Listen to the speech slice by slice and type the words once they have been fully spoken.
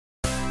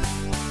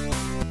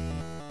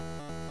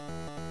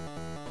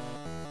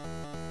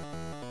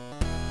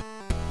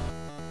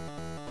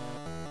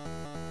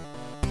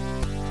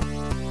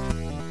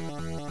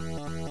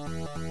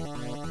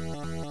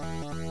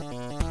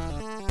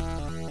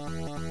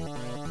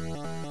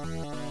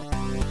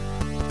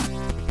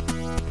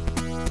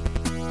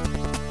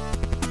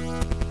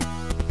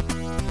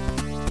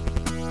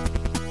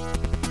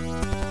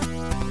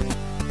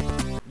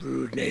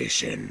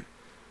Nation,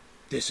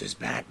 this is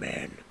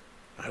Batman.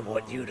 I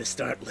want you to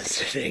start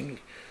listening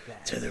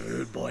to the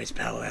Rude Boys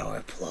Power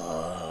Hour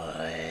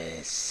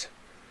Plus.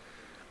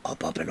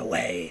 Up and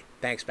away.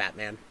 Thanks,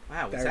 Batman.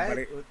 Wow, was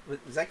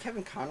that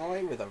Kevin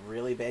Conroy with a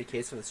really bad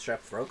case of the strep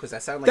throat? Because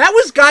that sounded like... That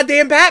was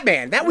goddamn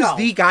Batman. That was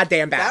the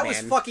goddamn Batman. That was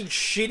fucking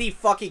shitty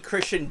fucking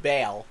Christian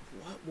Bale.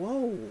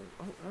 Whoa.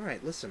 Oh, all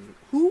right, listen.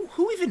 Who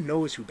even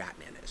knows who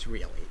Batman is,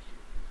 really?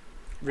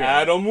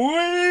 Adam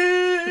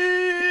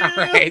West! All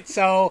right,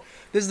 so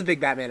this is the big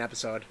Batman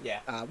episode. Yeah.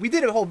 We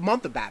did a whole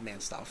month of Batman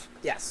stuff.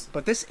 Yes.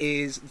 But this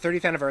is the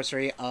 30th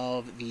anniversary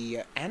of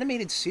the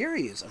animated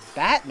series of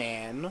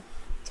Batman.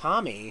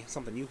 Tommy,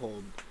 something you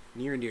hold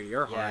near and dear to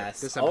your heart.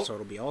 Yes. This episode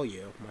will be all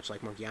you, much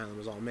like Monkey Island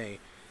was all me.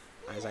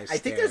 As I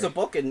think there's a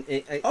book in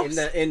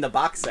the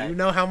box set. You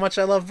know how much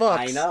I love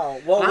books. I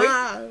know.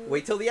 Well,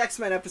 wait till the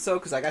X-Men episode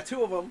because I got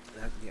 2 of them.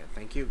 Yeah,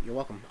 thank you. You're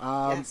welcome.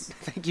 Yes.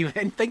 Thank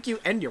you,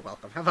 and you're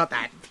welcome. How about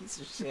that?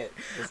 Piece of shit.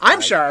 I'm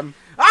Sharm.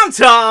 I'm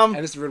Tom.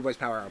 And this is Rude Boys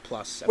Power Hour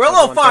Plus. We're a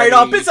little fired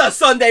up. It's a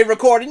Sunday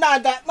recording,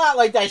 not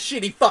like that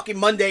shitty fucking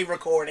Monday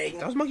recording.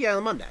 That was Monkey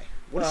Island Monday.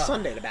 What is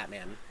Sunday to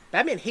Batman?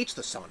 Batman hates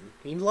the sun.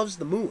 He loves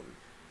the moon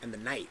and the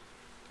night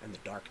and the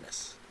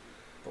darkness.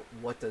 But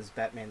what does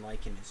Batman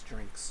like in his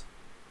drinks?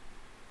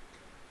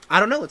 I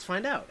don't know. Let's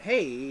find out.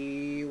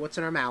 Hey, what's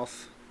in our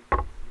mouth?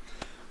 It's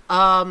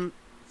not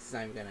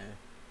even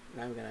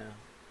gonna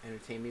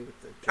entertain me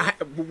with the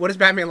drink. What does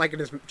Batman like in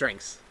his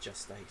drinks?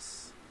 Just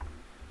ice.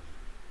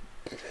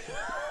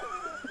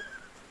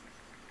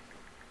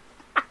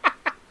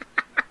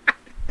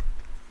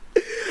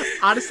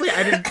 Honestly,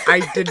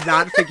 I did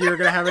not think you were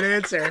gonna have an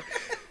answer,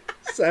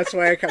 so that's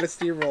why I kind of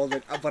steamrolled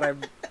it. But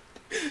I'm.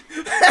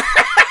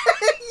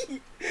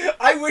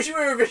 I wish we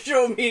were a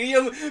visual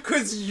medium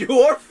because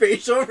your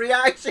facial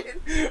reaction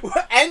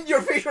and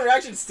your facial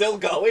reaction still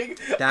going.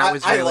 That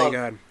was really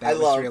good. That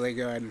was really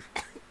good.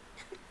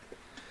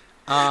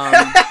 Wow,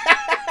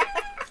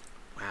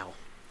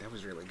 that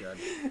was really good.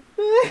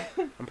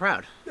 I'm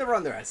proud. Never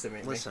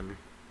underestimate me. Listen,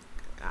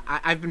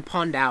 I've been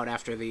punned out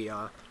after the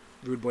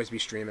Rude Boys Be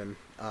Streaming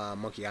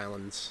Monkey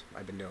Islands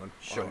I've been doing.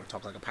 Sure.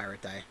 Talk Like a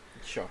Pirate Day.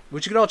 Sure.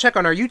 Which you can all check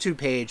on our YouTube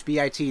page,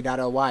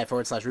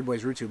 bit.ly/Rude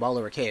Boys RudeTube, all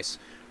lowercase.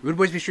 Rude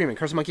Boys Be Streaming,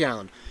 Curse of Monkey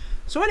Island.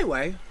 So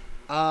anyway,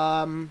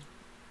 who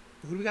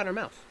do we got in our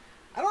mouth?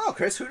 I don't know,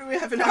 Chris. Who do we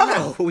have in our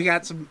mouth? We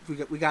got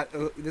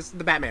this is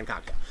the Batman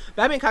cocktail.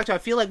 Batman cocktail. I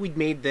feel like we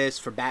made this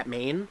for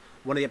Batman,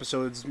 one of the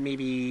episodes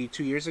maybe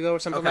 2 years ago or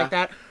something like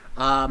that.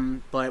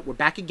 But we're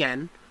back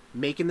again,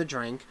 making the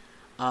drink.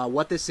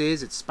 What this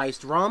is, it's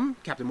spiced rum,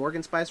 Captain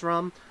Morgan spiced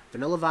rum,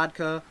 vanilla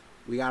vodka.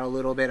 We got a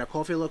little bit of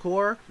coffee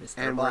liqueur.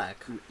 Mr.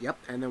 Black. Yep,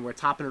 and then we're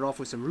topping it off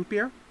with some root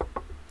beer.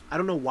 I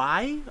don't know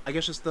why. I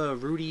guess just the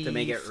rooty to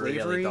make it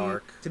really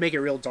dark. To make it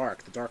real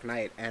dark, the Dark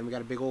Knight, and we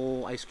got a big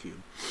old ice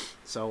cube.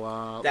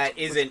 So that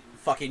isn't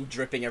fucking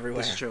dripping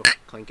everywhere. This is true.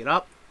 Clink it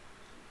up.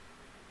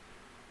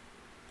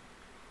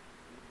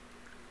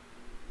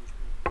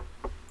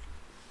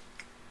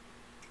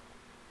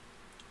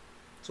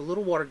 It's a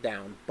little watered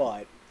down,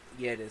 but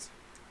yeah, it is.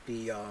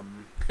 The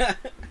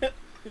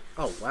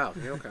oh wow,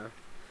 you're okay.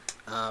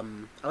 I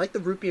like the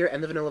root beer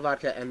and the vanilla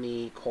vodka and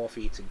the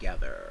coffee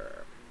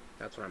together.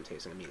 That's what I'm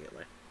tasting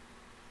immediately.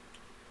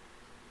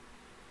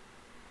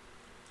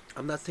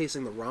 I'm not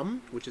tasting the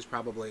rum, which is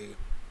probably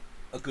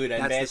a good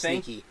and bad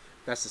thing.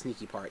 That's the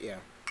sneaky part, yeah.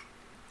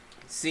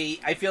 See,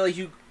 I feel like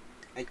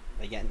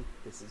again,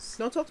 this is...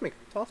 No, talk to me.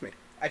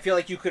 I feel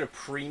like you could have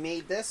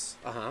pre-made this.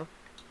 Uh-huh.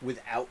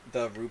 Without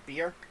the root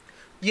beer.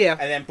 Yeah.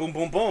 And then boom,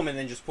 boom, boom, and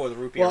then just pour the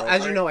root beer over. Well,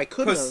 as you know, I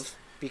couldn't have,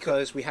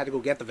 because we had to go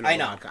get the vanilla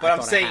vodka. But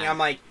I'm saying, I'm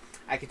like,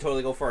 I could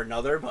totally go for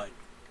another, but...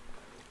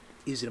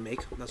 Easy to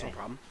make. That's no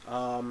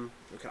problem.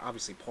 We can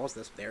obviously pause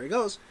this. There he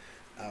goes.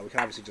 We can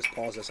obviously just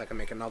pause this. I can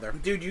make another.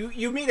 Dude,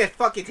 you made a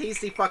fucking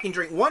tasty fucking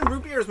drink. One,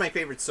 root beer is my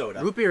favorite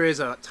soda. Root beer is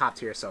a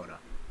top-tier soda.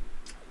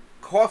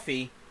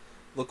 Coffee,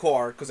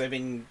 liqueur, because I've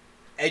been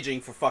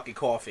edging for fucking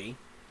coffee.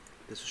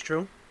 This is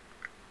true.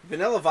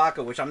 Vanilla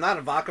vodka, which I'm not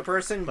a vodka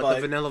person, but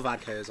the vanilla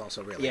vodka is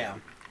also really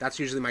good. That's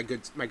usually my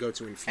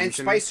go-to infusion and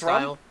spice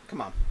style. Rum? Come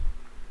on.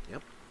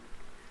 Yep.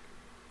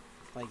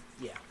 Like,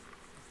 yeah.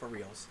 For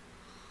reals.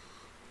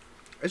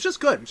 It's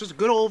just good. It's just a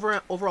good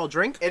overall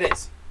drink. It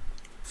is.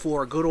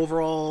 For a good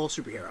overall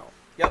superhero.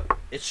 Yep.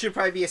 It should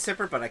probably be a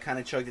sipper, but I kind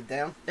of chugged it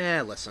down.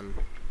 Listen.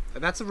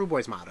 That's the Rude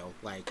Boys motto.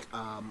 Like,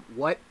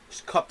 what...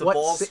 Just cup the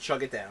balls,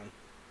 chug it down.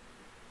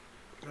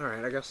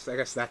 Alright, I guess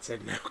that's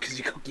it now, because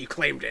you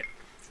claimed it.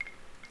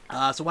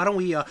 So why don't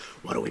we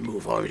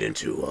move on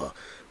into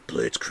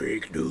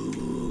Blitzkrieg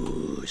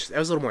News? That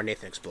was a little more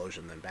Nathan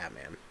Explosion than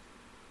Batman.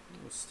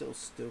 It was still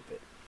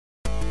stupid.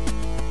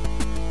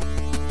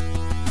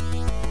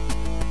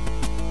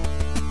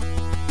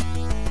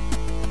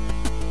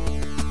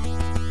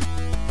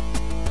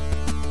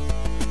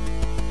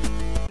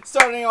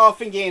 Starting off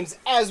in games,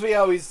 as we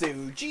always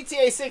do,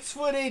 GTA 6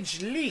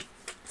 footage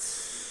leaked.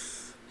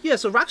 Yeah,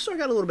 so Rockstar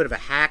got a little bit of a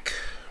hack.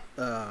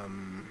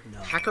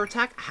 Hacker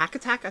attack? Hack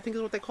attack, I think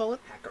is what they call it.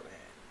 Hacker man.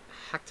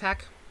 Hack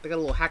attack? They got a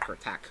little hacker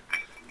attack.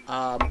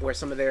 where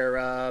some of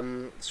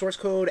their source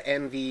code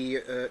and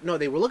the no,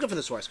 they were looking for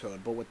the source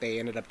code, but what they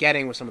ended up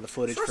getting was some of the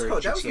footage Source for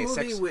Code, GTA that was the 6.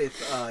 movie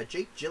with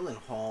Jake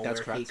Gyllenhaal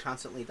That's where he correct.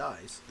 constantly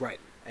dies. Right.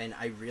 And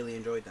I really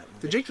enjoyed that movie.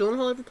 Did Jake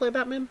Gyllenhaal ever play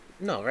Batman?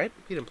 No, right?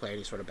 He didn't play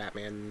any sort of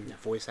Batman No.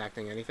 voice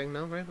acting, anything.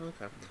 No, right?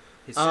 Okay.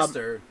 His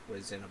sister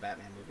was in a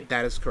Batman movie.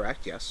 That is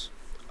correct. Yes.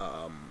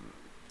 Yes.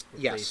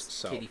 Plays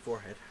So Katie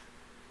Forehead.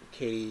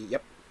 Katie.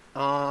 Yep.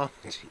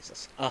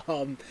 Jesus.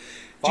 Fargo.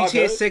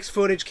 GTA 6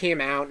 footage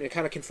came out, and it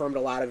kind of confirmed a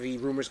lot of the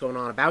rumors going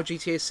on about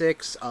GTA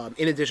 6.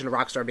 In addition to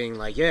Rockstar being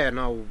like, "Yeah,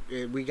 no,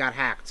 we got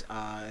hacked.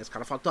 It's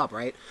kind of fucked up,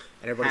 right?"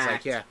 And everybody's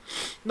Hacked. like, "Yeah,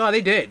 no,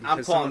 they did." I'm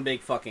because calling big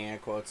fucking air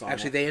quotes on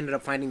Actually, it. they ended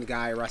up finding the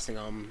guy, arresting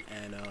him,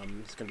 and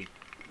he's gonna be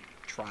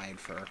tried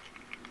for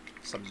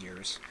some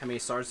years. How many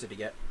stars did he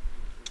get?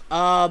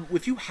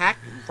 If you hack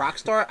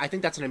Rockstar, I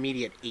think that's an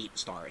immediate 8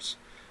 stars.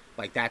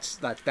 Like that is.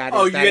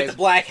 Oh, you that get is- the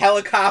black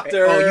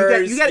helicopter. Oh,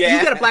 you get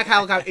yeah. a black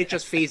helicopter. It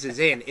just phases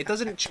in. It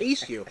doesn't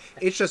chase you.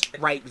 It's just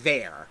right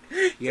there.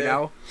 You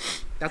know,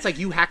 that's like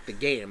you hacked the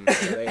game.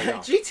 So there you go.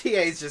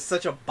 GTA is just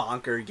such a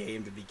bonker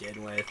game to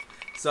begin with.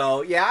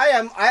 So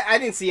yeah, I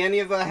didn't see any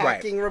of the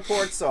hacking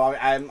reports, so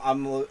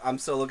I'm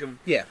still looking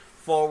Yeah,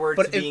 forward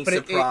to being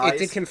surprised. it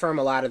did confirm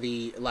a lot of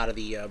the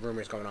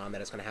rumors going on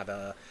that it's going to have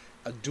a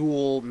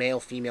dual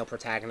male-female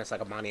protagonist,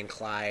 like a Bonnie and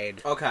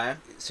Clyde Okay.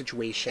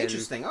 situation.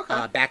 Interesting,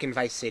 okay. Back in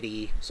Vice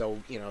City,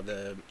 so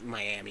the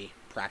Miami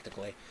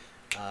practically.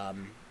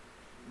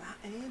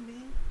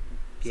 Miami.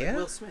 It's Yeah. like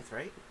Will Smith,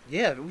 right?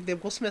 Yeah,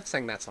 Will Smith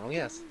sang that song.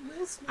 Yes.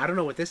 Will Smith. I don't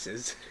know what this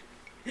is.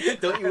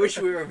 Don't you wish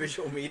we were a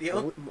visual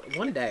medium?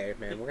 One day,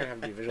 man, we're gonna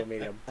have to do visual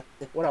medium.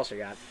 What else you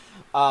got?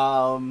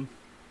 We're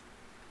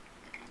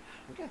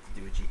gonna have to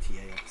do a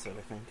GTA episode,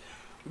 I think.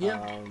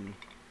 Yeah.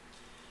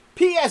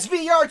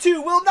 PSVR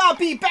 2 will not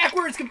be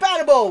backwards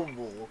compatible.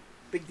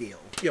 Big deal.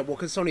 Yeah, well,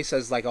 because Sony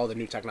says like all the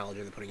new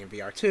technology they're putting in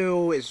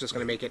VR2 is just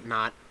gonna make it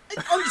not.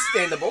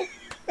 Understandable.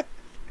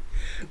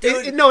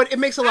 Dude, It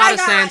makes a lot of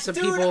sense to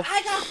people.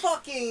 I got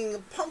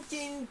fucking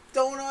pumpkin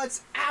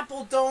donuts,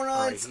 apple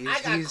donuts. Oh,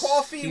 I got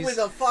coffee with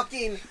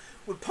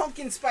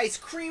pumpkin spice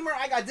creamer.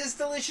 I got this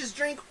delicious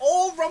drink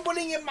all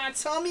rumbling in my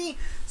tummy.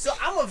 So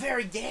I'm a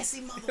very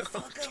gassy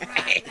motherfucker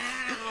right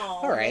now.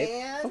 All right.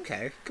 Man.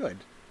 Okay. Good.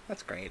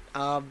 That's great.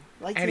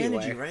 Like anyway, the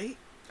energy, right?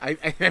 I'm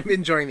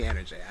enjoying the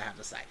energy, I have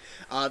to say.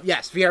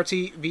 Yes,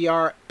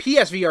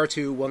 PSVR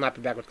 2 will not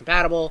be backwards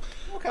compatible.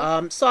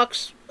 Okay.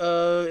 Sucks,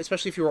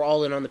 especially if you were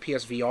all in on the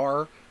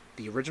PSVR,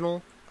 the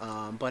original.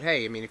 But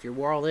hey, I mean, if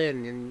you're all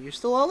in, and you're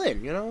still all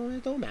in,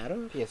 it don't matter.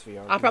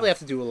 PSVR. I'll probably have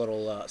to do a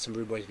little, some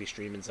Rude Boys V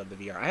streamings of the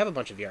VR. I have a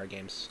bunch of VR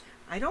games.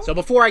 I don't. So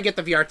before I get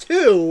the VR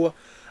 2,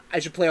 I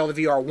should play all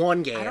the VR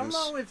 1 games. I don't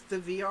know if the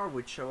VR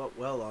would show up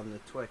well on the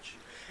Twitch.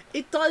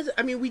 It does.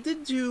 I mean, we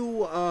did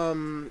do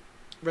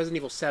Resident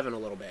Evil 7 a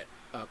little bit.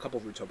 A couple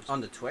of Rootopias.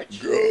 On the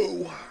Twitch?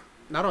 No!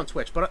 Not on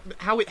Twitch, but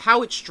how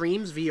it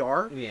streams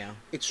VR, Yeah.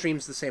 it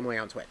streams the same way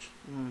on Twitch.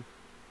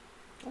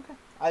 Okay.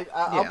 I'll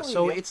believe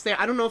So you. it's there.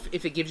 I don't know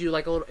if it gives you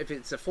like a little, if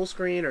it's a full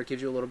screen or it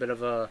gives you a little bit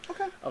of a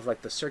Okay. of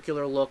like the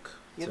circular look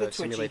Yeah, to the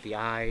simulate twitchy. the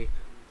eye.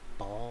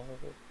 Ball.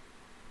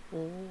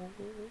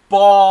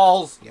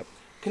 Balls! Yep.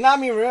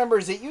 Konami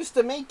remembers it used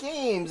to make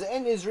games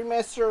and is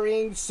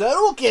remastering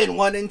Suikoden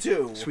 1 and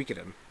 2.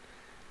 Suikoden.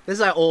 This is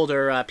that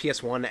older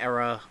PS1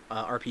 era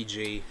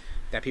RPG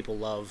that people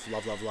love.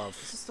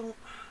 Is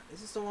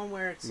this the one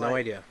where it's No like...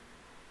 idea.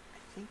 I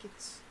think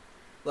it's...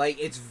 Like,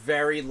 it's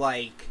very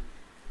like...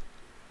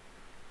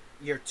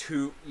 You're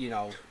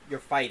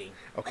fighting.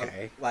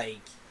 Okay. Like...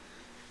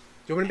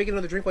 You want me to make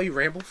another drink while you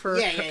ramble for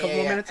a couple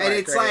more minutes? And Alright,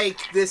 it's great.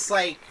 like this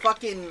like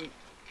fucking...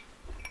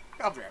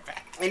 I'll be right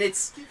back. And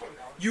it's...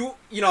 You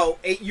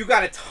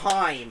gotta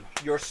time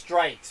your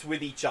strikes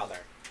with each other.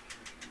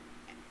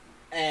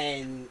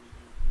 And...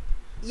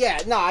 Yeah,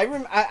 no, I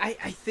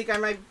think I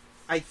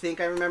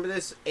remember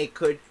this. It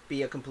could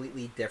be a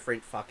completely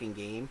different fucking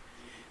game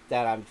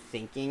that I'm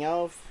thinking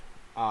of.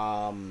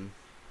 Now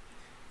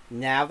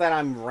that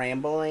I'm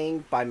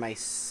rambling by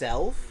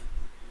myself,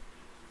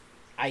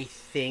 I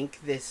think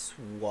this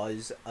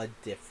was a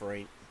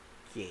different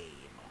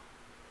game.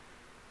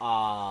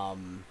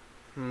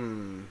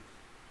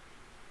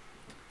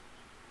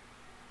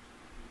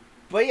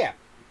 But yeah.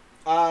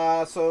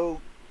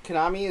 So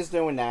Konami is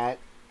doing that.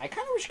 I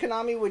kind of wish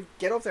Konami would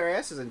get off their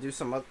asses and do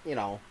some, give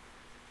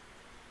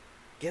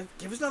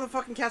us another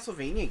fucking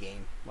Castlevania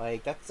game.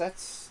 Like,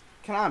 that's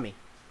Konami.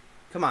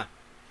 Come on.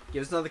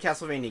 Give us another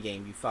Castlevania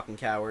game, you fucking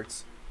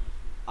cowards.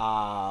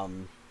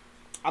 I'm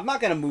not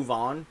going to move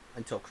on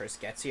until Chris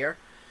gets here.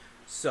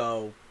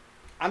 So,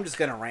 I'm just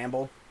going to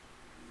ramble.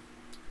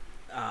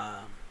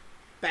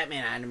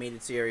 Batman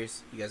animated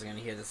series, you guys are going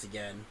to hear this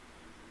again,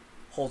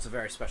 holds a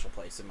very special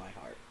place in my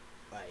heart.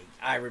 Like,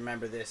 I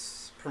remember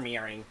this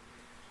premiering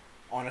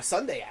on a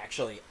Sunday,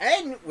 actually.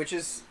 And, which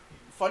is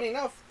funny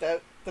enough,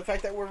 that the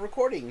fact that we're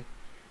recording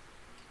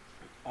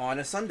on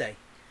a Sunday.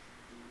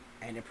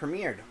 And it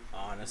premiered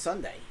on a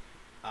Sunday.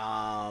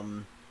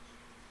 And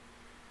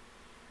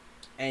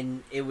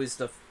it was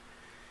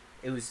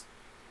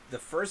the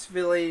first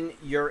villain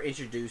you're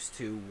introduced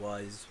to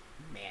was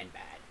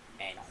Man-Bat,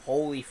 and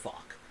holy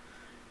fuck,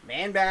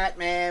 Man-Bat,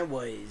 man,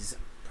 was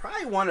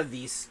probably one of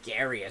the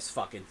scariest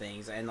fucking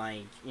things, and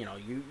like, you know,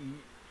 you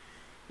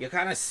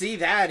kind of see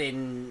that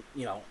in,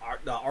 you know,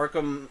 the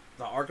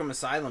Arkham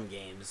Asylum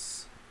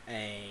games,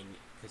 and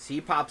because he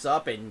pops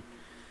up and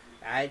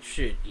that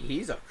shit,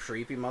 he's a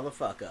creepy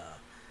motherfucker.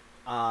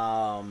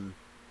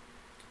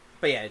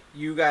 But yeah,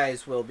 you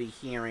guys will be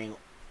hearing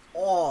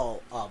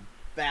all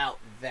about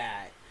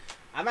that.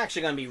 I'm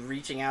actually going to be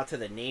reaching out to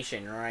the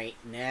nation right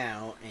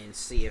now and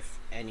see if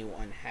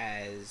anyone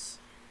has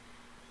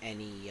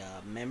any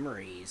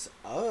memories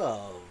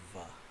of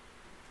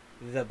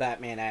the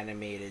Batman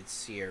animated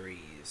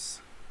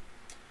series.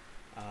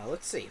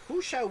 Let's see.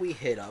 Who shall we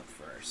hit up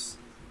first?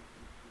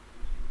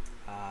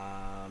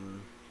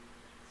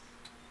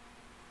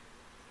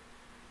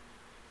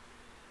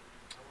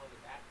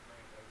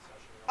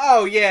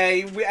 Oh yeah,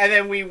 and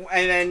then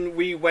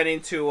we went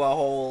into a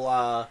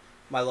whole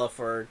my love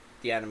for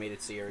the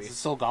animated series. Is it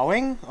still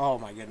going? Oh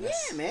my goodness.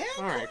 Yeah, man.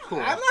 All right, cool.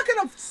 I'm not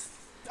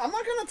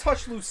gonna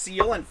touch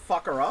Lucille and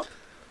fuck her up.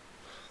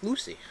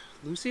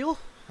 Lucille?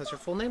 That's her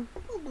full name?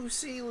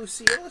 Lucille.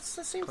 It's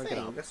the same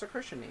thing. That's her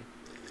Christian name.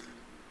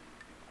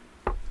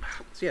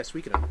 So yeah,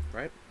 Suikoden,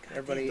 right?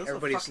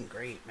 Everybody's fucking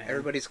great, man.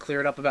 Everybody's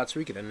cleared up about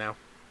Suikoden now.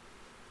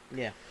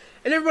 Yeah.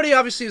 And everybody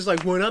obviously is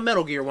like, why not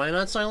Metal Gear? Why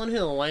not Silent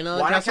Hill? Why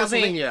not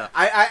Castlevania?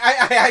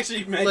 I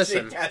actually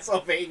mentioned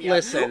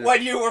Castlevania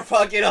when you were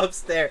fucking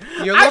upstairs.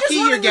 You're lucky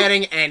you're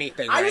getting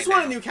anything. I just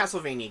want a new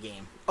Castlevania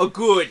game. A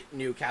good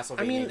new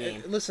Castlevania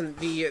game. Listen,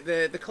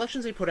 the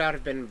collections they put out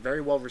have been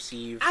very well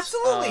received.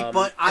 Absolutely,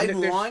 but I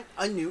want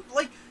a new...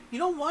 Like, you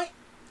know what?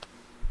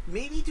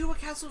 Maybe do a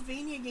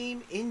Castlevania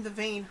game in the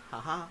vein,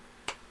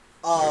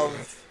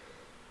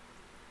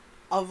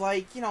 of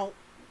like, you know,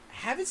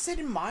 have it set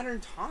in modern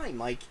time,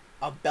 like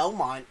a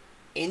Belmont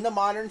in the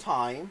modern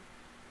time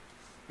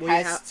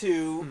has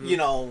to, you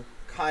know,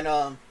 kind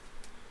of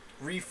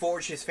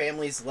reforge his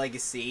family's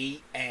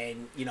legacy,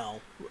 and, you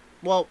know...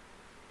 Well,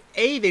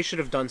 they should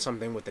have done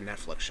something with the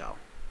Netflix show.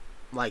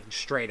 Like,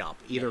 straight up.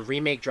 Either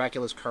remake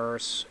Dracula's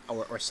Curse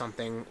or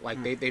something.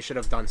 Like, they should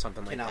have done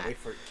something like that.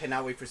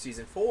 Cannot wait for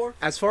Season 4.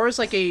 As far as,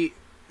 like,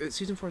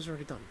 Season 4 is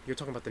already done. You're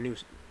talking about the new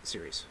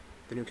series.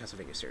 The new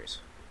Castlevania series.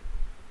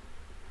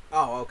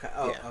 Oh, okay.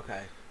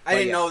 Okay. I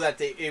didn't know that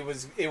it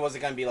wasn't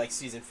going to be like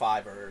Season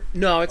 5 or...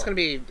 No, it's going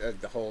to be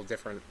the whole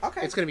different...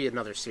 Okay. It's going to be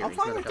another series. I'm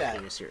fine with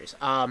Castlevania that. series.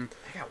 I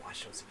got to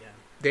watch those again.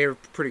 They're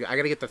pretty good. I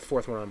got to get the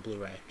fourth one on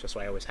Blu-ray, just so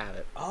I always have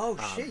it. Oh,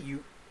 shit.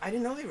 I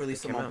didn't know they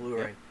released them on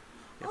Blu-ray. Yeah.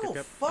 Oh,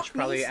 fuck I should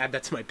probably add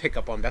that to my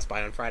pickup on Best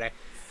Buy on Friday.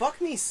 Fuck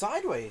me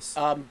sideways.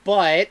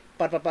 But,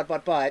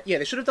 yeah,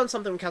 they should have done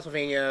something with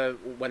Castlevania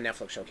when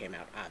Netflix show came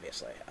out,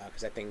 obviously,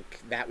 because I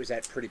think that was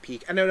at pretty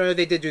peak. I know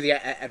they did do the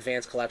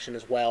Advanced Collection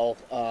as well.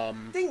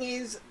 Thing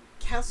is,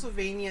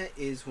 Castlevania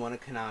is one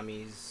of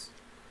Konami's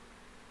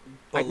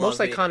most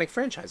iconic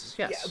franchises,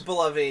 yes. Yeah,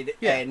 beloved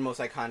and most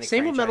iconic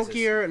Same franchises. with Metal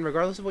Gear, and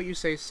regardless of what you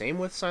say, same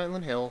with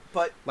Silent Hill.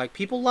 But like,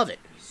 people love it.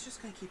 He's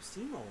just going to keep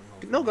steamrolling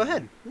over. No, go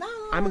ahead. No.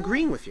 I'm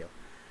agreeing with you.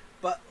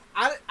 But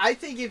I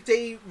think if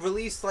they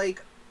released,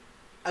 like,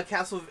 a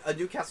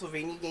new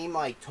Castlevania game,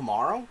 like,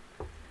 tomorrow,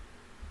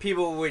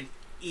 people would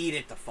eat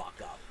it the fuck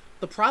up.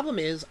 The problem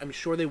is, I'm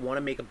sure they want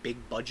to make a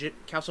big budget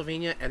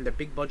Castlevania, and the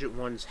big budget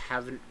ones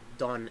haven't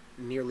done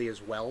nearly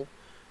as well,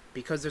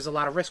 because there's a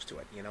lot of risk to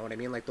it, you know what I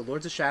mean? Like, the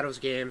Lords of Shadows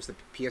games, the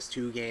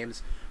PS2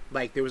 games,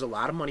 like, there was a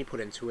lot of money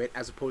put into it,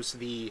 as opposed to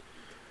the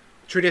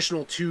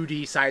traditional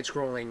 2D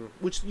side-scrolling,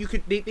 which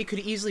they could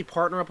easily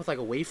partner up with, like,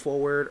 a Way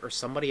Forward or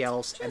somebody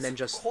else, and then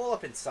just... call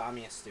up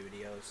Insomnia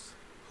Studios.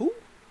 Who?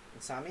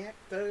 Insomniac?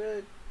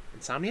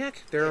 Insomniac?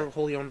 They're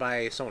wholly owned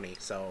by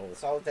Sony, so...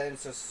 So then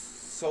it's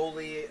just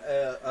solely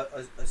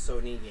a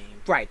Sony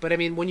game. Right, but I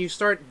mean, when you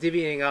start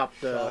divvying up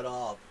the... Shut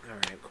up.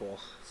 Alright, cool.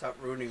 Stop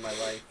ruining my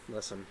life.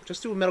 Listen,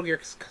 just do a Metal Gear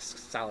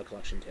Solid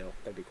collection, too.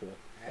 That'd be cool.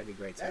 That'd be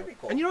great, too. That'd be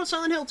cool. And you know,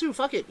 Silent Hill, too.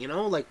 Fuck it, you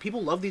know? Like,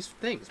 people love these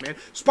things, man.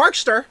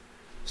 Sparkster!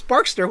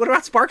 What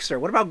about Sparkster?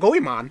 What about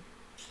Goemon?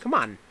 Come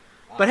on.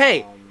 But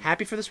hey,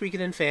 happy for the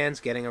Suikoden fans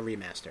getting a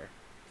remaster.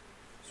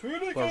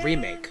 Or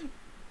remake.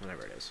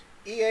 Whatever it is.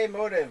 EA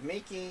Motive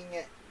making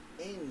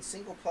in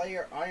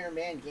single-player Iron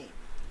Man game.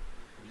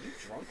 Were you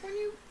drunk when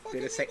you fucking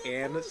did it say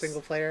and a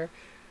single player?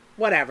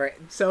 Whatever.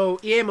 So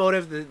EA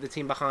Motive, the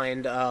team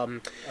behind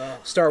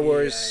Star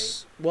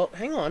Wars. EA. Well,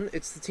 hang on.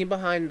 It's the team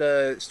behind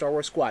Star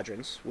Wars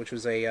Squadrons, which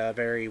was a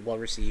very well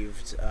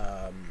received.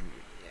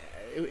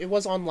 It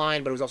was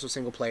online, but it was also a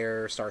single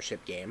player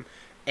Starship game.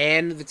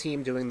 And the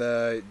team doing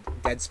the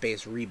Dead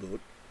Space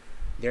reboot.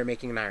 They're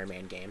making an Iron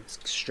Man game,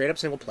 straight up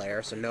single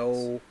player. So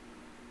no.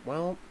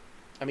 Well,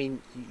 I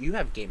mean, you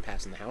have Game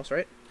Pass in the house,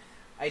 right?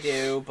 I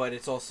do, but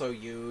it's also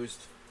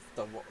used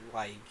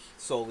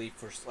solely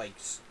for, like,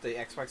 the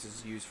Xbox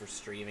is used for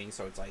streaming,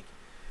 so it's like,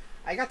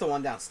 I got the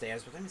one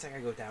downstairs, but that means I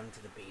gotta go down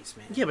into the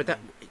basement. Yeah, but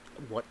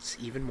what's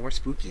even more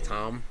spooky,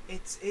 Tom?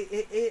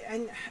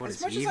 And what as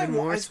is much even as I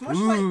more want,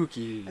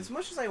 spooky? as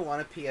much as I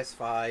want a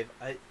PS5,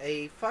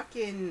 a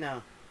fucking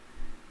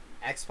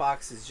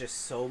Xbox is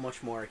just so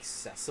much more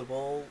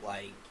accessible.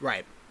 Like,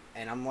 Right.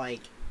 and I'm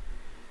like,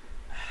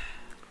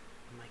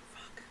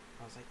 fuck.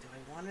 I was like, do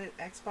I want an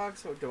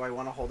Xbox or do I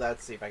want to hold out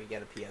to see if I can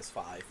get a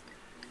PS5?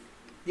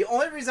 The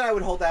only reason I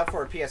would hold out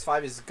for a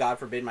PS5 is, God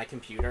forbid, my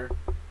computer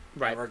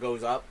never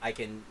goes up. I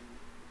can.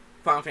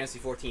 Final Fantasy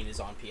 14 is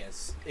on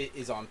PS. It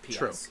is on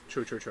PS.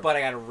 True. But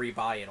I got to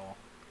rebuy it all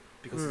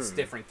because it's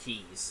different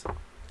keys.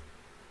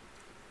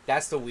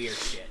 That's the weird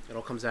shit. It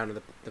all comes down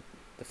to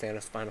the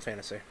Final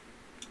Fantasy.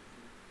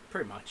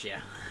 Pretty much,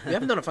 yeah. We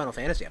haven't done a Final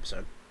Fantasy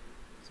episode.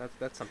 So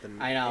that's something.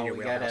 I know. In your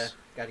We wheelhouse.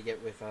 gotta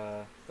get with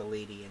the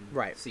lady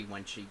and see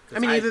when she. I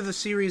mean, either the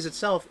series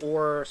itself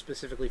or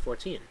specifically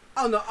 14.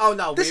 Oh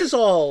no! This is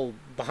all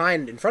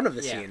in front of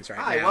the scenes right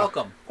Hi, now.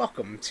 welcome.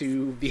 Welcome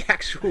to the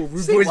actual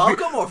Rude Say Boys.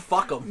 welcome or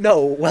fuck them.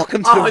 No,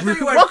 welcome to I thought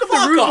you went, welcome to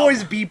 "Fuck Rude 'em."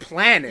 Boys Be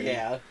Planning.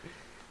 Yeah.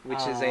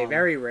 Which is a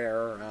very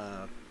rare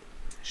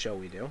show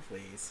we do.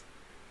 Please.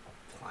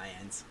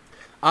 Plans.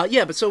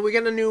 Yeah, but so we're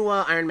getting a new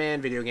Iron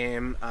Man video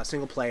game,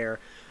 single player,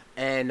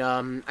 and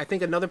I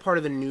think another part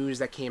of the news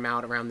that came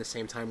out around the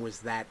same time was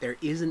that there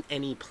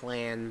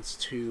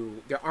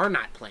are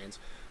not plans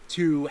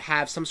to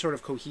have some sort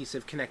of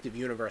cohesive, connective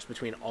universe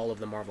between all of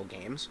the Marvel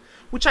games,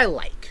 which I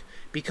like,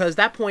 because at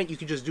that point you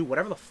can just do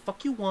whatever the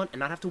fuck you want and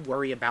not have to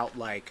worry about,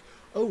 like,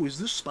 oh, is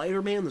this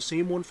Spider-Man the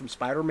same one from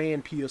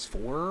Spider-Man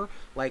PS4?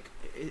 Like,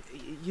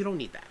 you don't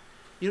need that.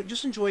 You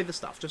just enjoy the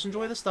stuff. Just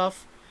enjoy the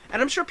stuff.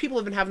 And I'm sure people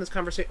have been having this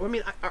conversation. I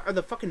mean, are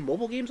the fucking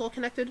mobile games all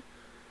connected?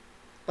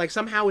 Like,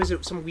 somehow, is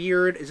it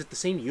the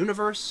same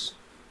universe?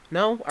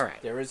 No?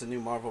 Alright. There is a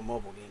new Marvel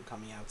mobile game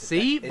coming out.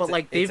 See? But,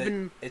 like,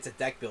 it's a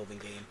deck building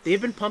game.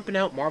 They've been pumping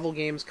out Marvel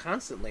games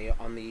constantly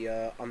on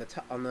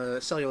the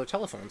cellular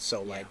telephones.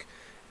 So, like,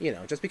 you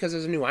know, just because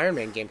there's a new Iron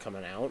Man game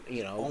coming out,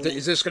 you know,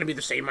 is this going to be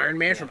the same Iron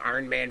Man from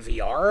Iron Man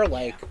VR?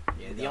 Like,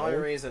 the only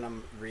reason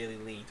I'm really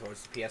leaning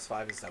towards the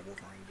PS5 is that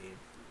Wolverine game.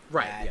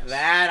 Right.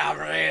 That I'm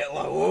really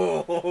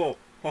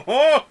like,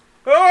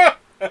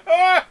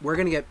 We're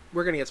gonna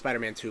get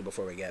Spider-Man 2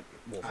 before we get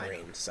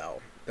Wolverine,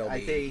 so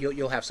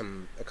you'll have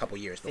a couple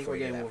years before we're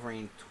you get getting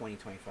Wolverine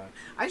 2025.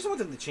 I just want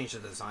them to change the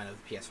design of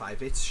the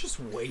PS5. It's just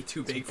way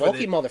too big for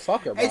bulky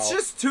motherfucker, bro. It's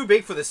just too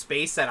big for the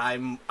space that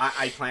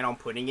I plan on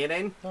putting it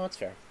in. No, that's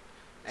fair.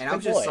 And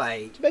I'm just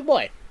like, it's a big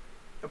boy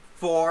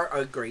for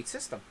a great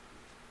system.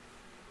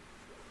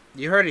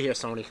 You heard it here,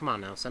 Sony. Come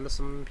on now, send us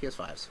some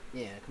PS5s.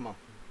 Yeah, come on,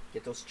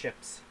 get those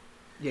chips.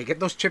 Yeah,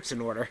 get those chips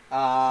in order.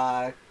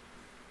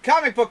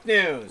 Comic book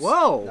news.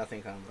 Whoa.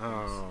 Nothing comic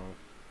book news.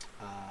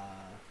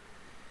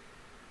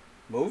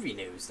 Movie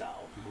news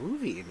though.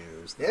 Movie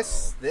news. Though.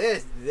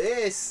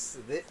 This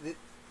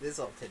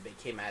little tidbit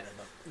came out of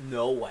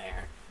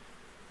nowhere.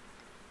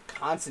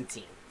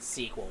 Constantine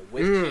sequel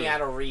with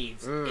Keanu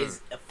Reeves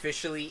is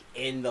officially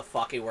in the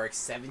fucking works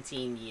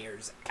 17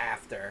 years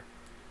after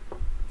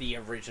the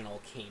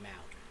original came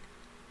out.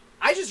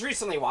 I just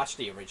recently watched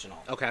the original.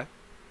 Okay.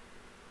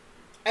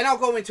 And I'll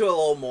go into a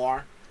little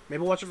more.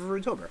 Maybe we'll watch it for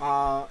October.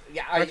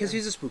 Yeah, because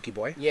he's a spooky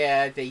boy.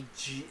 Yeah,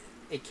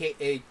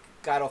 it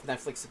got off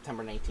Netflix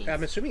September 19th.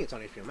 I'm assuming it's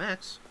on HBO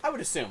Max. I would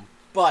assume,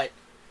 but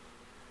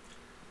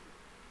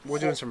we're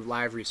doing some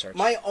live research.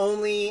 My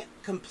only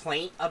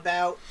complaint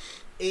about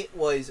it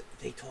was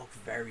they talk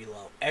very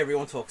low.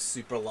 Everyone talks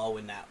super low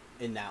in that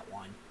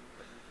one.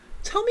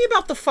 Tell me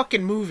about the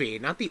fucking movie,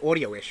 not the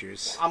audio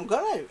issues. I'm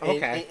gonna.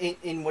 Okay.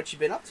 In what you've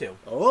been up to.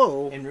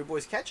 Oh. In Rude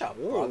Boys Catch Up,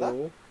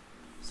 brother.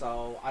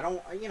 So I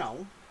don't.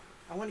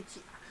 I want to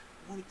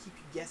keep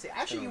you guessing.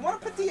 Actually, you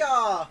want to put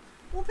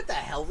the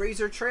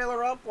Hellraiser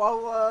trailer up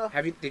while.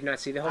 Did you not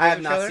see the Hellraiser trailer? I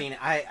have trailer? not seen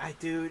it.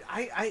 Dude,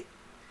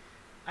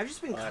 I've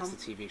just been. That's the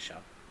TV show.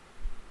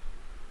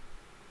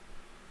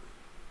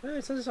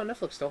 It says it's on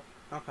Netflix still.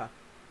 Okay.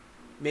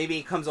 Maybe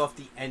it comes off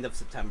the end of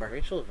September.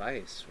 Rachel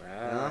Weisz,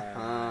 right?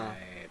 Uh-huh.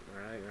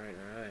 Right.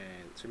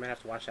 So we might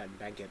have to watch that and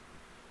bank it.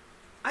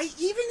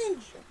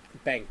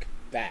 Bank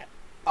that.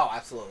 Oh,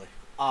 absolutely.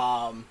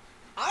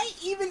 I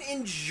even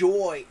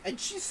enjoy, and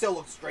she still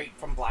looks great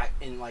from Black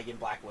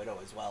Widow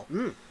as well.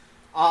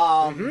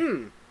 I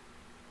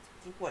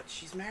think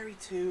she's married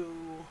to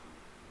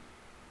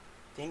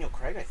Daniel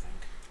Craig, I think.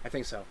 I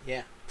think so.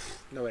 Yeah.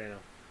 No way to know.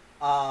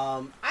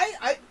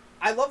 I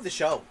love the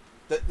show.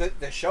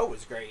 The show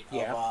was great.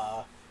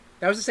 Yeah.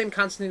 That was the same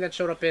Constantine that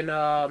showed up in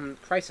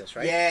Crisis,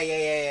 right?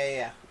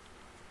 Yeah.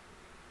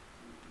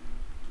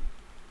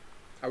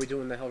 Are we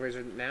doing the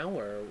Hellraiser now,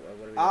 or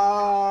what are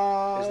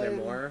we doing? Is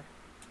there more?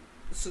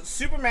 So,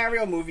 Super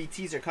Mario movie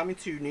teaser coming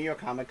to New York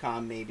Comic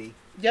Con, maybe.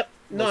 Yep.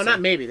 No,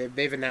 not maybe.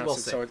 They've announced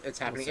We'll it, so it's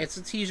happening. We'll it's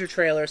a teaser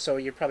trailer, so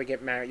you'll probably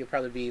get married. You'll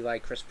probably be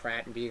like Chris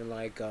Pratt and being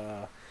like,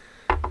 I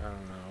don't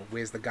know,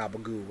 where's the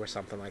Gabagoo or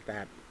something like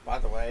that. By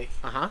the way,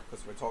 because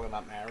we're talking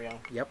about Mario.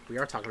 Yep, we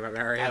are talking about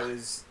Mario. I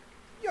was,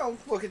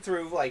 looking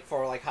through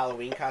for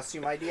Halloween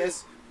costume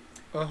ideas.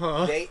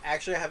 They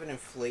actually have an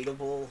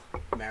inflatable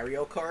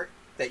Mario Kart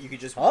that you could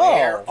just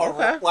wear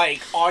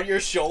on your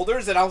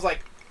shoulders, and I was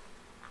like,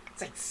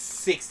 it's like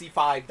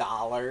 $65.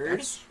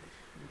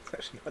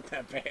 That's not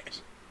that bad.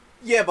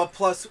 Yeah, but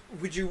plus,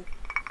 would you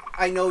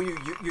I know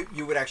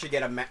you would actually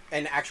get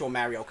an actual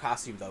Mario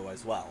costume though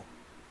as well.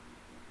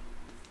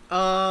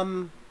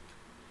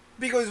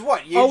 Because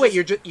what? Wait,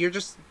 you're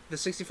just the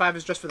 65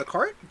 is just for the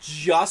cart?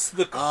 Just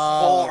the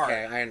Oh, cart.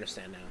 okay, I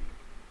understand now.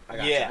 I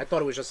got Yeah. you. I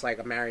thought it was just like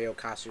a Mario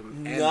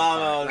costume. And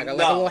No, like a no.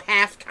 little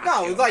half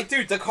costume. No, like,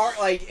 dude, the cart,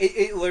 like,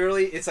 it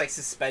literally, it's like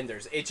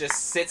suspenders. It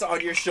just sits on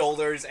your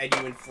shoulders and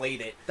you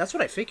inflate it. That's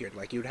what I figured.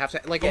 Like you'd have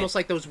to, like, Yeah. almost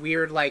like those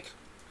weird, like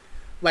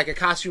a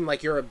costume,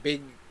 like you're a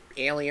big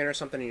alien or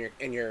something,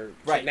 and you're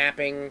Right.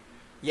 kidnapping.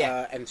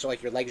 Yeah. And so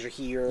like your legs are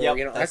here. Yep,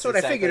 You know, that's that's what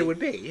I figured it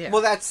exactly- would be. Yeah.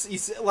 Well, that's,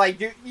 like,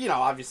 you know,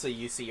 obviously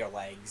you see your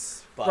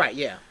legs. But right.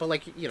 Yeah. But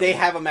like you know, they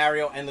have a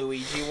Mario and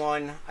Luigi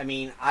one. I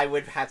mean, I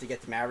would have to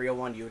get the Mario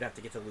one. You would have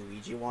to get the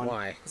Luigi one.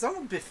 Why? Because I'm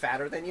a bit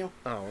fatter than you.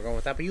 Oh, we're going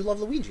with that. But you love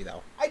Luigi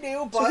though. I do,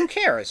 So but who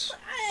cares?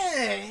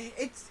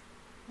 it's,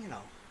 you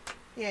know,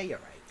 yeah, you're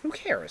right. Who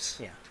cares?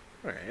 Yeah,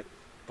 All right.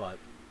 but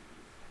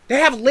They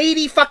have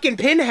Lady fucking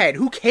Pinhead.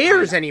 Who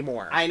cares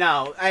anymore? I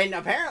know, and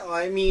apparently,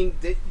 I mean,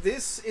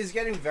 this is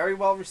getting very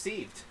well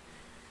received.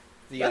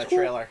 The That's cool.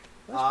 trailer.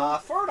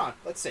 That's Throw it on.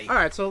 Let's see. All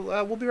right, so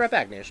we'll be right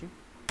back, Nation.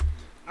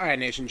 All right,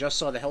 Nation. Just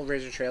saw the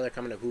Hellraiser trailer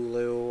coming to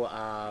Hulu.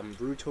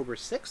 Rootober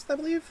 6th, I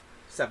believe.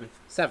 7th.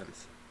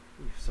 7th.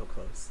 You're so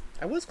close.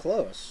 I was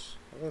close.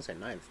 I was gonna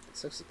say 9th, but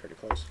 6th is pretty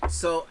close.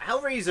 So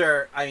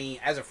Hellraiser, I mean,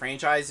 as a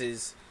franchise,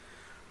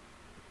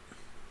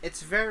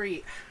 it's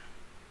very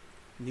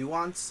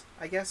nuanced,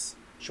 I guess.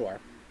 Sure.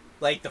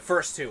 Like the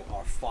first two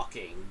are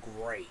fucking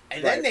great,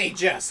 and then Right. they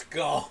just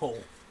go.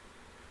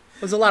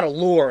 There's a lot of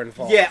lore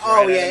involved. Yeah. right,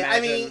 Oh, I'd yeah. I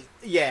imagine. mean,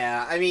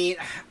 yeah.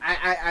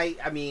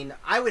 I mean,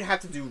 I would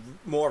have to do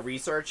more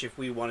research if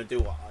we want to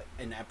do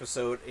an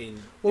episode in.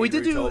 Well, we in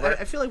did do.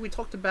 Rootober. I feel like we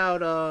talked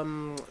about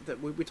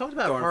we talked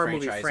about Going horror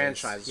movie franchises.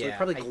 franchises. So we Yeah,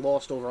 probably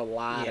glossed over a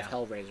lot Yeah.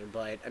 of Hellraiser,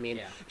 but I mean,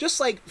 Yeah. just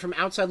like from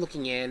outside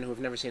looking in, who've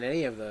never seen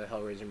any of the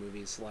Hellraiser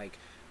movies, like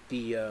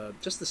the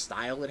just the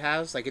style it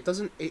has, like it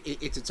doesn't.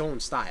 It's its own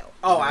style.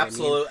 You know Oh, what I mean?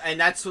 absolutely, and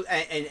that's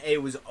and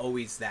it was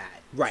always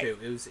that Right. too.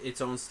 It was its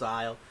own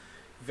style,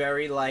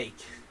 very like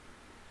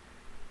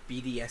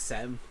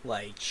BDSM,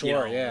 like Sure,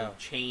 you know, yeah.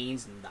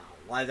 chains and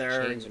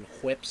leather. Chains and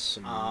whips.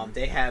 And,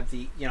 They have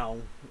the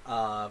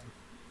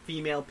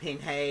female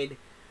Pinhead,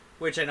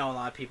 which I know a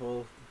lot of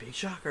people. Big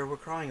shocker, we're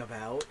crying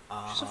about.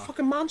 she's a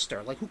fucking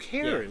monster. Like, who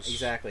yeah, cares?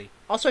 exactly.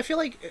 Also, I feel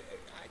like,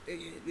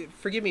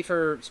 forgive me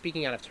for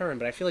speaking out of turn,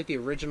 but I feel like the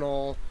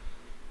original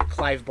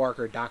Clive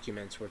Barker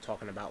documents were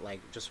talking about like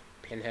just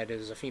Pinhead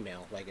is a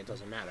female, like it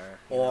doesn't matter,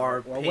 you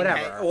Or know, or Pinhead-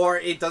 whatever, or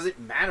it doesn't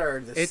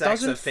matter the it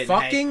sex doesn't of Pinhead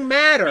fucking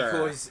matter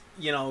because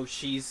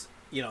she's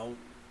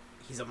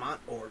he's a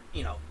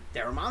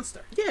they're a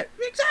monster. Yeah,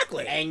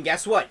 exactly. And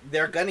guess what?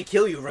 They're gonna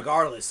kill you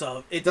regardless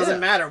of. It doesn't Yeah.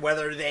 matter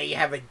whether they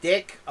have a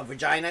dick, a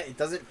vagina. It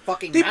doesn't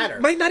fucking They matter.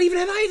 might not even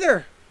have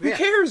either. Who Yeah.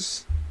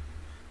 cares?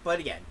 But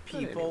again,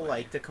 people anyway.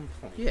 like to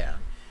complain. Yeah.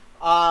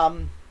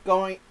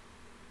 Going.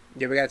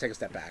 Yeah, we gotta take a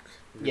step back.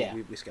 Yeah.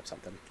 we skipped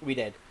something. We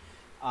did.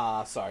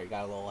 Sorry,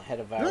 got a little ahead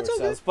of No, it's all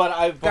ourselves. good. But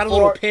I Got a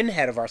little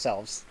pinhead of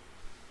ourselves.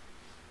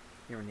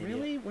 You're an idiot.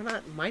 Really? We're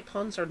not. My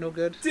puns are no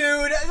good.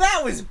 Dude,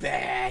 that was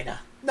bad.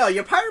 No,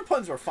 your pirate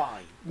puns were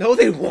fine. No,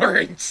 they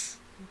weren't.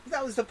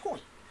 That was the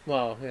point.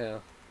 Well, yeah.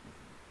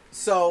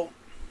 So,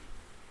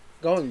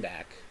 Going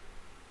back.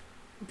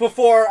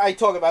 before I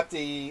talk about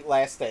the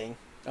last thing,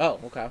 Oh,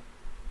 okay.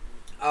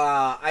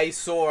 I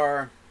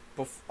saw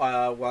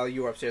while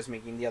you were upstairs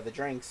making the other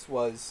drinks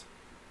was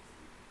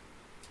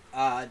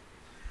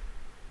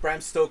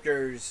Bram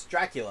Stoker's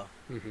Dracula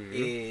Mm-hmm.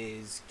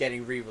 is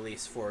getting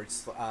re-released for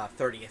its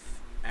 30th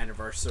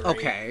anniversary.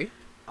 Okay.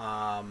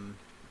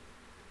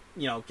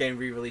 Getting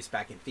re-released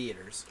back in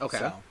theaters. Okay.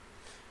 So,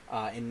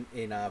 in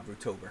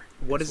Rootober.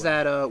 What as is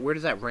well. that? Where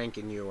does that rank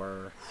in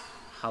your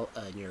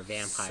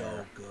vampire?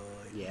 So good.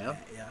 Yeah?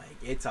 Yeah,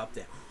 it's up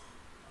there.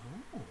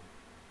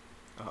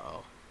 Uh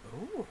oh.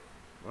 Oh.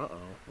 Uh oh.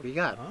 What do you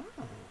got?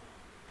 Oh.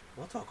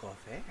 We'll talk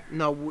off air.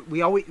 No,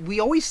 we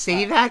always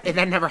say that, and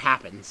that never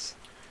happens.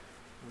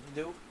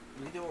 We do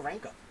a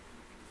rank up.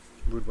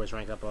 Rude Boys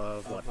rank up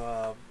of what?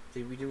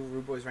 Did we do a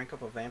Rude Boys rank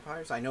up of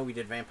vampires? I know we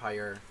did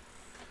vampire.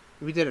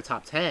 We did a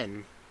top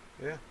 10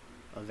 Yeah.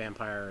 of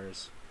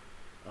vampires.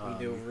 We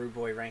do a Rude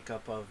Boy rank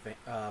up of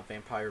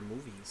vampire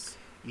movies.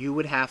 You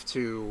would have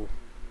to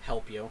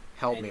Help you.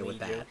 help and me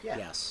with lead you. that. Yeah.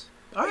 Yes.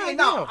 All All right, right.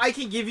 no, I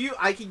can give you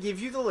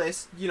the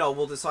list.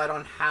 We'll decide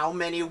on how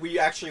many we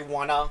actually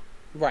wanna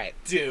Right.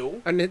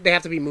 do. And they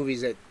have to be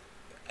movies that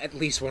at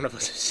least one of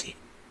us has seen.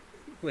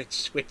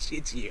 Which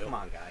it's you. Come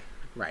on, guy.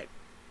 Right.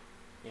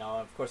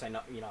 Of course I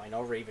know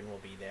Raven will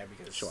be there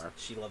because Sure.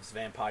 she loves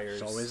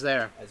vampires. It's always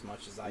there. as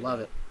much as I Love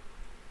do.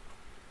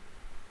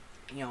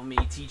 it. Me,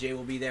 TJ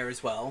will be there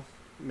as well.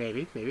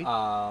 Maybe. But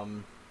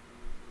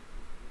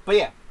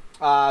yeah,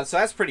 so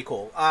that's pretty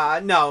cool.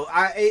 No,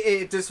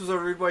 if this was a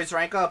Rude Boys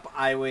rank up,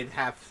 I would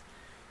have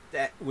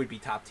that would be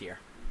top tier.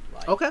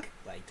 Like, Okay.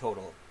 Like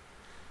totally.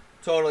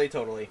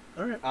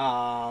 All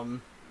right.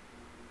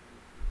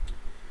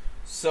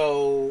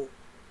 So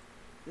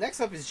next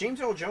up is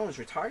James Earl Jones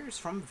retires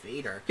from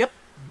Vader. Yep.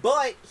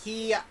 But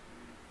he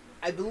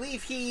I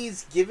believe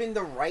he's given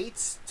the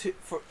rights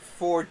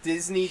for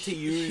Disney to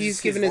use. He's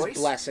given his voice?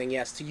 blessing,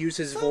 yes, to use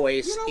his So,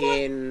 voice you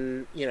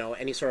know what?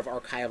 in any sort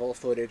of archival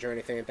footage or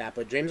anything like that.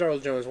 But James Earl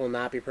Jones will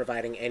not be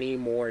providing any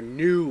more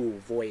new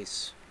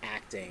voice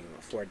acting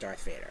for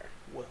Darth Vader.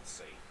 We'll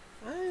see.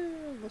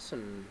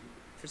 Listen,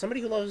 for somebody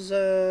who loves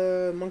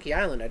Monkey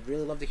Island, I'd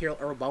really love to hear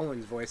Earl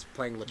Bowen's voice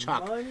playing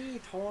LeChuck. Money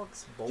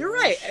talks bullshit. You're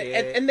right,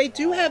 and they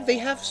do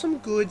have some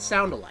good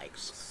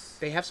sound-alikes.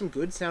 They have some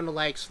good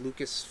sound-alikes.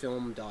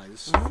 Lucasfilm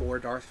does for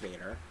Darth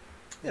Vader.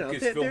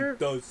 Lucasfilm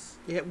does.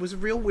 Yeah, it was a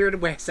real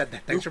weird way I said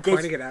that. Thanks for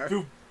pointing it out.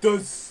 Lucasfilm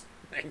does.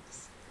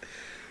 Thanks.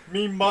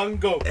 Me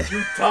Mongo,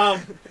 you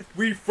Tom,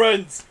 we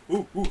friends.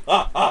 Ooh ooh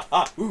ah ah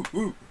ah ooh ooh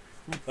ooh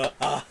ah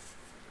ah.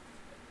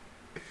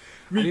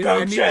 Me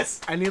pound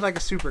chest. I need like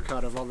a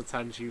supercut of all the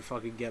times you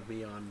fucking get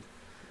me on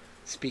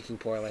speaking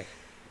poorly.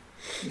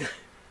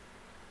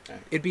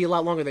 It'd be a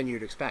lot longer than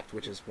you'd expect,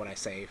 which is what I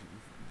say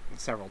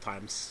several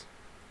times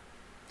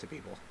to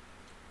people.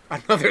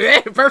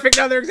 Perfect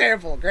another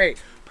example.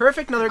 Great.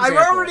 Perfect another example.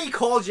 I've already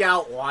called you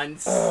out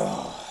once.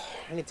 I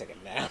need to take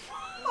a nap.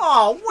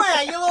 Oh,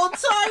 man, you a little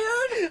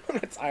tired? I'm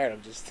not tired,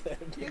 I'm just...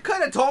 You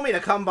could have told me to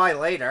come by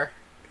later,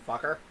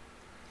 fucker.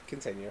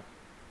 Continue.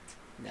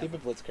 No. Keep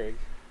it Blitzkrieg.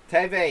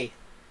 TV.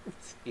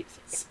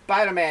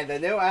 Spider-Man, the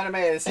new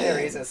animated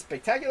series, a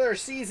spectacular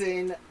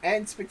season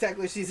and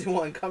spectacular season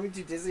 1 coming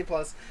to Disney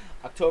Plus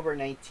October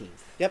 19th.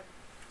 Yep.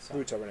 So.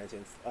 October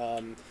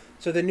 19th.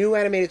 So the new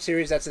animated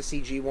series, that's the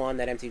CG one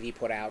that MTV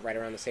put out right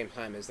around the same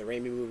time as the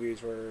Raimi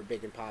movies were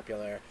big and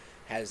popular.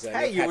 Has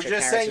hey, you were Patrick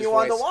just Harris's saying you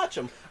wanted to voice. watch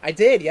them. I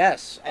did,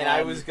 yes. And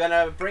I was going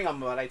to bring them,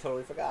 but I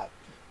totally forgot.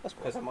 That's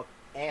cool. Because I'm an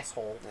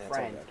asshole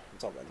friend.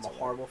 It's all good. I'm a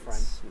horrible friend.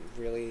 It's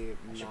really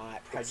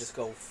not... I just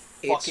go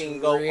It's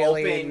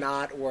really open.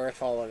 not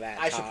worth all of that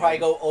I should time. probably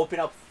go open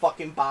up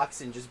fucking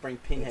box and just bring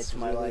Pinhead It's to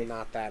my really life.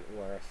 not that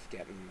worth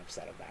getting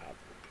upset about.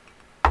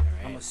 All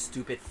right. I'm a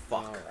stupid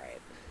fuck. All right.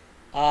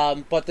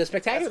 But the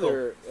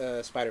spectacular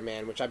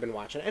Spider-Man, which I've been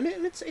watching, and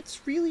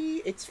it's really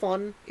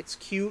fun. It's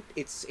cute.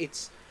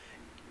 It's.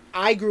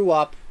 I grew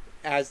up,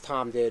 as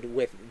Tom did,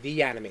 with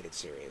the animated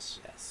series.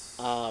 Yes.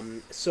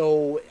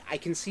 So I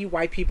can see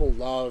why people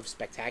love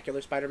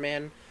Spectacular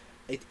Spider-Man.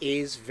 It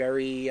is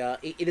very.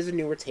 It is a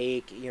newer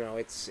take.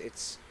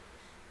 It's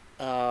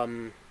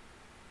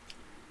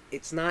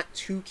not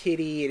too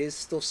kiddie. It is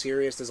still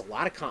serious. There's a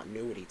lot of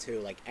continuity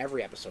too. Like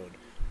every episode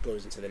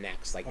goes into the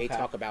next. Like they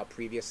talk about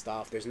previous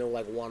stuff. There's no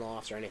like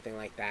one-offs or anything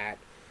like that.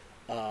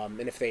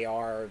 And if they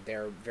are,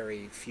 they're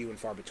very few and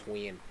far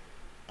between.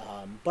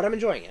 But I'm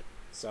enjoying it.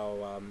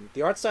 So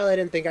the art style I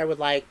didn't think I would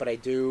like, but I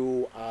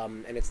do.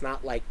 And it's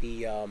not like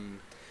the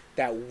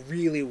that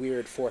really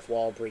weird fourth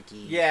wall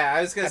breaky. Yeah,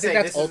 I was gonna say I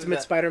think that's this Ultimate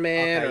is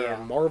Spider-Man Okay, or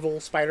yeah.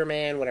 Marvel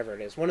Spider-Man, whatever it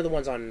is. One of the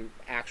ones on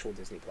actual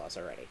Disney Plus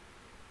already.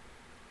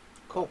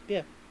 Cool.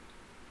 Yeah.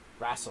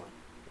 Wrestling.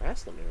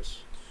 Wrestling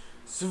news.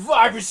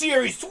 Survivor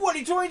Series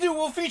 2022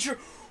 will feature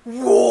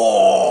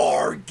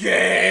War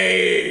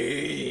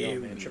Games. Oh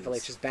man, Triple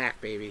H is back,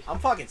 baby. I'm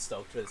fucking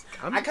stoked for this.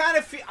 I'm- I kind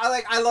of feel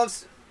I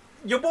love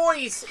your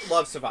boys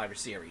love Survivor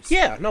Series.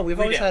 Yeah, no, we've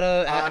We always do. had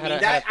a I mean,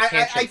 had that- a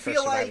handshake I for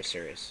feel Survivor like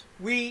Series.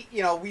 We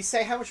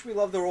say how much we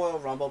love the Royal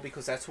Rumble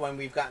because that's when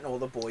we've gotten all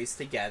the boys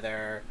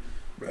together.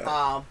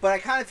 Right. But I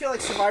kind of feel like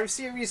Survivor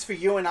Series for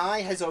you and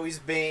I has always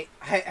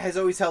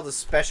held a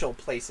special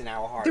place in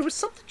our heart. There was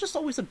something just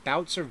always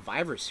about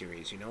Survivor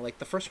Series, like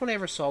the first one I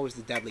ever saw was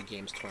the Deadly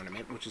Games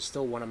tournament, which is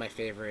still one of my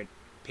favorite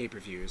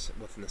pay-per-views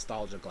with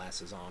nostalgia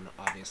glasses on,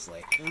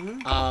 obviously.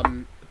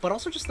 Mm-hmm. But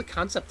also just the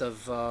concept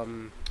of,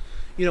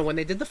 when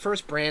they did the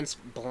first brand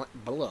splits.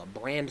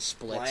 Bland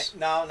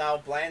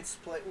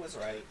Split was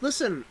right.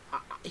 Listen,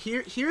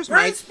 here's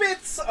Brand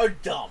splits are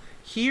dumb.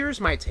 Here's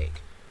my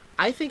take.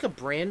 I think a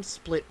brand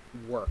split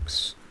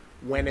works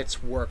when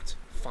it's worked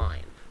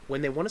fine.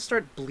 When they want to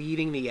start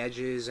bleeding the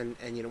edges and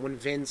when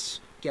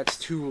Vince gets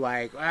too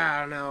like,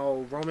 I don't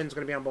know, Roman's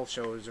going to be on both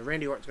shows, or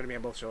Randy Orton's going to be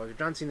on both shows, or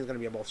John Cena's going to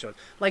be on both shows,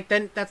 like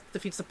then that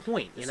defeats the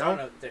point, They're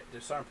starting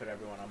to put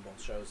everyone on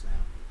both shows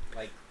now.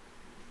 Like,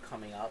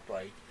 coming up,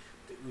 like,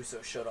 the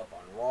Usos showed up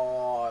on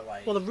Raw,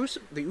 like... Well,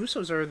 the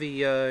Usos are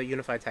the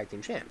Unified Tag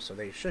Team Champs, so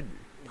they should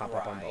pop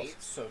up on both. Right,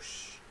 so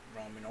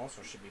Roman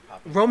also should be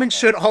popping Roman up.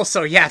 should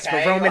also, yes,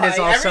 Okay, but Roman is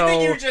also...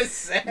 Everything you just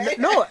said.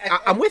 No,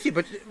 I'm with you,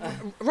 but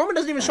Roman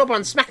doesn't even show up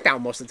on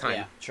SmackDown most of the time.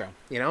 Yeah, true.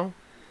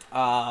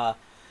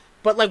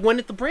 But like when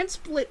the brand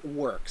split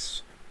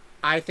works,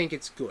 I think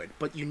it's good.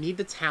 But you need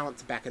the talent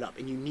to back it up,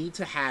 and you need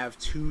to have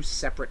two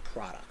separate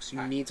products.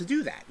 You need to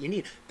do that.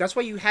 That's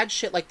why you had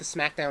shit like the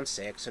SmackDown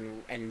 6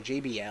 and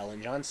JBL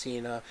and John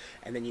Cena,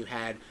 and then you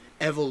had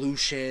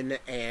Evolution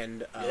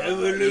and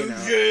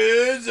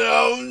Evolution's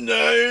own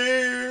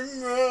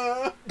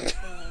name.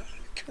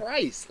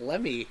 Christ,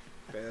 Lemmy,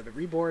 the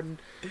reborn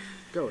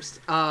ghost.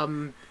 You had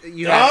I'm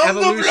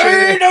the Evolution.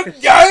 blade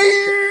of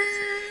game.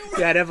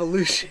 that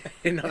Evolution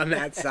on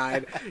that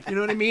side. You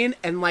know what I mean?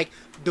 And like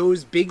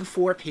those big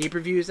 4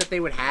 pay-per-views that they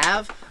would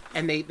have,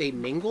 and they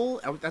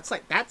mingle.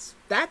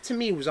 That to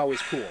me was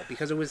always cool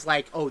because it was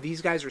like, oh,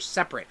 these guys are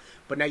separate,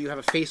 but now you have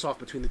a face-off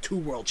between the 2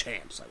 world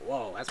champs. Like,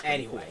 whoa, that's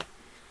pretty cool.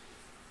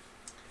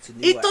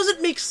 It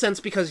doesn't make sense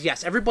because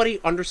yes, everybody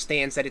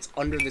understands that it's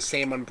under the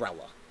same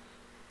umbrella.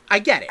 I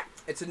get it.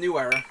 It's a new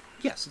era.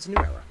 Yes, it's a new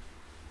era.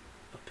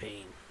 Of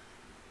pain.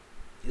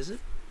 Is it?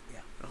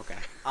 Yeah. Okay.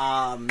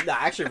 No,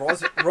 actually,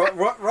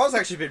 Raw's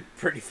actually been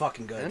pretty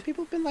fucking good. And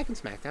people have been liking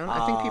SmackDown.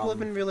 I think people have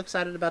been real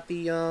excited about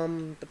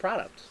the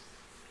product.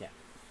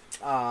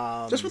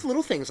 Yeah. Just with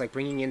little things like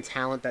bringing in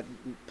talent that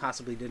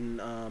possibly didn't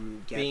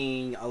get...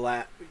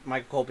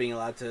 Michael Cole being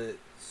allowed to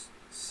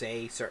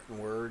say certain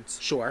words.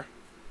 Sure.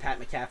 Pat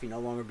McAfee no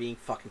longer being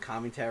fucking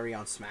commentary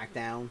on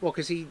SmackDown. Well,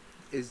 because he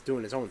is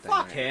doing his own thing.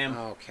 Fuck right? him.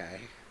 Okay.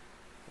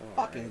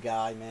 Fucking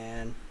guy,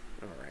 man.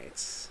 All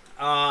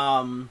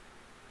right.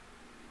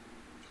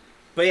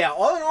 But yeah,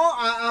 all in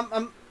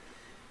all,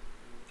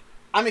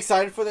 I'm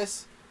excited for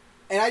this,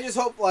 and I just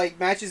hope like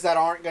matches that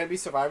aren't going to be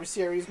Survivor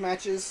Series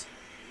matches.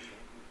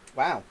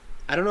 Wow.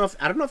 I don't know if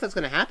that's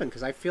going to happen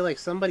because I feel like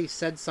somebody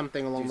said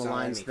something along the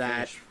lines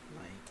that.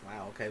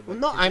 Wow. Okay. Well,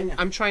 no,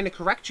 I'm trying to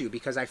correct you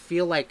because I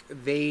feel like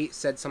they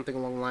said something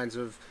along the lines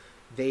of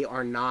they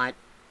are not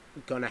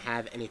gonna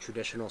have any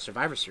traditional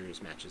Survivor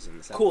Series matches in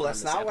this. Cool.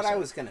 That's not what I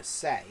was gonna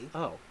say.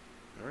 Oh,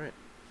 all right.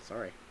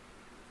 Sorry.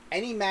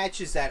 Any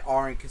matches that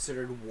aren't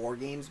considered War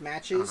Games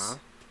matches,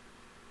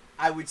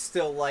 I would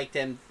still like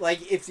them.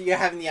 Like if you're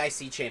having the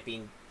IC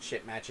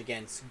Championship match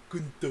against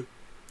Gunther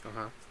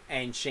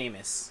and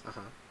Sheamus.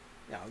 You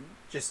know,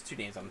 just 2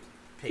 names I'm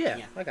picking.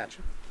 Yeah, I got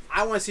you.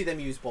 I want to see them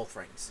use both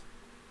rings.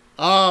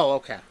 Oh,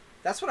 okay.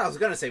 That's what I was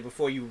gonna say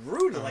before you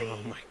rudely.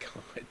 Oh my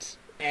god.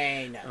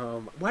 And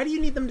why do you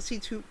need them to see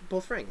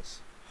both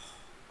rings?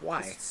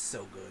 Why? It's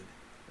so good.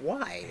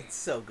 Why? It's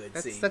so good.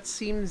 That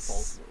seems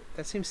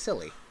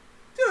silly.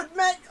 Dude,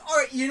 man,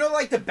 alright, you know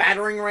like the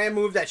battering ram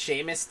move that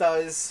Sheamus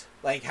does?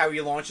 Like how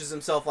he launches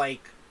himself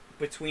like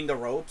between the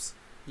ropes?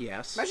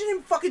 Yes. Imagine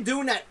him fucking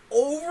doing that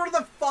over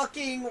the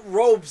fucking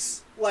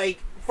ropes, like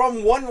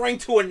from one ring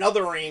to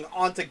another ring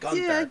onto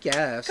Gunther. Yeah, I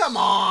guess. Come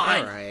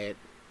on! Alright.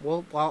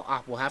 We'll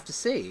have to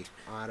see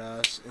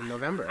in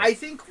November. I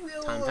think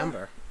we'll...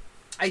 November.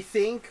 I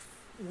think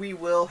we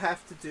will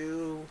have to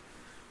do,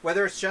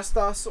 whether it's just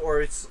us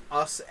or it's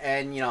us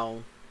and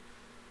Sean.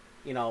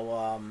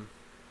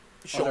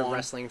 Other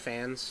wrestling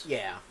fans.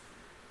 Yeah.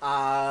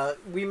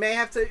 We may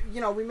have to,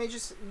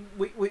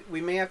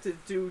 we may have to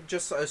do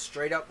just a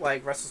straight up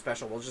like wrestle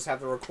special. We'll just have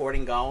the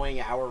recording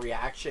going, our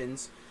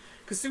reactions.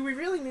 Because do we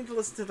really need to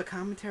listen to the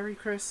commentary,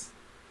 Chris?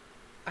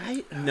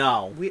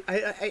 No.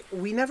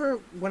 We never,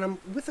 when I'm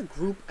with a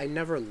group, I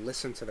never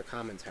listen to the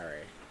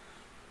commentary.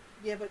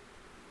 Yeah, but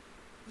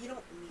you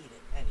don't need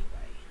it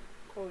anyway,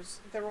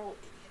 because they're all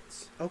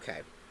idiots.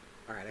 Okay.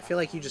 Alright, I feel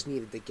like you just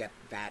needed to get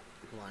that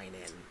line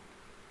in.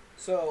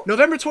 So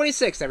November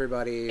 26th,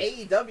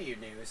 everybody. AEW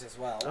news as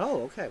well.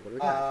 Oh, okay. What do we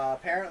got?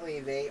 Apparently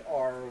they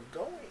are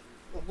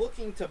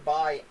looking to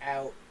buy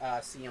out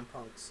CM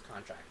Punk's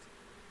contract.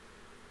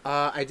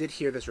 I did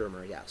hear this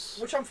rumor, yes.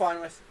 Which I'm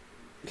fine with.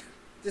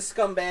 This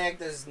scumbag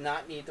does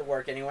not need to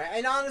work anyway.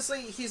 And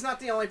honestly, he's not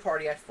the only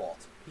party at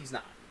fault. He's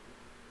not.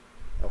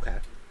 Okay.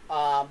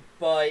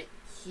 But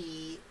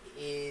he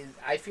is...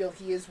 I feel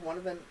he is one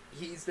of them.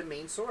 He's the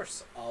main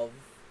source of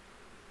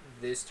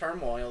this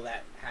turmoil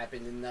that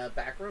happened in the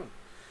back room.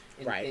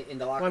 In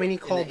the locker room. He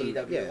called in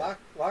the AEW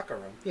locker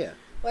room. Yeah.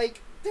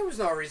 Like, there was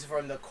no reason for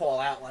him to call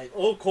out, like,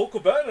 oh, Colt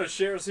Cabana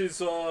shares his,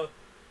 a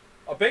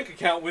bank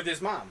account with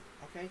his mom.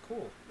 Okay,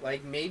 cool.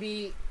 Like,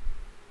 maybe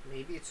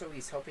it's so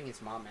he's helping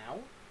his mom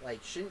out?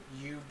 Like, shouldn't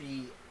you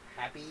be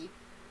happy?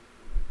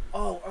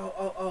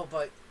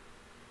 But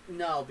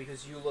no,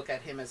 because you look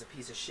at him as a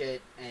piece of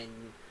shit and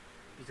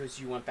because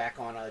you went back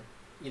on a,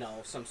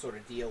 some sort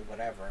of deal,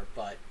 whatever.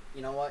 But,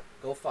 you know what?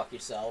 Go fuck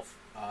yourself.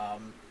 How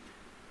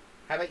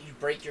about you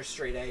break your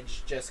straight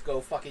edge, just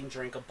go fucking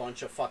drink a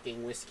bunch of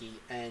fucking whiskey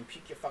and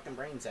puke your fucking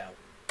brains out.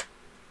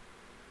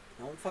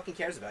 No one fucking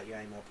cares about you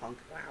anymore, punk.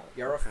 Wow.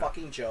 You're a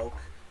fucking joke.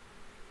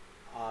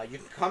 You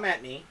can come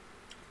at me,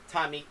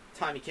 Tommy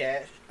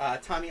Cash,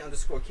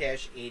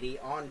 Tommy_Cash 80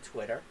 on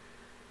Twitter,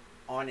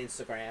 on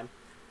Instagram.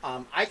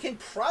 I can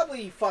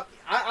probably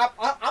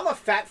I'm a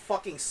fat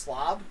fucking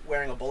slob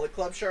wearing a Bullet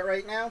Club shirt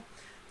right now.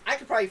 I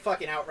could probably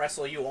fucking out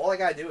wrestle you. All I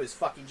gotta do is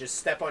fucking just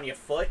step on your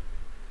foot,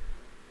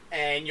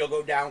 and you'll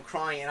go down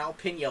crying, and I'll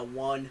pin you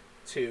 1,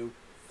 2,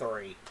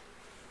 3.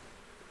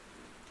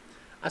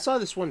 I saw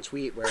this one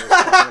tweet where it was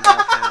talking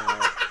about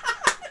how,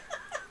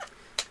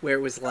 where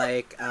it was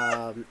like,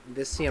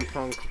 this CM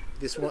Punk,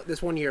 this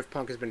one year of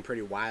Punk has been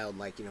pretty wild.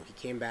 Like, he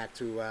came back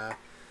to a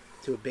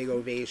big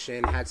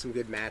ovation, had some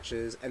good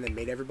matches, and then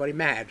made everybody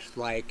mad.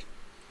 Like,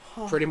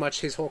 pretty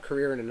much his whole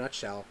career in a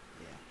nutshell.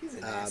 Yeah, he's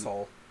an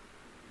asshole.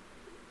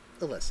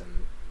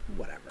 Listen,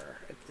 whatever.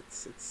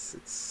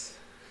 It's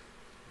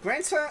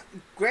Grand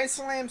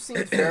Slam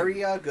seems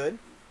very good.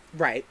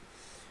 Right.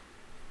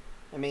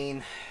 I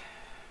mean,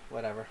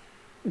 whatever.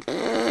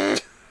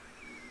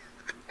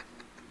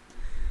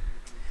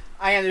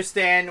 I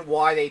understand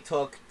why they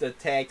took the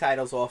tag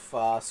titles off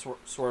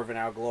Swerve and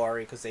Our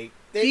Glory because they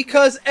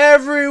Because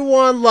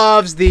everyone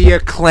loves the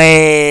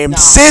acclaimed No.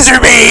 Scissor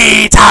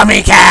Me,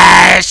 Tommy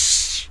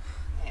Cash.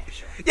 yeah,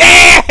 sure.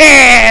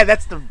 Yeah,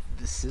 that's the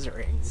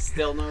scissoring.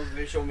 Still no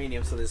visual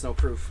medium, so there's no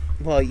proof.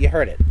 Well, you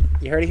heard it.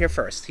 You heard it here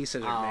first. He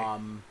scissored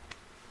me.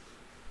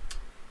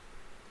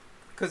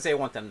 Because they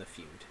want them to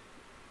feud.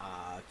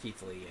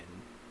 Keith Lee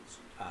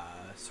and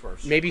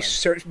Swerve. Maybe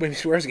Strickland.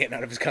 Swerve's getting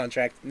out of his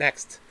contract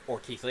next. Or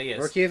Keith Lee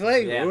is. Or Keith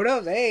Lee. Yeah. Who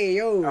knows? Hey,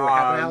 yo, what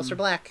happened to Aleister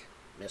Black?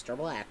 Mr.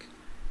 Black.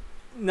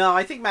 No,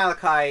 I think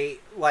Malachi,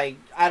 like,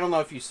 I don't know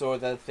if you saw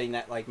the thing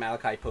that, like,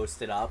 Malachi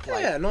posted up.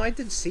 Like, Yeah, no, I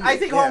did see it. I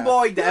think yeah.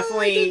 Homeboy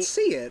definitely... No, I did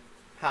see it.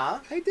 Huh?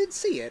 I did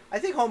see it. I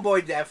think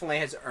Homeboy definitely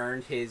has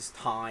earned his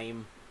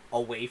time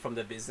away from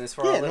the business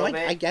for a little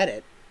bit. I get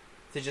it.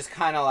 To just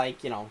kind of,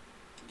 like,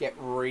 get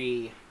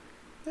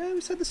Yeah,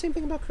 we said the same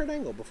thing about Kurt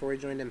Angle before he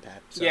joined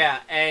Impact. So. Yeah,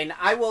 and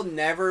I will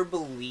never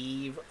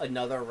believe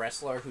another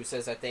wrestler who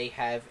says that they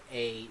have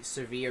a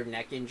severe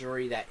neck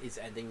injury that is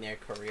ending their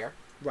career.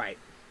 Right.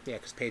 Yeah,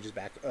 because Paige is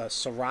back.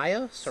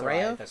 Soraya?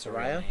 That's her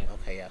real name.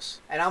 Okay, yes.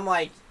 And I'm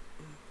like,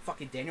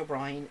 fucking Daniel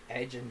Bryan,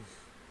 Edge, and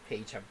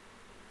Paige have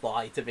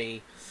lied to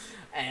me.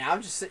 And I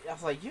was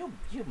like, you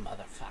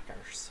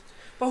motherfuckers.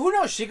 But who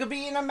knows? She could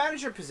be in a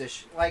manager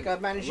position, like a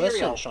managerial.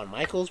 Listen, Shawn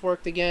Michaels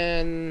worked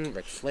again.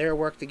 Ric Flair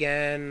worked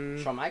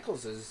again. Shawn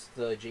Michaels is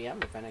the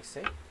GM of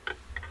NXT.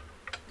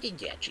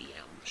 Yeah, GM,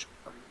 sure.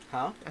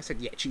 Huh? I said,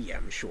 yeah,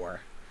 GM,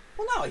 sure.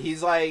 Well, no,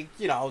 he's like,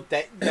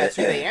 that's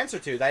who they answer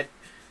to.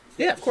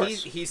 Yeah, of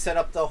course. He set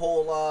up the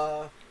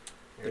whole,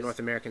 The North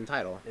American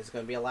title. There's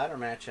going to be a ladder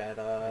match at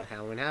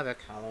Halloween Havoc.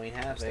 Halloween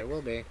Yes, Havoc. there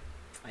will be.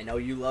 I know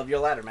you love your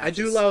ladder matches.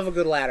 I do love a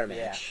good ladder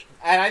Yeah. match.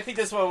 And I think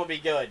this one will be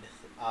good.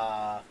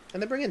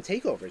 And they're bringing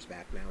takeovers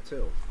back now,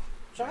 too.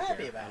 Which I'm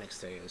happy about.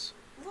 NXT is.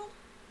 Well,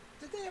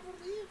 did they ever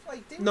leave?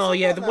 Like, they were No, so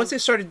yeah. well Once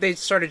done. they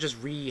started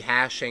just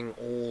rehashing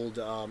old,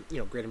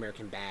 Great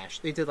American Bash.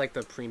 They did like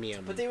the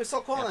premium. But they were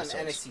still calling them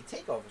episodes.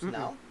 NXT takeovers,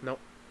 no? Nope.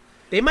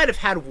 They might have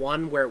had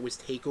one where it was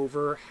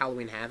Takeover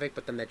Halloween Havoc,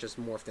 but then that just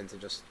morphed into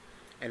just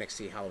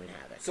NXT Halloween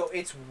Havoc. So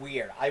it's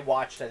weird. I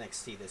watched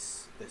NXT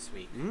this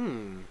week.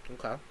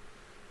 Okay.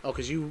 Oh,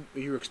 because you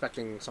were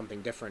expecting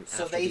something different.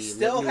 So after they the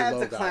still new have the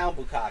logo. clown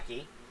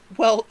bukkake.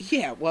 Well,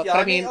 yeah. Well, Yeah, but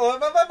I mean,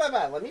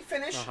 let me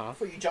finish Uh-huh.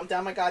 before you jump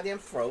down my goddamn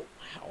throat.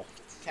 wow,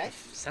 Okay.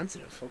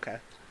 sensitive. Okay.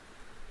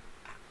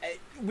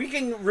 We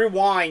can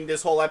rewind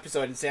this whole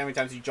episode and see how many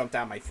times you jumped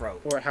down my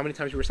throat. Or how many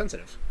times you were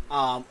sensitive.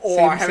 Or Same-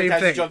 how many same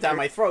times you thing. jumped down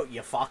my throat,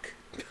 you fuck.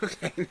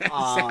 Okay.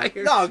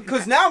 No,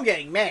 because now I'm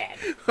getting mad.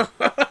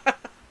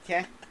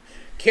 Okay?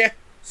 Okay.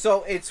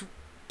 So it's...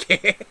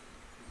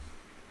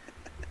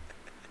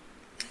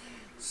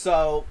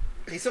 So,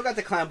 they still got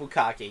the clown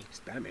bukkake. This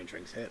Batman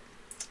drinks hit.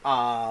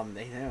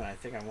 I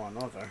think I want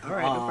another. All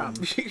right, no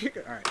problem.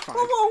 All right,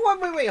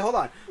 fine. Wait, hold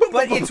on.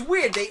 But it's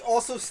weird. They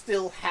also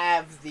still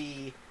have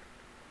the...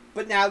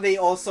 But now they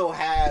also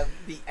have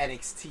the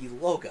NXT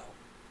logo.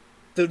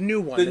 The new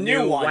one. The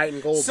new one. White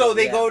and gold. So one,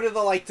 they yeah. go to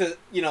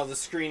the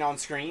screen on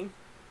screen.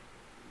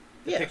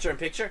 The Yeah. picture in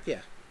picture. Yeah.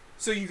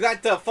 So you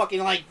got the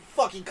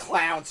fucking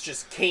clowns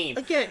just came.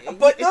 Again,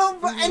 But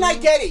and I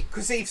get it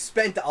because they've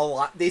spent a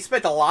lot. They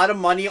spent a lot of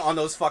money on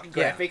those fucking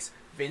Yeah. graphics.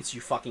 Vince,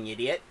 you fucking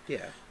idiot.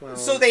 Yeah. Well,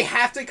 So they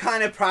have to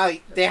kind of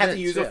probably Vince,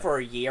 use yeah. it for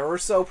a year or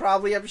so,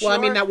 probably. I'm sure. Well,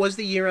 I mean, that was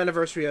the year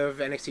anniversary of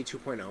NXT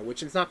 2.0,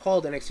 which is not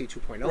called NXT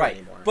 2.0 right,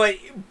 anymore.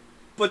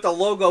 but the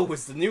logo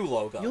was the new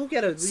logo. You'll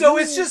get a. So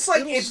it's just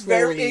like it'll it's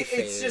slowly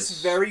it's just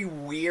phase. very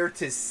weird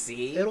to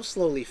see. It'll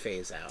slowly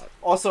phase out.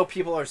 Also,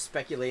 people are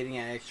speculating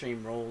at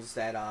Extreme Rules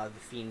that the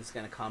Fiend's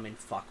gonna come and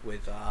fuck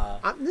with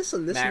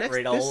Listen, this Matt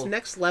Riddle, this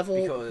next level.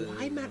 because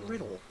Why Matt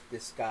Riddle?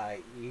 this guy.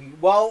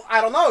 Well, I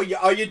don't know.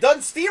 Are you done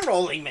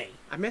steamrolling me?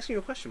 I'm asking you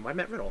a question. Why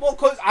Matt Riddle? Well,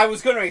 because I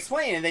was gonna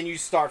explain, and then you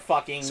start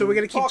fucking. So we're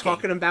gonna keep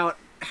talking about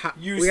how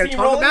You we're gonna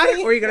talk steamrolling about it,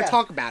 me? or are you gonna Yeah.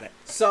 talk about it?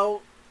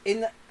 So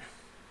in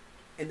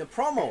the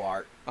promo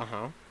art, Uh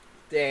huh.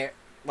 there,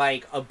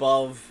 like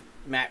above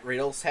Matt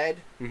Riddle's head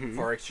Mhm.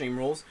 for Extreme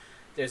Rules,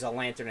 there's a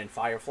lantern and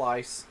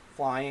fireflies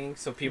flying.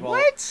 So people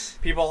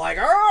are like,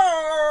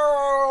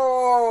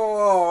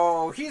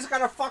 oh, he's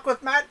gonna fuck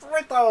with Matt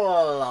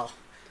Riddle.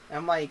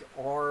 I'm like,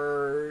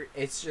 or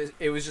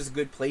it was just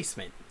good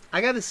placement.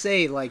 I gotta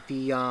say, like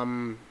the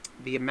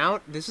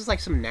amount. This is like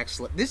some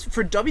this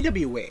for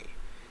WWE.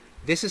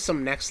 This is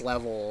some next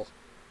level,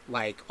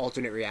 like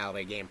alternate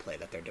reality gameplay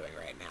that they're doing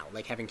right now.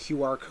 Like having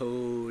QR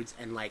codes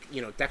and like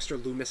Dexter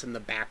Loomis in the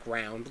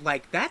background.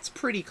 Like that's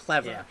pretty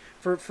clever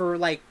Yeah.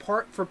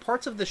 for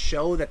parts of the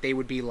show that they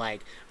would be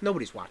like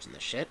nobody's watching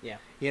this shit. Yeah.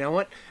 You know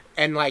what?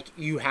 And like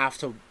you have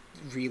to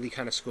really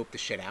kind of scope the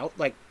shit out.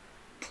 Like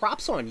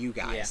props on you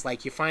guys. Yeah.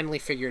 Like you finally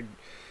figured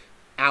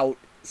out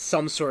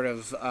some sort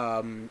of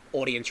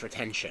audience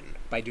retention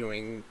by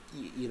doing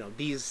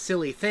these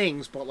silly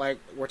things, but like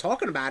we're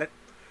talking about it.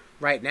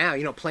 right now.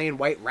 You know, playing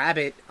White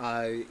Rabbit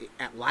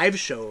at live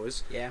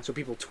shows. Yeah. So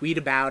people tweet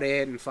about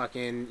it and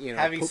fucking, you know,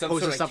 Having some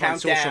posting sort of stuff on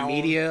social countdown.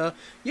 media.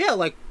 Yeah,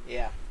 like,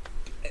 Yeah.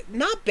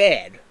 not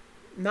bad.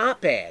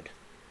 Not bad.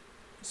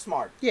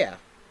 Smart. Yeah.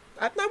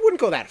 I wouldn't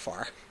go that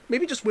far.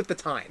 Maybe just with the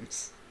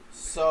times.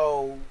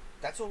 So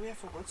that's what we have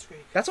for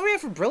Blitzkrieg. That's all we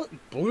have for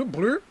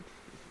Blur.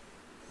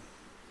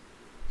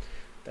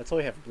 That's all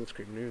we have for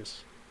Blitzkrieg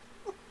News.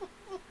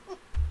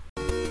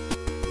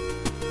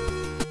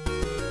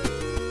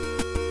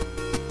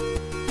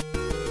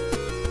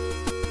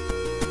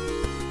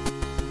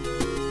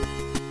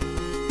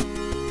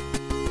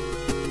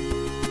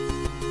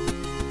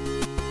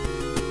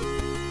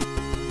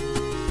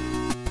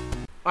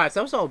 Alright, so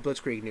that was all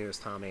Blitzkrieg News,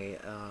 Tommy.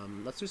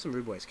 Let's do some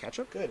Rude Boys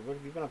ketchup. Good. What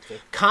have you been up to?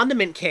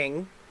 Condiment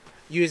King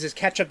uses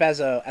ketchup as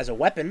a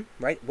weapon,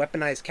 right?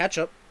 Weaponized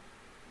ketchup.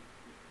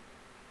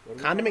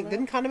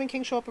 Didn't Condiment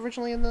King show up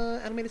originally in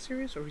the animated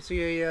series, or we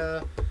see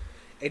a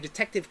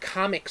Detective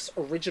Comics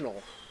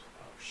original?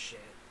 Oh shit!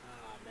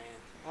 Oh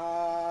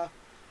man.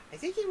 I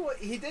think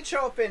he did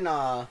show up in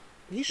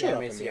He showed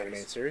up in the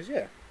animated series,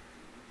 yeah.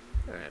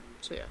 All right,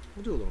 so yeah,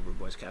 we'll do a little Rude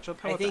Boys catch-up.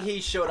 I think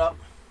he showed up.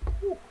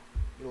 Whew,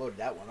 you loaded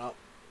that one up.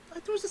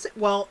 There was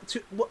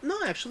no,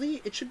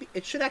 actually,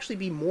 it should actually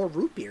be more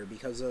root beer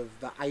because of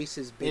the ice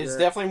is bigger. There's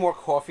definitely more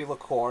coffee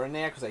liqueur in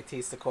there because I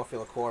taste the coffee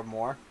liqueur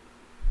more.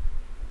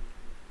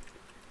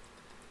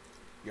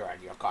 You're out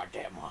of your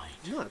goddamn mind.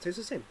 No, it tastes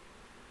the same.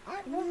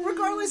 Well,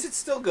 regardless, it's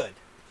still good.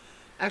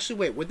 Actually,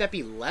 wait, would that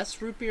be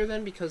less root beer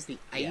then because the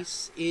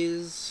ice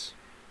is...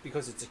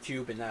 Because it's a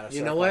cube and not a circle.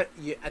 You know what?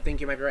 I think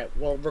you might be right.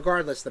 Well,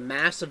 regardless, the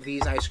mass of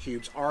these ice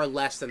cubes are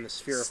less than the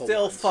spherical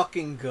Still ones.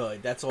 fucking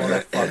good. That's all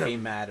that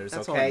fucking matters,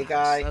 That's okay, all that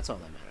guy? matters. That's all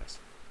that matters.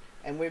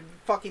 And we're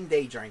fucking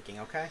day drinking,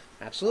 okay?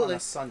 Absolutely. On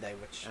a Sunday,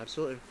 which...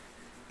 Absolutely.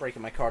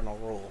 Breaking my cardinal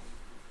rule.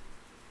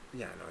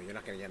 Yeah, no, you're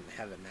not going to get into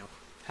heaven now.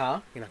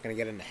 Huh? You're not going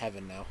to get into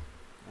heaven now.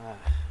 Well,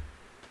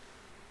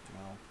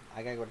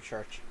 I gotta go to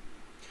church.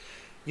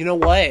 You know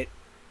what?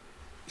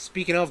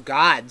 Speaking of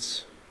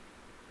gods,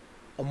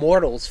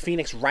 Immortals,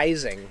 Phoenix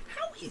Rising.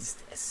 How is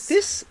this?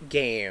 This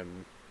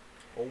game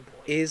Oh boy.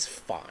 is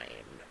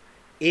fine.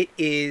 It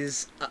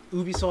is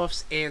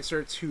Ubisoft's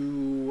answer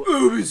to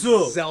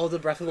Ubisoft. Zelda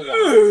Breath of the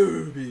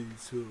Wild.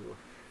 Ubisoft.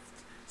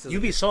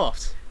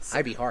 Ubisoft.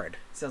 I'd be hard.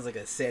 Sounds like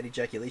a sad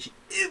ejaculation.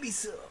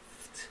 Ubisoft.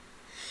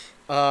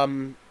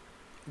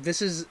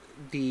 This is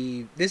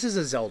a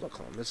Zelda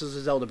clone. This is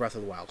a Zelda Breath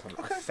of the Wild clone.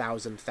 Okay.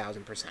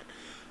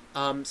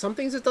 1,000%. Some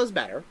things it does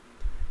better,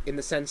 in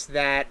the sense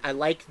that I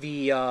like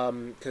the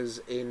because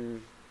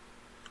in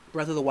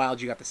Breath of the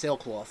Wild you got the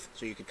sailcloth,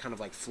 so you could kind of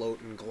like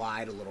float and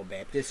glide a little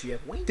bit. This you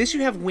have wings. This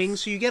you have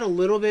wings, so you get a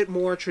little bit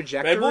more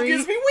trajectory. Red Bull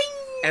gives me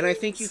wings. And I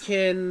think you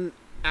can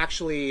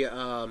actually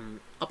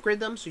upgrade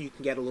them, so you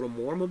can get a little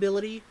more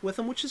mobility with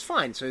them, which is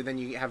fine. So then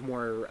you have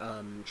more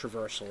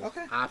traversal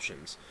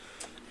options.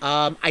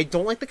 I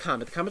don't like the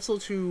combat. The combat's a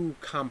little too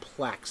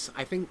complex.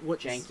 I think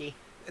Janky.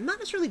 Not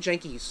necessarily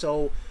janky.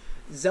 So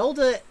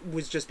Zelda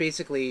was just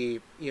basically,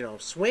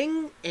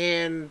 swing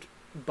and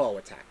bow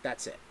attack.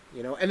 That's it.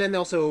 And then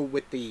also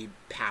with the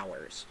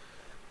powers.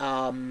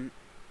 In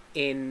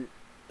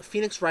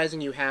Phoenix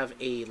Rising, you have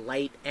a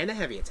light and a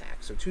heavy attack,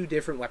 so 2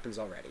 different weapons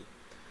already.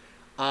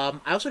 I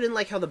also didn't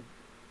like how the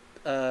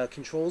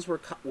controls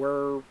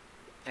were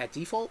at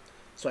default.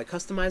 So I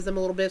customized them a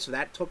little bit, so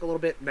that took a little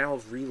bit now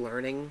of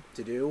relearning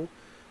to do.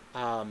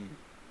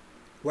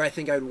 Where I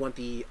think I would want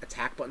the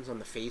attack buttons on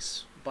the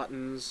face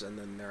buttons, and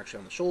then they're actually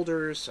on the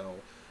shoulders,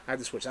 so I had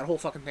to switch that whole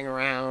fucking thing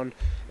around.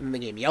 And then the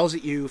game yells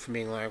at you for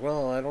being like,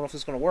 well, I don't know if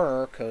this is going to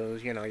work,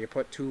 because, you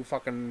put 2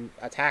 fucking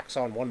attacks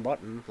on 1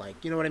 button.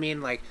 Like, you know what I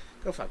mean? Like,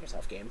 go fuck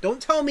yourself, game.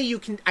 Don't tell me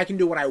I can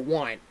do what I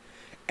want,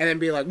 and then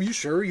be like, are you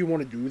sure you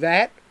want to do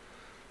that?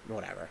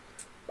 Whatever.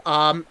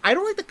 I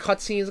don't like the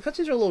cutscenes. The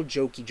cutscenes are a little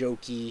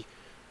jokey.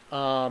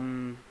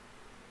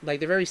 Like,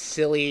 they're very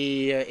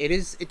silly.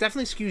 It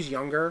definitely skews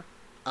younger,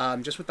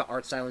 just with the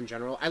art style in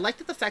general. I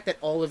liked the fact that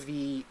all of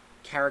the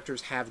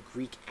characters have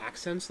Greek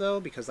accents, though,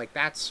 because, like,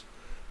 that's,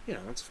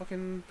 it's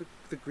fucking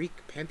the Greek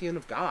pantheon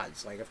of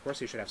gods. Like, of course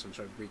they should have some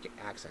sort of Greek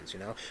accents,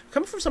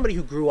 Coming from somebody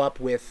who grew up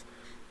with,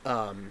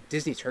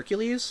 Disney's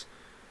Hercules,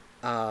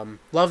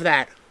 love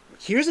that.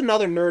 Here's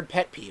another nerd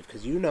pet peeve,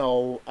 because you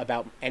know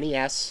about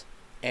NES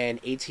and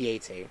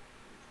AT-AT.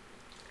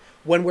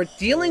 When we're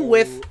dealing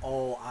with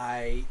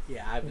I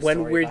have a when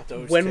story about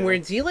those when too. we're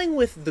dealing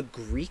with the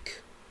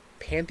Greek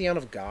pantheon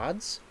of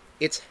gods,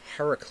 it's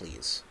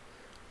Heracles,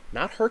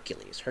 not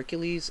Hercules.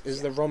 Hercules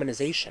is the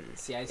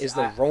Romanization.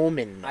 The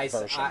Roman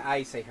version.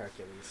 I say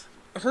Hercules.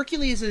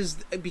 Hercules is,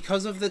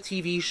 because of the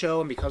TV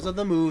show and because of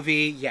the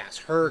movie, yes,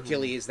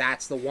 Hercules,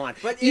 that's the one.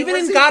 But even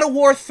in God of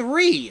War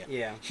 3,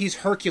 he's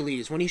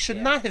Hercules when he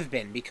should not have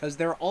been, because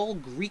they're all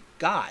Greek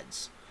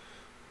gods.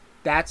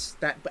 That's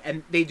that,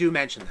 and they do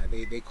mention that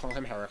they call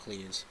him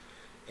Heracles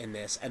in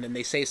this, and then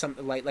they say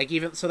something like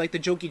even so, like the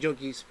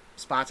jokey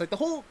spots, like the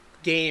whole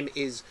game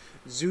is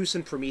Zeus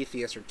and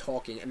Prometheus are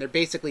talking, and they're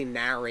basically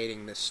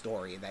narrating this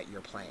story that you're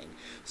playing.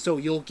 So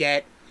you'll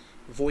get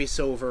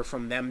voiceover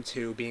from them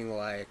two being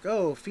like,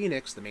 "Oh,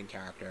 Phoenix, the main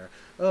character.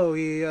 Oh,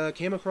 he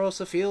came across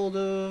a field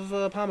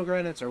of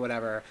pomegranates or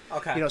whatever."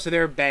 Okay. You know, so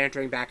they're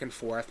bantering back and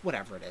forth.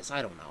 Whatever it is,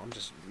 I don't know. I'm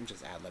just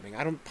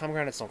ad-libbing.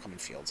 Pomegranates don't come in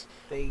fields.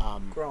 They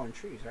grow on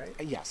trees, right?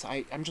 Yes,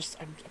 I'm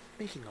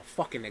making a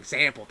fucking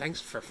example.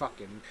 Thanks for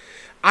fucking.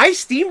 I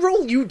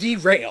steamroll, you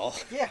derail.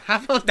 Yeah.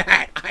 How about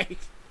that?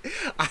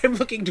 I'm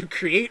looking to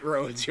create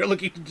roads. You're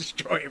looking to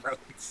destroy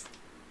roads.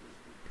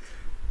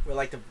 We're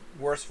like the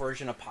worst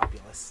version of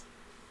Populous.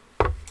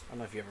 I don't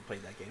know if you ever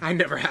played that game. I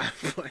never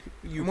have, but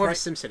you're more of a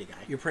SimCity guy.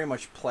 You pretty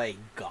much play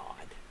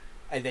God,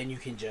 and then you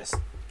can just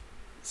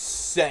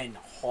send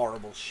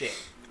horrible shit.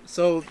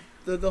 So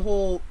the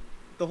whole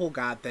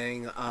God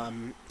thing,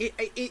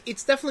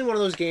 it's definitely one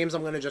of those games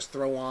I'm gonna just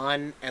throw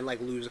on and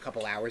like lose a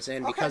couple hours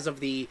in because of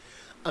the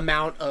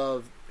amount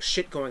of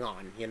shit going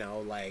on. You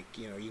know,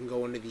 you can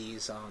go into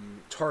these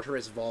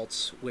Tartarus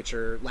vaults, which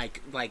are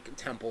like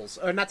temples,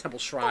 or not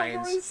temples,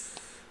 shrines.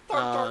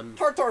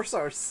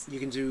 Tartarus. You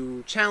can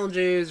do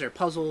challenges or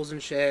puzzles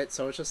and shit.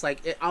 So it's just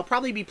like I'll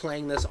probably be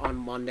playing this on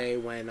Monday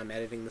when I'm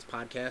editing this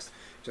podcast,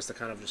 just to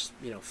kind of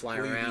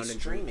fly Will around you be and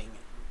streaming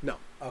it. No.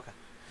 Okay.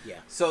 Yeah.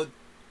 So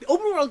the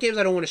open world games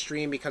I don't want to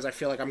stream because I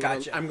feel like I'm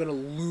Gotcha. gonna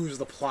lose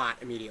the plot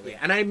immediately,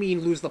 and I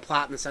mean lose the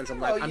plot in the sense of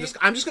like Well,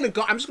 I'm just gonna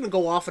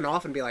go off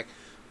and be like,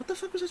 what the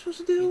fuck was I supposed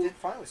to do? you did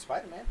fine with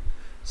Spider-Man.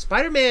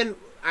 Spider-Man,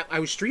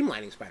 I was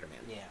streamlining Spider-Man.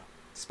 Yeah.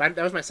 That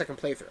was my second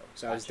playthrough,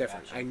 so I was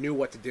different. Gotcha. I knew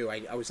what to do.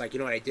 I was like, you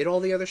know what? I did all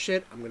the other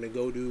shit. I'm gonna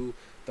go do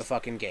the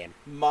fucking game.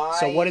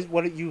 So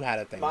what did you had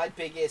a thing? My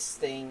biggest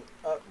thing,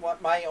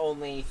 my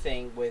only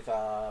thing with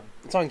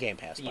It's on Game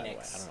Pass, Phoenix, by the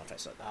way. I don't know if I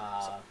said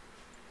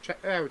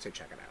that. I would say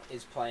check it out.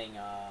 Is playing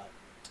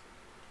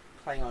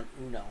on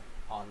Uno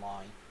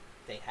online.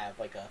 They have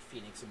like a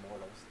Phoenix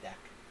Immortals deck.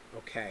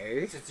 Okay.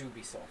 It's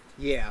Ubisoft.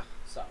 Yeah.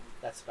 So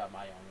that's about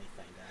my only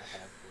thing that I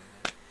have.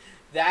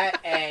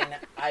 That and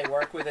I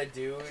work with a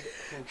dude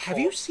who... Have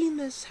you seen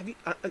this? Have you...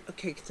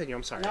 okay, continue.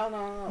 I'm sorry. No.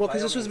 Well,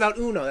 because this was about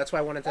Uno. That's why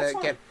I wanted to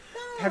get...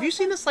 Have you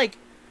seen this, like...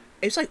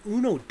 It's like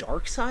Uno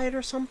Dark Side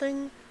or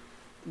something?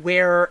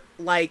 Where,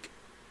 like...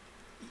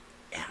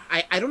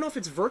 I don't know if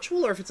it's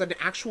virtual or if it's an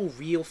actual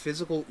real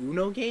physical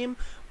Uno game,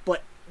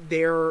 but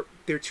they're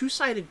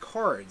two-sided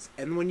cards,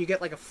 and when you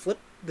get, like, a flip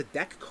the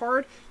deck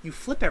card, you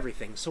flip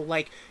everything. So,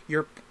 like,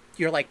 you're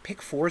like, pick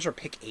 4s or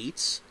pick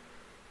 8s.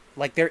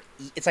 Like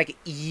it's like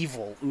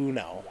evil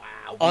Uno.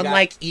 Wow.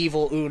 Unlike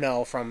evil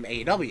Uno from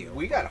AEW.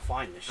 We gotta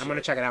find this shit. I'm gonna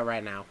check it out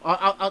right now.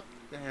 I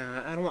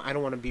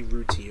don't want to be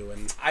rude to you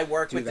and I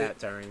work with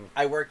during.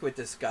 I work with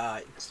this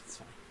guy. It's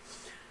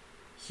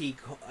funny.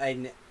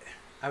 And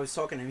I was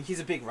talking to him. He's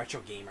a big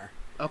retro gamer.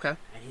 Okay.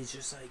 And he's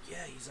just like,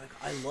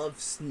 I love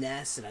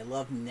SNES and I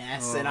love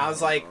NES, and I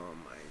was like, oh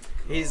my God.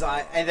 He's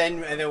like, and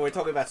then we're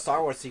talking about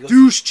Star Wars. He goes,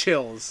 douche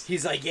chills.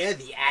 He's like, yeah,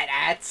 the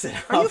AT-ATs.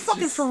 Are you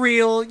fucking for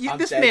real?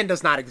 This man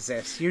does not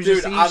exist. He's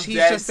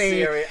just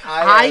serious.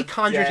 I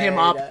conjured him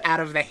up out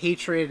of the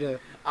hatred.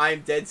 I'm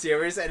dead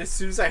serious. And as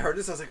soon as I heard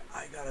this, I was like,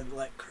 I gotta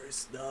let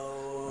Chris know.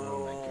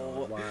 Oh my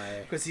God,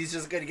 why? Because he's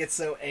just gonna get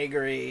so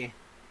angry.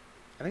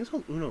 I think it's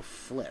called Uno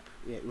Flip.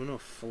 Yeah, Uno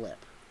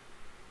Flip.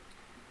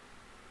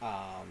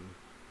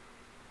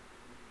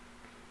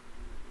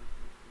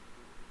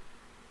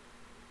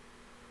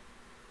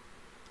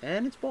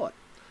 And it's bought.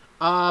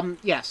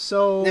 Yeah,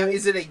 so... Now,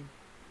 is it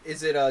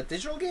a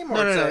digital game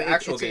or no, an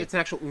actual game? It's an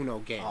actual Uno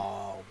game.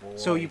 Oh, boy.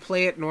 So you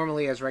play it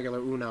normally as regular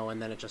Uno,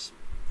 and then it just...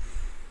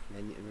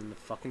 And then the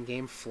fucking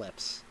game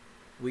flips.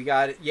 We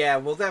got it. Yeah,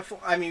 well,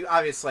 I mean,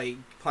 obviously,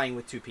 playing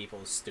with 2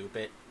 people is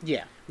stupid.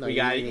 Yeah. No, we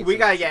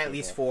gotta get at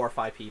least 4 or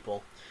 5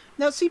 people.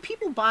 Now, see,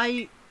 people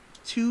buy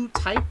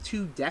Type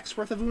 2 decks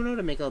worth of Uno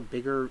to make a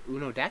bigger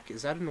Uno deck.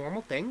 Is that a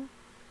normal thing?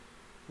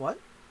 What?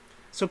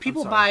 So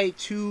people buy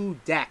 2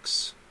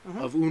 decks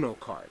of Uno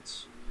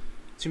cards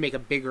to make a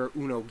bigger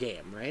Uno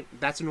game, right?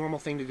 That's a normal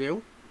thing to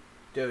do?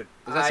 Dude,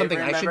 is that something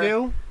I should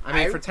do? I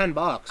mean, for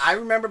 $10. I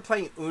remember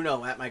playing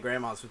Uno at my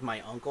grandma's with my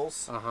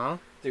uncles. Uh-huh.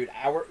 Dude,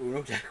 our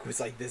Uno deck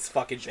was like this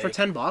fucking big. For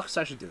 $10,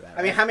 I should do that. Right?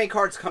 I mean, how many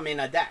cards come in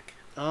a deck?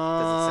 Does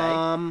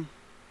it say?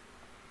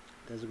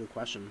 That's a good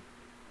question.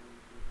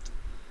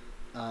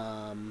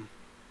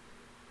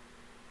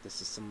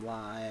 This is some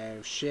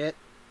live shit.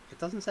 It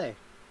doesn't say.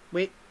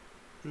 Wait.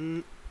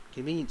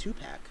 Convenient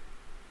 2-pack.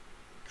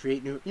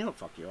 Create new... You know,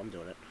 fuck you. I'm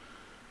doing it.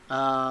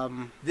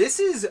 This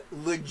is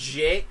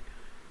legit.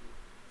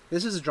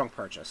 This is a drunk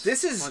purchase.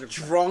 This is 100%.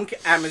 Drunk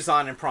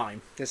Amazon and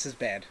Prime. This is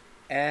bad.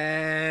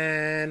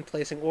 And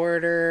placing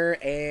order,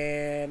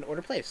 and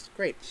order placed.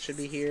 Great. Should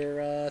be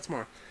here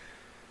tomorrow.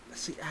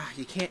 See,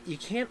 you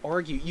can't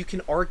argue. You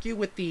can argue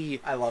with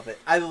the... I love it.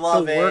 I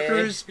love the it.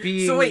 workers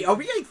being... So wait, are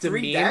we getting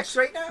 3 decks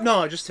right now?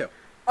 No, just 2.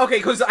 Okay,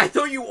 because I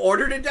thought you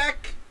ordered a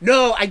deck.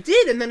 No, I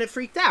did, and then it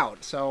freaked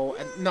out. So,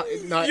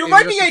 you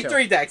might be getting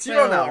 3 decks. You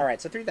don't know. All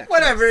right, so 3 decks.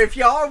 Whatever. If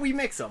y'all are, we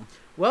mix them.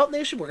 Well,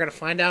 Nation, we're gonna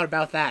find out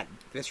about that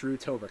this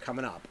Rudetober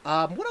coming up.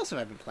 What else have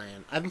I been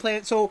playing? I've been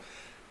playing. So,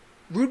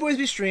 Rude Boys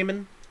be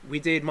streaming. We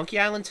did Monkey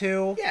Island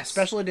 2, yes.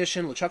 Special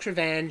Edition, LeChuck's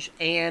Revenge,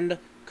 and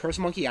Curse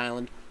of Monkey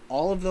Island,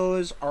 All of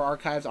those are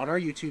archived on our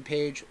YouTube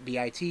page,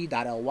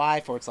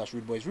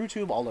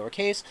 bit.ly/RudeBoysRudeTube, all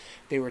lowercase.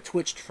 They were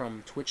twitched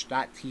from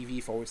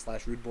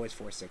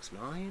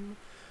twitch.tv/RudeBoys469.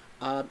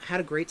 Had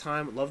a great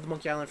time. Loved the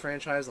Monkey Island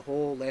franchise. The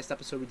whole last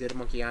episode we did of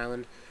Monkey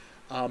Island.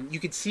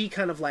 You could see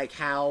kind of like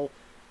how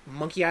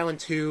Monkey Island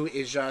 2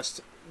 is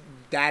just...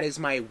 That is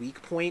my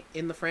weak point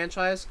in the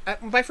franchise.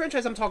 By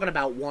franchise, I'm talking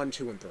about 1,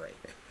 2, and 3.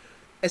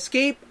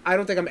 Escape, I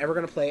don't think I'm ever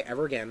going to play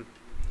ever again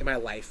in my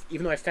life.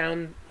 Even though I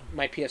found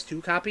my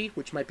PS2 copy,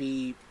 which might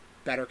be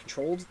better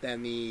controlled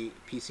than the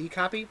PC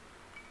copy.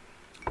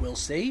 We'll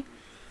see.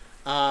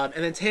 And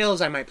then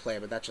Tales I might play,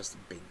 but that's just a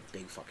big,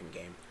 big fucking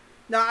game.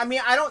 No, I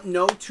mean, I don't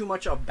know too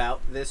much about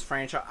this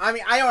franchise. I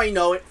mean, I only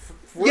know it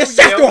You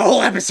sat through a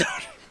whole episode!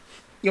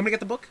 You want me to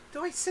get the book?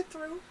 Do I sit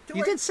through?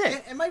 You did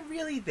sit. Am I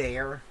really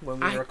there when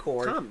we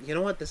record? Tom, you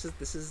know what? This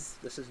is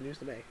news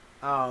to me.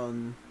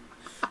 No,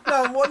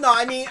 well, no.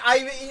 I mean,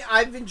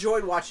 I've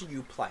enjoyed watching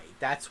you play.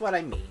 That's what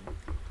I mean.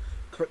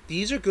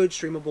 These are good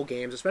streamable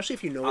games, especially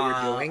if you know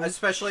what you're doing.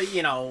 Especially,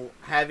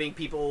 having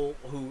people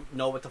who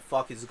know what the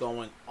fuck is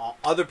going on.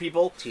 Other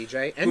people,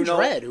 TJ and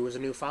Dread, who was a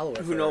new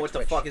follower, who know what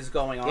Twitch. the fuck is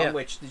going on. Yeah.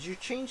 Which did you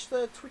change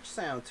the Twitch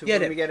sound to? Yeah,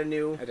 when we get a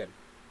new. I did.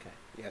 Okay.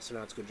 Yeah, so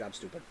now it's good job,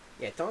 stupid.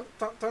 Yeah, don't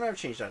ever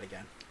change that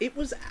again. It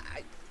was.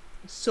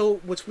 So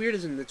what's weird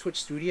is in the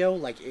Twitch studio,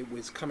 like it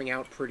was coming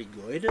out pretty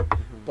good,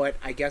 but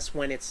I guess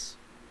when it's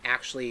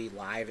actually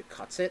live, it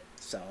cuts it,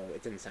 so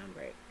it didn't sound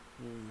great.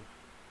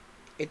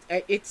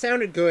 It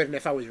sounded good, and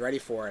if I was ready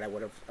for it, I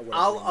would have.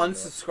 I'll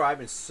unsubscribe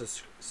and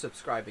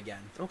subscribe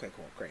again. Okay,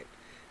 cool, great.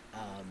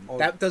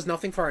 That does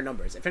nothing for our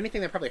numbers. If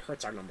anything, that probably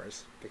hurts our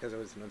numbers because it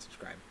was an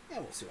unsubscribe. Yeah,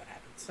 we'll see what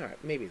happens. All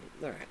right, maybe.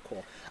 All right,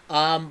 cool.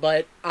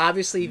 But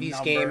obviously, these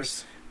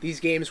games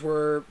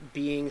were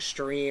being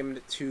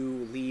streamed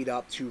to lead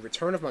up to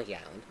Return of Monkey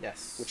Island.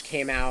 Yes. Which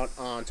came out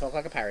on Talk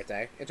Like a Pirate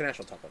Day,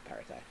 International Talk Like a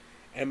Pirate Day,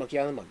 and Monkey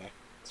Island Monday,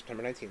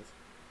 September 19th.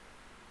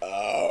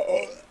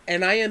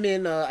 And I am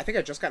in, I think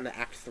I just got into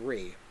Act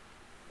 3.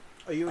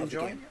 Are you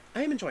enjoying it?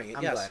 I am enjoying it,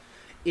 I'm yes. glad.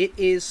 It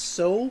is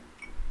so...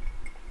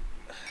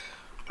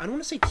 I don't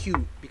want to say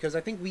cute, because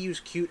I think we use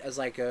cute as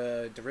like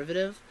a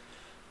derivative,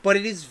 but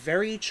it is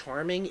very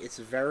charming, it's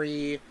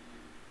very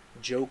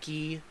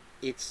jokey,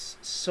 it's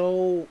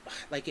so,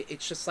 like,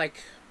 it's just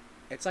like,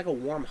 it's like a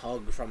warm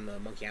hug from the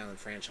Monkey Island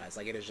franchise.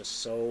 Like, it is just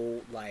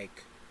so,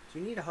 like... Do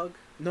you need a hug?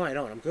 No, I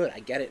don't. I'm good. I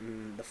get it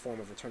in the form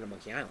of Return to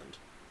Monkey Island.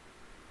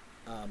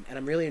 And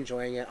I'm really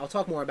enjoying it. I'll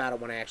talk more about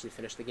it when I actually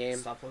finish the game.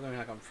 Stop looking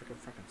like I'm freaking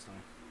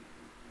Frankenstein.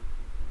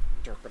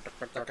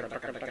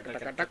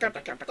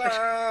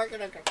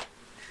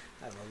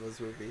 I love those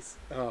movies.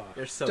 Oh,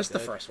 they're so just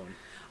good. The first one.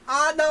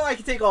 No, I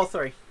can take all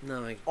three.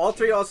 No, all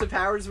three Austin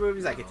Powers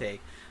movies I could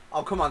take.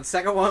 Oh, come on.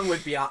 Second one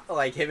would be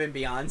like him and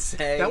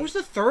Beyonce. That was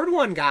the third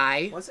one,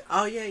 guy. Was it?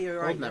 Oh, yeah,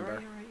 you're right. You're right.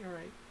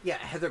 Yeah,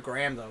 Heather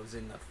Graham, though, was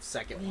in the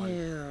second one.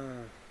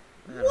 Yeah.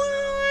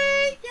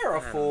 What? You're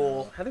a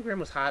fool. Know. Heather Graham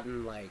was hot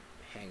in, like,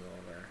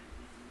 Hangover.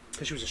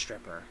 Because she was a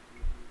stripper.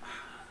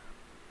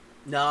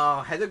 No,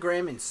 Heather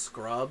Graham in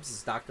Scrubs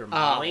is Dr.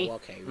 Molly. Oh,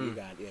 okay. You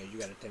got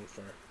a thing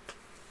for...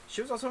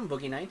 She was also in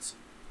Boogie Nights.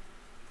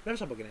 Never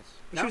saw Boogie Nights.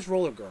 No? She was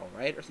Roller Girl,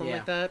 right? Or something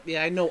like that?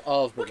 Yeah, I know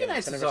of Boogie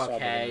Nights. Is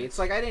okay. It's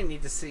like I didn't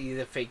need to see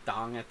the fake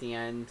dong at the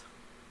end.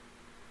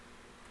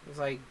 It was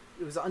like...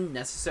 It was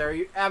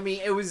unnecessary. I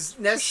mean, it was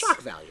necessary.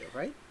 Shock value,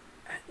 right?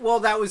 Well,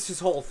 that was his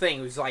whole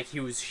thing. It was like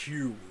he was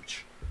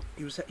huge.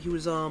 He was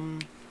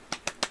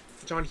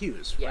John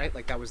Hughes, right?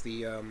 Like that was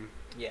the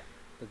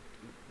the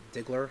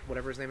Diggler,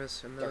 whatever his name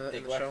is in the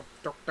show.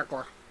 Dirk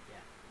Diggler.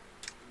 Yeah.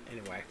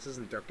 Anyway, this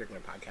isn't Dirk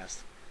Diggler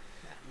podcast.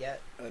 Not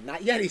yet.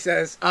 Not yet, he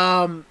says.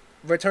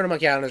 Return of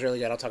Monkey Island is really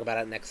good. I'll talk about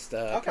it next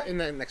in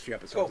the next few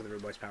episodes of the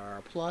Rude Boys Power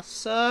Hour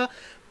Plus.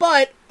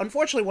 But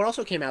unfortunately, what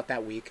also came out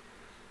that week,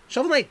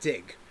 Shovel Knight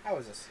Dig. How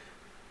is this?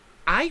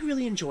 I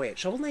really enjoy it.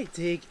 Shovel Knight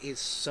Dig is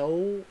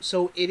so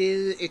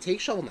it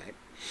takes Shovel Knight,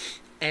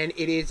 and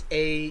it is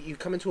you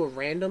come into a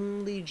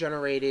randomly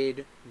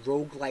generated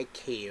roguelike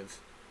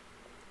cave,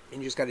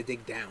 and you just got to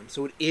dig down.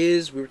 So it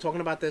is, we were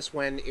talking about this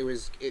when the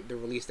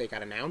release date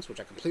got announced,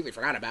 which I completely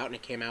forgot about, and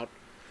it came out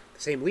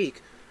the same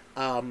week.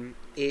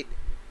 It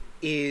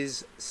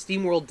is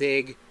SteamWorld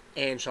Dig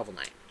and Shovel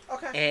Knight.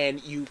 Okay.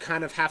 And you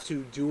kind of have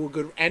to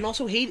do and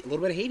also a little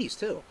bit of Hades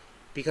too,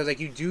 because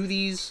like you do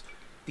these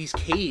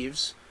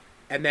caves,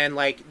 and then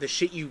like the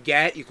shit you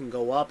get, you can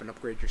go up and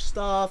upgrade your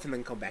stuff, and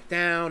then come back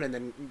down, and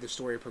then the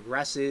story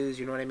progresses.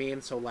 You know what I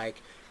mean? So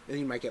like, then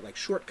you might get like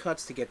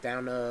shortcuts to get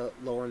down to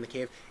lower in the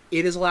cave.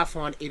 It is a lot of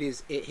fun.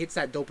 It hits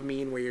that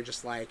dopamine where you're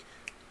just like,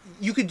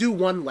 you could do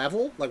one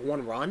level, like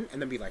one run,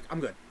 and then be like, I'm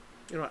good.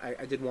 You know,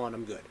 I did one,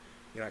 I'm good.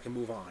 You know, I can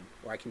move on,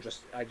 or I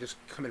just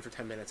come in for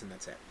 10 minutes and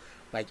that's it.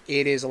 Like,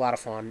 it is a lot of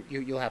fun.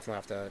 You'll have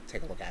to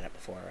take a look at it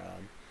before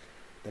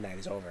the night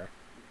is over.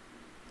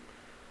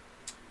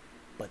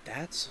 But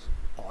that's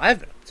all I've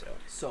been up to.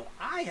 So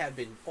I have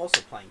been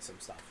also playing some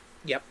stuff.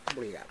 Yep.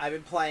 What do you got? I've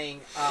been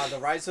playing The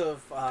Rise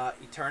of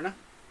Eterna.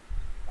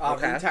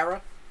 Okay. Runeterra.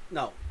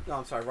 No,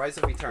 I'm sorry. Rise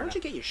of Why Eterna. don't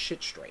you get your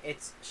shit straight?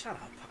 It's shut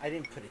up. I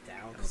didn't put it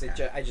down because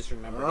Okay. I just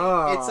remembered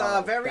Oh, it.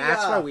 It's very.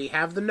 That's why we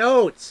have the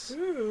notes.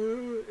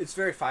 It's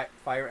very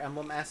Fire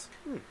Emblem esque.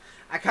 Hmm.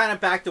 I kind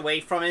of backed away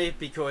from it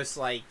because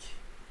like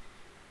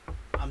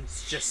I'm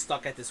just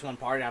stuck at this one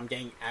part. I'm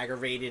getting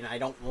aggravated, and I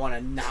don't want to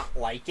not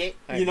like it.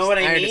 You know what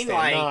I mean? Understand.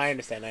 Like, no, I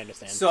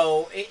understand.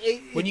 So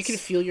when you can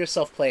feel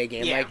yourself play a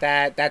game Yeah. like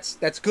that,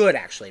 that's good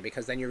actually,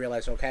 because then you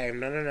realize, okay,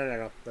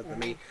 no. Let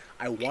me.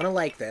 I want to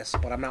like this,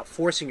 but I'm not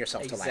forcing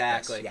yourself to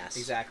like this. Yes,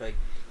 exactly.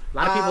 A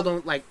lot of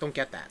people don't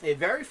get that. A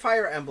very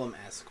Fire Emblem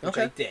esque, which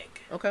I dig.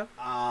 Okay.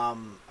 I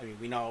mean,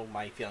 we know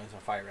my feelings on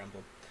Fire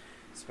Emblem,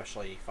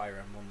 especially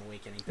Fire Emblem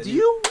Awakening.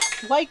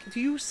 Do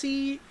you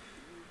see,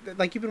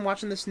 like, you've been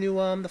watching this new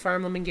the Fire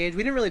Emblem Engage?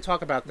 We didn't really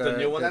talk about the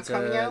new one that's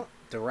coming out.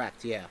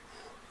 Direct, yeah.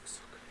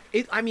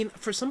 I mean,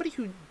 for somebody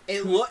who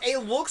it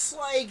looks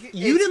like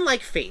you didn't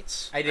like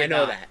Fates. I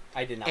know that.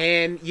 I did not.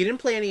 And you didn't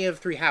play any of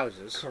Three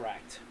Houses.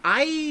 Correct.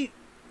 I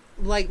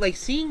like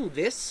seeing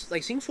this,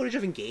 like seeing footage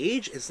of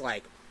Engage is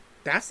like,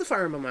 that's the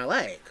Fire Emblem I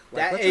like.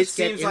 That let's it just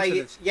get seems into like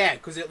this. yeah,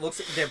 because it looks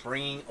like they're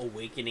bringing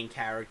Awakening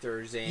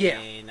characters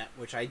in,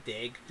 which I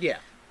dig. Yeah.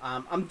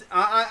 I'm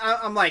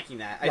liking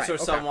that. I Right, saw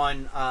okay.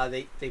 someone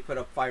they put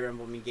up Fire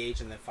Emblem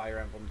Engage and then Fire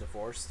Emblem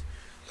Divorced.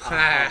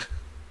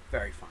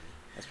 Very funny.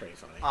 That's pretty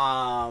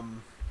funny.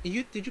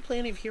 You Did you play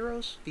any of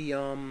Heroes? The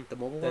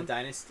mobile the one?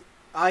 Dynasty.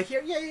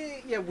 Here,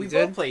 yeah. We You both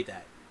did? played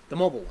that. The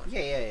mobile one. Yeah.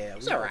 It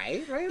was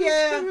alright, right?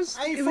 Yeah, It was,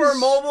 for a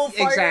mobile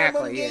Fire exactly,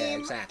 Emblem game,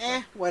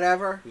 exactly.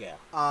 whatever. Yeah.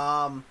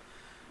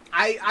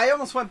 I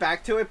almost went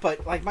back to it,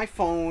 but like my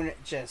phone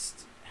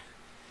just.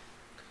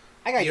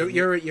 I got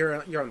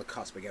You're on the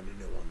cusp of getting a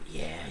new one.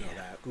 Yeah, I know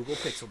that. Google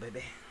Pixel,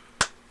 baby.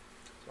 That's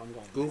what I'm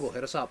going with. Google,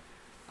 hit us up.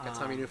 Get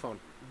Tommy a new phone.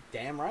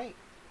 Damn right.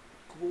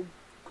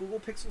 Google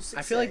Pixel 6.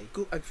 I feel like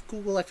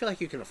Google. I feel like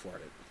you can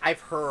afford it.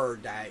 I've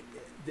heard that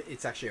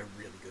it's actually a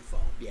really good phone.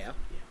 Yeah.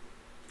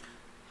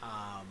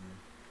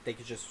 They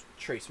could just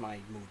trace my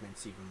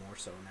movements even more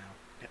so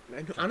now.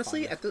 And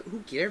honestly,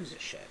 who gives a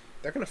shit?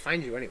 They're gonna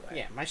find you anyway.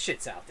 Yeah, my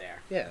shit's out there.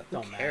 Yeah. Who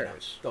Don't cares? matter.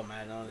 Don't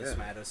matter. None of this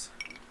matters.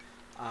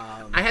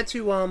 I had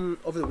to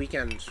over the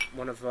weekend.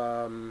 One of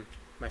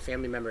my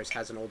family members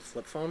has an old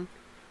flip phone,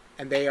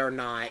 and they are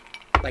not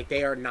Tech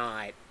gonna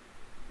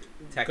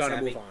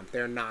savvy. move on.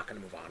 They're not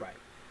gonna move on. Right.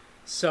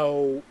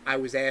 So I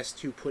was asked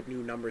to put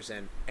new numbers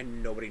in,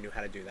 and nobody knew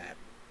how to do that.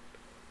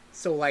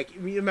 So like,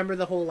 you remember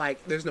the whole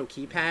like, there's no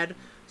keypad,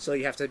 so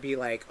you have to be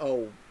like,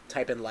 oh,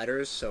 type in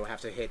letters, so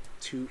have to hit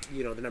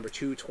the number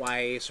 2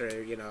 twice,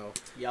 or Yep.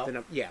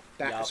 that. Yep,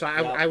 So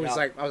I was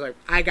like,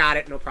 I got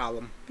it, no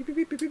problem. Beep, beep,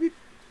 beep, beep, beep, beep.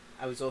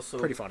 I was also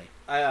Pretty funny.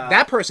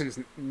 that Person's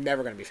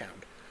never going to be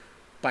found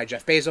by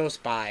Jeff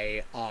Bezos,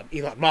 by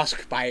Elon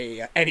Musk,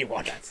 by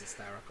anyone. That's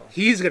hysterical.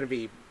 He's going to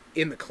be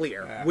in the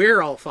clear. Yeah.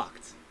 We're all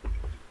fucked.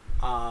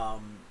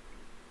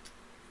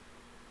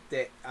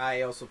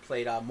 I also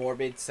played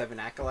Morbid 7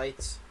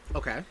 Acolytes.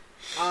 Okay.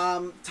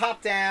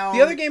 Top down.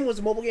 The other game was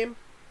a mobile game?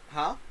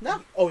 Huh?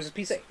 No. Oh, it was a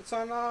PC. It's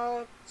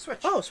on Switch.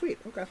 Oh, sweet.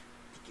 Okay.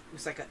 It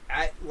was like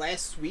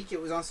last week.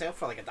 It was on sale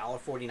for like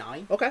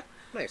 $1.49. Okay.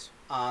 Nice.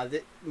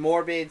 The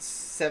Morbid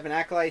 7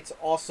 Acolytes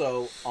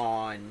also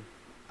on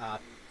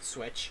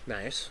Switch.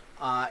 Nice.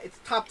 It's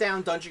top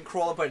down dungeon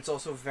crawler, but it's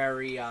also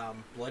very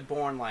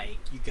Bloodborne. Like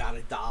you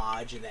gotta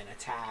dodge and then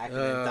attack and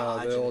then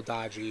dodge. The old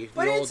dodgy.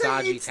 But the old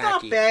dodgy it's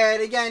tacky. not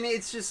bad. Again,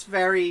 it's just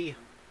very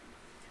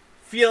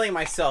feeling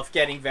myself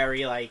getting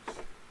very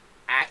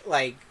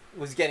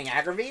was getting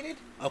aggravated.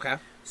 Okay.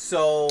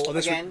 So Oh,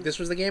 again, this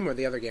was the game, or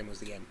the other game was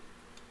the game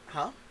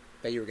huh?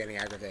 that you were getting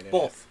aggravated at?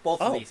 Both Oh.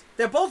 of these.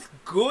 They're both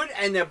good,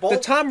 and they're both. The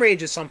Tom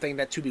Rage is something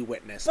that to be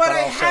witnessed. but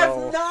I also,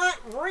 have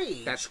not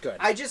raged. That's good.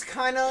 I just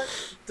kind of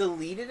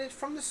deleted it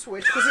from the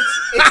Switch because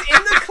it's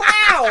in the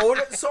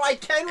cloud, so I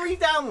can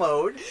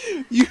re-download.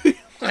 You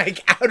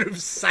like out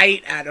of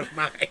sight, out of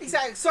mind.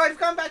 Exactly. So I've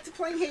gone back to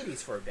playing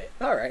Hades for a bit.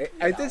 All right,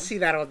 You I know. did see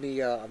that on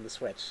the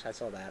Switch. I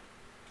saw that.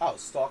 Oh,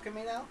 stalking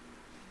me now?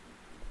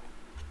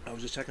 I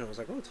was just checking. I was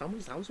like, oh,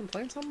 Tom's been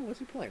playing something. What's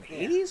he playing? Yeah.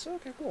 Hades?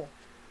 Okay, cool.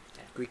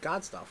 Yeah. Greek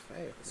god stuff.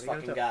 Hey, This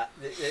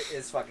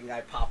fucking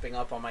guy popping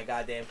up on my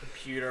goddamn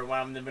computer when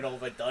I'm in the middle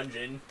of a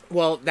dungeon.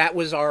 Well, that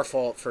was our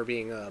fault for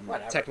being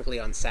Whatever. technically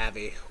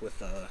unsavvy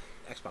with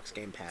Xbox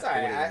Game Pass. Sorry,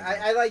 But what are you gonna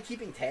do? I like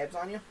keeping tabs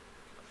on you.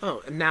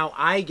 Oh, and now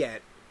I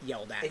get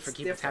yelled at It's for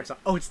keeping different. tabs on.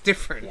 Oh, it's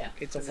different. Yeah,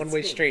 It's a 'cause it's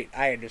one-way me. street.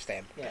 I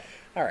understand. Yeah.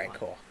 All right, Come on,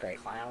 cool, great.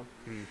 Clown.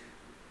 Hmm.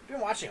 Been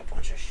watching a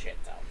bunch of shit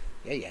though.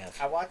 Yeah, you have.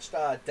 I watched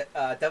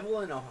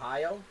Devil in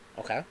Ohio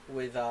Okay.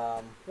 with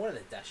one of the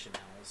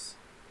Deschanels.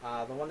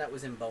 The one that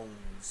was in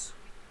Bones.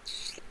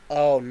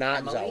 Oh, not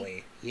Emily?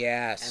 Zoe.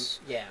 Yes.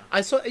 Yeah.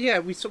 I saw.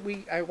 Yeah,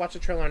 I watched a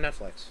trailer on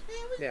Netflix.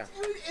 Yeah.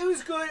 It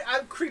was good.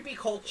 Creepy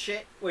cult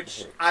shit,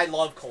 which I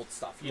love cult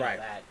stuff. You Right.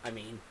 know that. I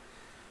mean,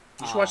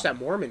 You should watch that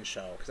Mormon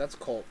show because that's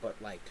cult, but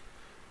like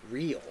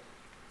real.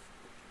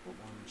 What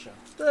Mormon show?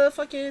 The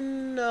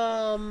fucking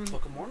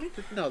Book of Mormon?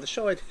 no, the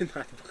show I did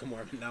not the Book of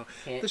Mormon. No,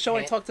 Han- the show I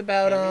Han- talked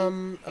about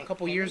Handmaid's- a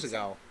couple years Handmaid's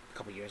ago,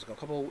 a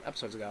couple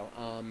episodes ago,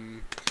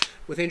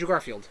 with Andrew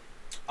Garfield.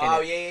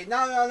 Oh it. yeah,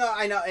 no,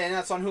 I know, and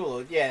that's on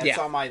Hulu. Yeah, it's Yeah.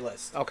 on my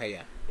list. Okay,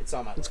 yeah. It's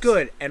on my list. It's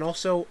good, and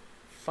also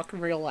fucking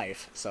real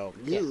life. So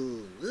Yeah.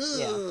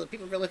 yeah.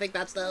 People really think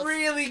that stuff.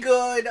 Really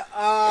good.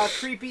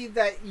 Creepy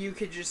that you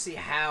could just see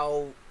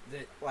how the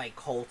like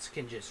cults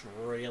can just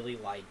really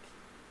like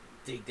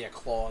dig their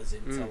claws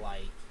into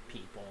like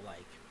people.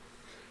 Like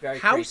very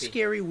How creepy.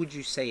 scary would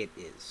you say it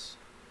is?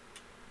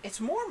 It's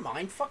more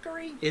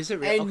mindfuckery. Is it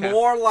really? And Okay.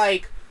 more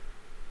like,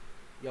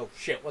 yo,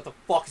 shit, what the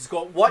fuck is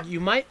going? What? You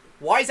might.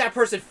 Why is that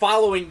person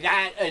following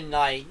that? And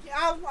like,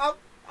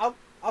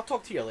 I'll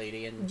talk to your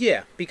lady. And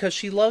Yeah, because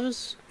she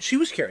was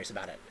curious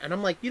about it, and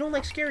I'm like, you don't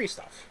like scary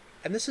stuff,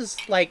 and this is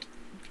like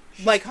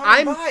she's like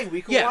coming by.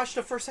 We can yeah. watch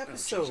the first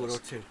episode Jesus. or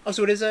two. Oh,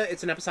 so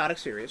it's an episodic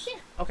series. Yeah.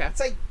 Okay. It's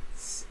like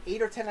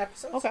 8 or 10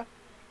 episodes. Okay.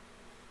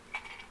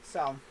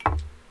 So,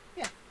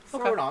 yeah,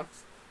 throw Okay. it on.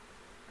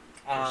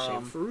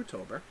 Save it for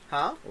Rootober.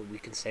 Huh? Or we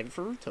can save it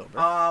for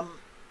Rootober.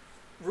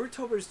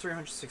 Rootober is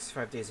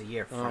 365 days a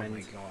year, Oh friend.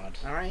 my god.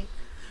 All right.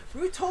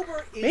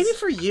 Rootober is Maybe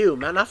for you,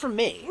 man, not for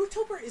me.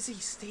 Rootober is a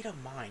state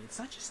of mind. It's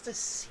not just a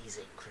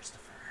season, Christopher.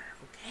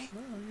 Okay.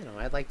 Well, you know,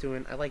 I like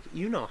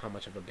you know how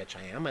much of a bitch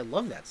I am. I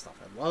love that stuff.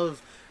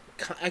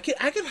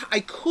 I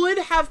could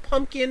have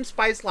pumpkin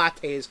spice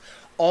lattes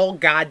all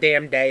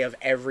goddamn day of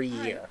every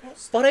year, Well,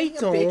 but I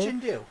stop being a bitch don't.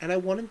 and do. And I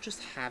want to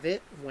just have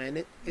it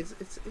when it's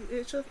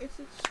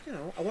you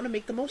know, I want to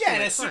make the most Yeah, of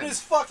and my as soon time.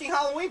 as fucking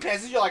Halloween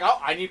passes, you're like,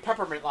 oh, I need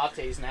peppermint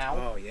lattes now.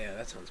 Oh yeah,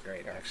 that sounds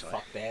great actually.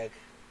 Fuck bag.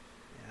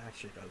 Yeah,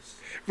 actually does.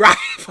 Right,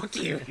 fuck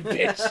you, you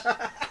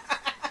bitch.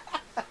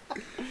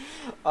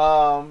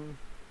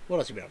 What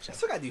else you been up to? I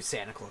still gotta do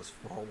Santa Claus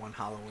for one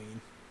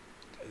Halloween.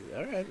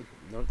 All right,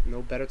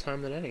 no better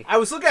time than any. I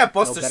was looking at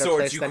Buster No better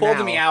Swords. place You than called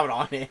now. me out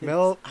on it.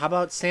 Well, how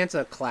about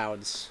Santa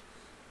clouds?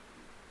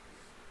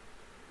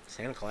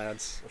 Santa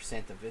clouds. Or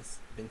Santa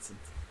Vincent.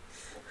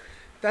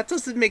 That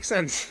doesn't make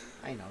sense.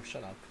 I know.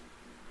 Shut up.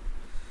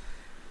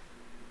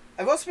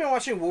 I've also been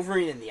watching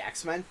Wolverine and the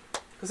X-Men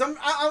because I'm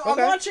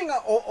Okay. watching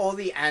all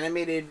the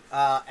animated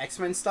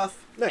X-Men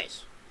stuff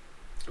Nice.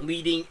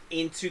 leading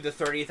into the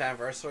 30th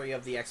anniversary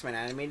of the X-Men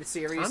animated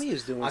series. Tommy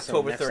is doing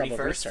October some next level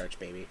 31st. research,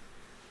 baby.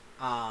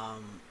 Well,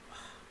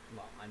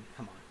 I mean,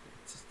 come on,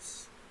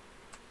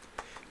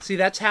 See,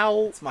 that's how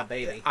it's my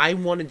baby. I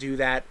want to do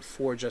that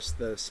for just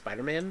the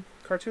Spider-Man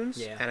cartoons.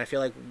 Yeah. And I feel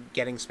like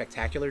getting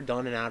Spectacular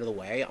done and out of the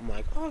way, I'm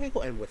like, oh, okay,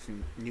 cool. And with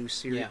new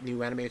series, Yeah.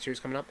 new animated series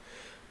coming up,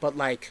 but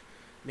like,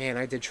 man,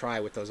 I did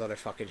try with those other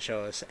fucking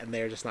shows, and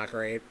they're just not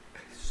great.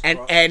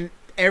 And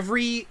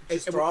every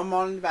Just throw them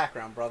on in the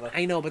background, brother.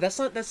 I know, but that's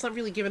not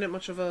really giving it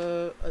much of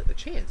a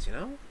chance, you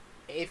know.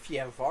 If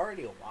you've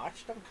already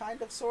watched them, kind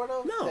of, sort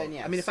of, No, then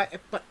yes. I mean,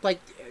 but like,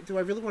 do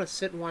I really want to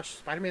sit and watch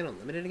Spider-Man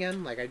Unlimited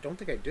again? Like, I don't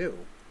think I do.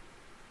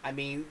 I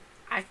mean,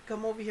 I can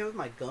come over here with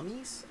my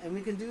gummies, and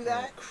we can do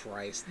that. Oh,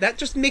 Christ, that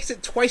just makes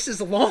it twice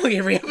as long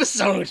every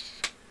episode.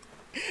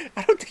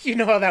 I don't think you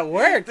know how that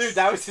works. Dude,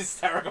 that was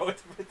hysterical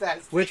with that.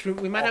 Which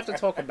we might have to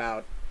talk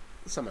about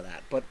some of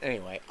that, but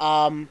anyway,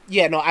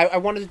 yeah, no, I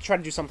wanted to try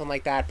to do something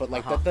like that, but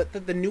like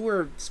the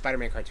newer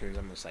Spider-Man cartoons,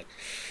 I'm just like,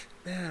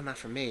 not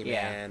for me,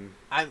 Yeah. man.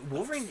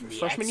 Wolverine in the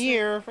Freshman X-Men?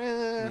 year,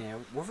 Yeah,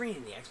 Wolverine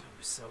in the X-Men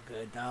was so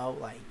good, though.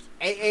 Like,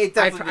 it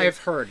definitely. I've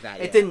heard that.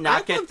 It yeah. did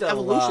not I get loved the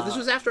Evolution. This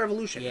was after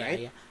Evolution, Yeah, right?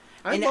 yeah.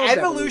 I And loved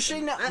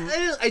Evolution,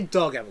 I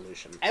dug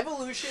Evolution.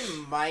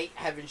 Evolution might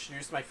have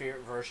introduced my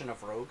favorite version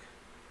of Rogue.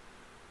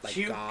 Like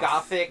Cute, goth.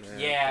 gothic.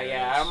 Yeah, Yeah.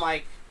 yes. I'm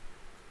like,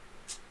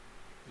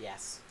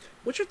 yes.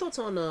 What's your thoughts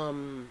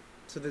on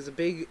So there's a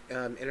big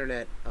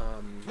internet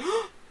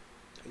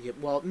yeah,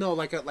 well, no,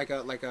 like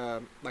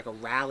a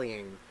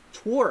rallying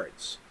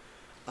towards.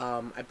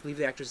 I believe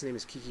the actress' name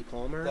is Keke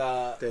Palmer,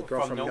 the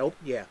girl from Nope.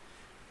 Yeah.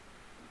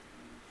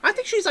 I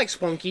think she's like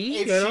spunky,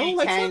 If you know, she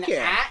like can fuck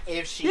yeah. act,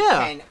 if she Yeah.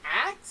 can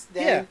act,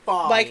 then Yeah,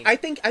 fine. like I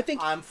think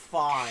I'm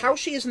fine. how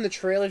she is in the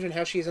trailers and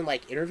how she is in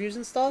like interviews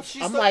and stuff.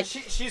 She's I'm the, like,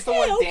 she's the yeah,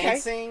 one okay.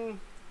 dancing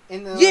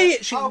in the. yeah.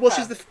 She, Okay. well,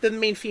 she's the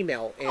main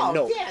female in Oh,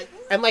 Nope. yeah.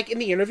 And like in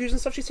the interviews and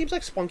stuff, she seems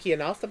like spunky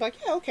enough. I'm like,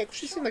 yeah, okay,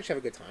 she Sure. seemed like she had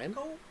a good time.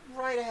 Go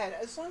right ahead.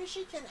 As long as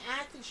she can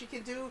act and she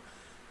can do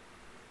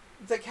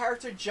the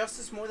character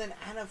justice more than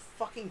Anna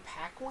fucking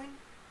Paquin,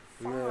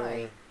 fine.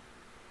 Yeah.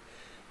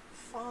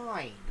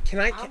 Fine. Can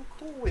I? I'm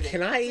cool with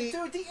can it. I-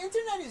 Dude, the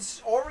internet is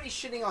already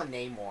shitting on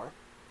Namor,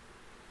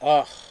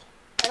 Ugh.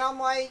 and I'm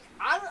like,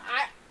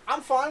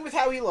 I'm fine with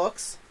how he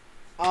looks.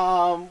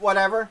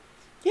 Whatever.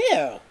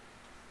 Yeah.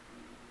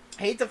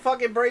 Hate to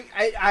fucking break.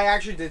 I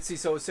actually did see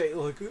someone say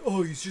like,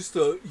 oh, he's just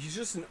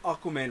an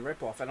Aquaman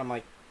ripoff, and I'm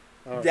like,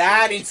 Oh,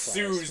 that Jesus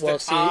ensues Christ. the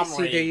Well, Tom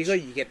see, there you rage. go.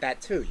 You get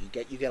that too.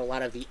 You get a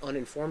lot of the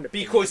uninformed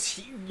opinions. because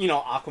he,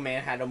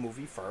 Aquaman had a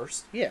movie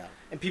first, yeah,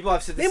 and people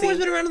have said the Namor's same.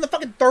 been around in the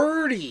fucking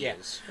 30s. Yeah.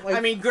 Like,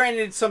 I mean,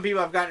 granted, some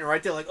people have gotten it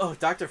right. They're like, "Oh,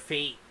 Doctor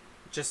Fate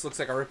just looks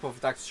like a ripoff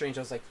of Doctor Strange."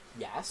 I was like,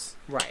 "Yes,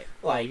 right.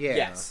 like yeah.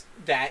 yes,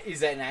 that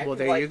is an act." Well,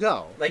 there like, you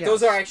go. Like Yes.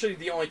 those are actually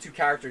the only two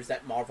characters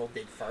that Marvel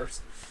did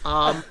first.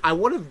 I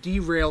want to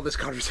derail this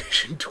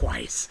conversation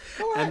twice,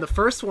 Go ahead. and the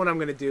first one I'm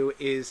going to do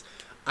is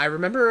I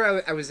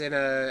remember I was in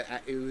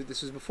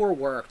this was before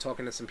work,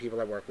 talking to some people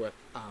I work with,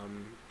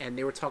 and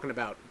they were talking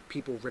about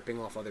people ripping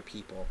off other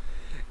people,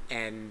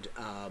 and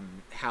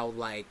how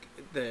like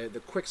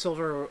the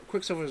Quicksilver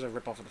is a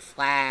ripoff of the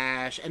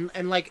Flash,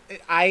 and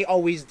like I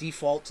always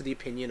default to the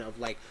opinion of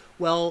like,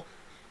 well,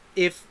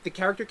 if the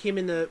character came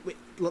in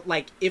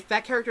if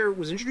that character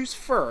was introduced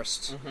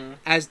first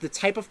as the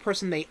type of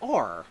person they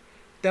are,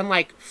 then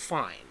like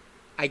fine,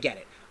 I get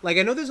it. Like,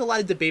 I know there's a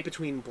lot of debate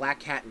between Black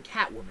Cat and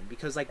Catwoman,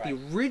 because, like, the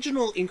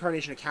original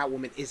incarnation of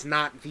Catwoman is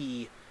not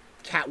the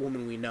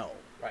Catwoman we know.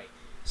 Right.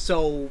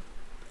 So,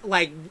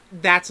 like,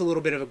 that's a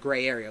little bit of a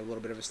gray area, a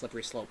little bit of a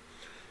slippery slope.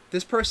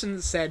 This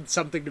person said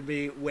something to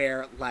me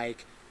where,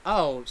 like,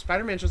 oh,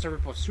 Spider-Man's just a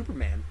rip off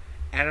Superman.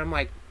 And I'm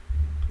like,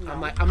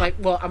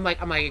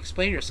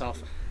 explain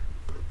yourself.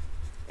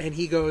 And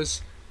he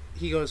goes,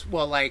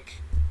 well, like,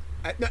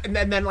 and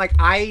then, like,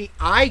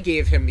 I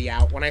gave him the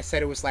out when I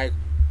said it was, like,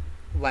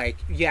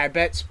 yeah, I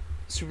bet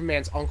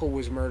Superman's uncle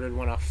was murdered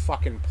when a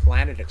fucking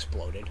planet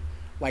exploded.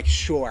 Like,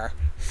 sure,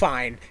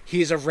 fine,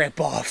 he's a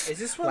ripoff. Is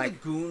this one like,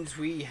 of the goons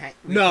we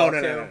No.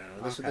 Okay.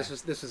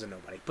 This is a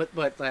nobody.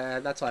 But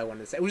that's all I wanted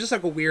to say. It was just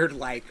like a weird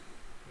I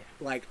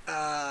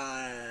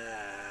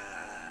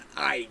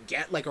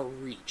get like a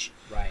reach.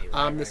 Right.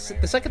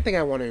 The second thing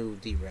I want to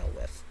derail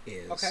with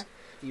is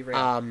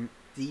Derail.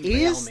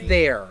 Is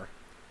there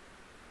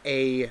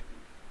a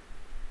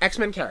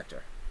X-Men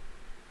character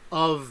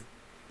of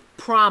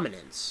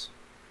prominence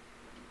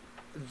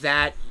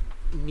that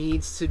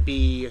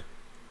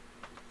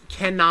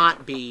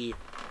cannot be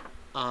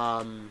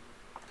what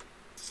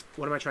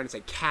am I trying to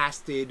say,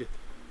 casted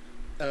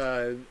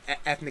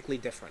ethnically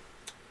different,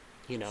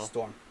 you know?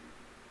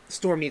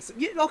 Storm needs to,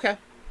 yeah, okay.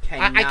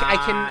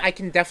 I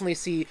can definitely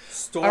see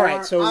Storm. All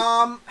right, so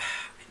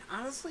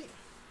honestly,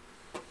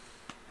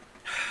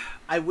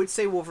 I would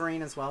say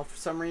Wolverine as well for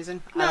some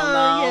reason. No, I don't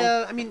know.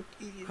 yeah, I mean,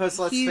 because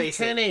let's face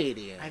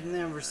Canadian. I've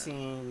never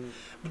seen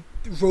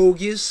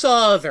Rogue is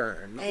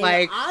Southern. And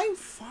like, I'm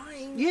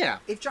fine. Yeah.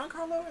 If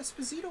Giancarlo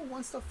Esposito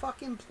wants to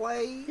fucking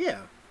play,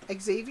 yeah,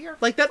 Xavier,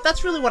 like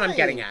that's really what I'm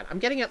getting at. I'm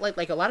getting at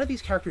like a lot of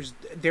these characters,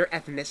 their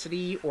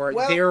ethnicity or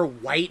their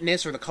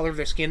whiteness or the color of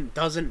their skin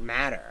doesn't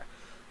matter.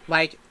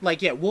 Like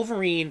yeah,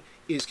 Wolverine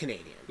is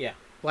Canadian. Yeah.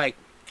 Like,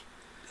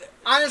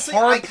 honestly,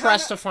 hard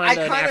pressed to find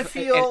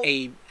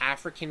a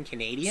African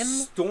Canadian.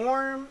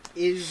 Storm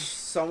is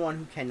someone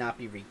who cannot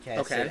be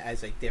recasted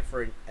as a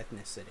different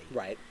ethnicity.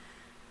 Right.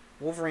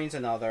 Wolverine's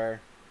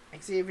another.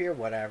 Xavier,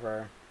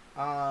 whatever.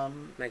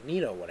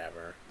 Magneto,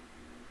 whatever.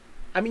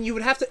 I mean, you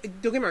would have to.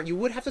 Don't get me wrong. You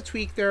would have to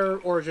tweak their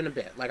origin a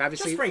bit. Like,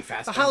 obviously, just bring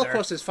Fassbender. The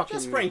Holocaust is fucking.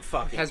 Just bring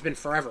fucking. Has been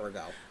forever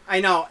ago. I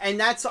know, and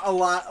that's a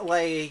lot.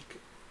 Like,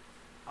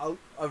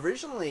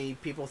 originally,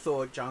 people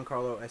thought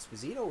Giancarlo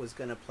Esposito was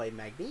gonna play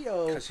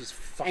Magneto because he's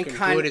fucking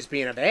good as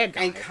being a bad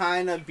guy, and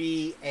kind of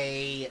be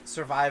a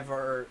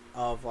survivor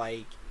of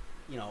like,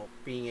 you know,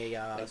 being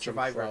a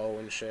survivor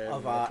and shit,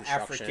 of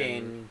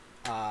African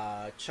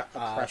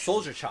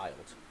soldier child.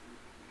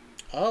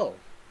 Oh.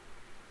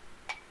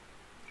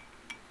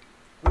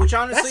 Which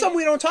honestly, that's something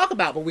we don't talk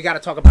about, but we got to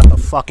talk about the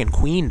fucking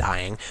Queen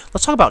dying.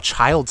 Let's talk about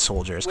child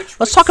soldiers.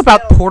 Let's talk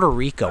about Puerto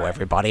Rico,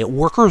 everybody.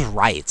 Workers'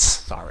 rights.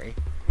 Sorry.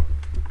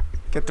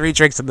 Get 3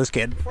 drinks in this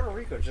kid. Puerto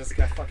Rico just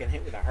got fucking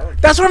hit with a hurricane.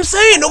 That's what I'm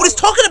saying. Nobody's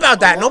talking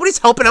about that. Nobody's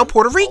helping out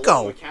Puerto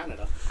Rico.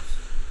 Canada.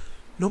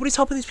 Nobody's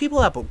helping these people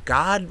out, but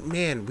God,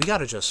 man, we got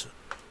to just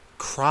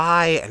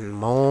cry and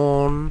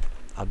moan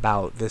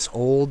about this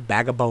old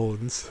bag of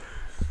bones.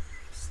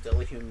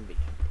 Still a human being.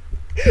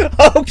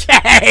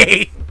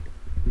 Okay.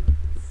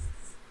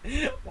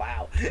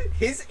 Wow,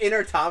 his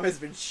inner Tom has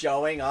been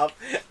showing up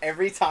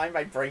every time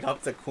I bring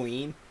up the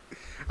Queen.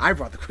 I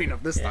brought the Queen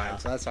up this time,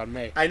 so that's on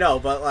me. I know,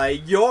 but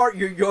like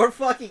your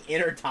fucking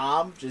inner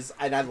Tom,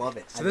 and I love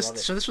it. So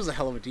this was a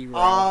hell of a derail.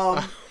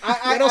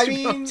 I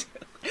mean,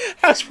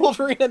 how's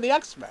Wolverine and the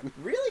X-Men?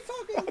 Really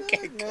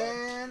fucking good,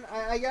 man.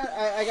 I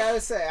gotta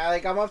say,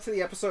 I'm up to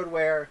the episode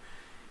where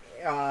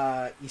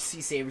you see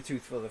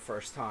Sabretooth for the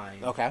first time.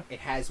 Okay, it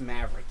has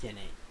Maverick in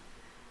it.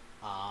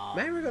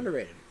 Maverick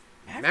underrated.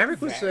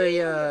 Maverick was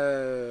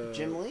a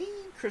Jim Lee,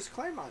 Chris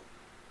Claremont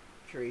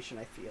creation,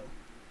 I feel.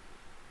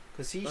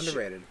 Because he's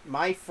underrated.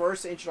 My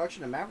first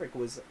introduction to Maverick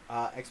was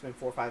X-Men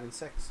 4, 5, and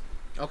 6.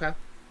 Okay.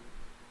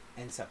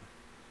 And 7.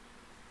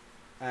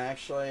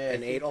 Actually,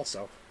 and 8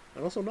 also.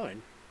 And also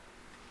 9.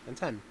 And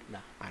 10. No.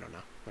 I don't know.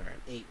 All right.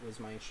 8 was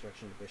my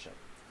introduction to Bishop.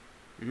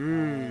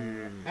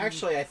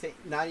 Actually, I think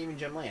not even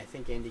Jim Lee. I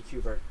think Andy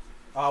Kubert.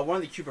 One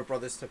of the Kubert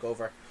brothers took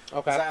over.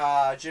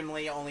 Okay. Jim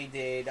Lee only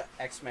did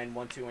X-Men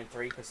 1, 2, and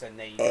 3 because then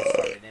they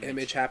started Image.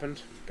 Image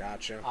happened.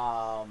 Gotcha.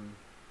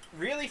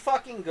 Really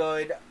fucking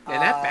good.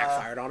 And that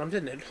backfired on him,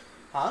 didn't it?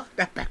 Huh?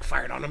 That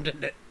backfired on him,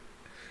 didn't it?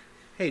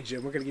 Hey,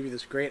 Jim, we're going to give you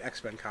this great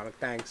X-Men comic.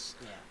 Thanks.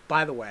 Yeah.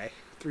 By the way,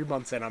 3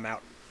 months in, I'm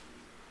out.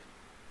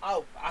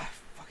 Oh,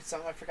 fucking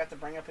something I forgot to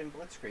bring up in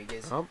Blitzkrieg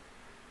is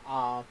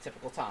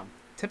typical Tom.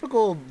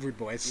 Typical Rude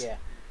Boys. Yeah.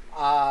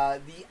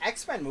 The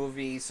X-Men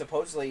movie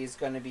supposedly is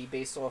going to be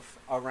based off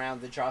around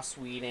the Joss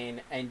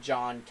Whedon and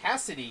John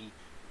Cassidy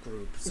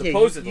group, Yeah,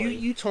 supposedly.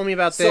 you told me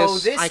about So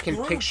this. this I can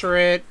group- picture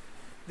it.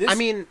 This, I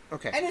mean,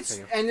 okay. and it's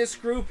continue. this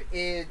group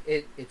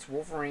it's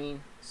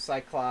Wolverine,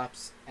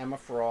 Cyclops, Emma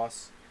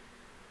Frost,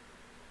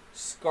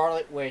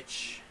 Scarlet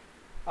Witch.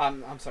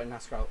 I'm sorry,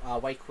 not Scarlet.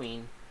 White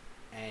Queen,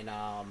 and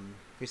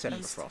You said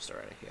Emma Beast. Frost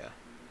already, yeah.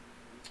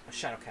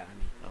 Shadow Cat. I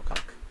mean,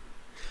 Okay.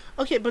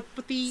 Okay, but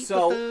the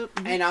so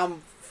but the, and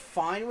I'm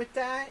fine with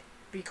that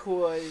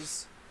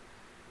because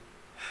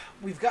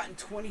we've gotten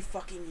 20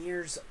 fucking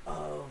years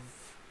of.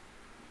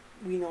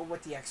 We know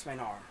what the X-Men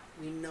are.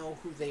 We know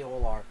who they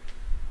all are.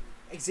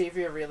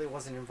 Xavier really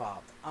wasn't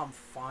involved. I'm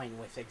fine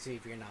with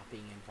Xavier not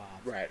being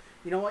involved. right.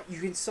 You know what? You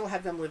can still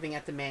have them living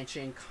at the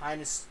mansion, kind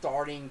of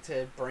starting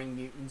to bring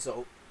mutants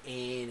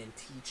in and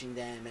teaching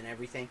them and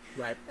everything.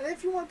 Right. And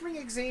if you want to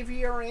bring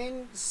Xavier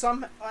in,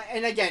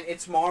 and again,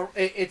 it's Marvel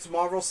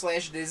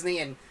 / Disney,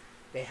 and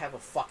they have a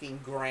fucking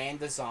grand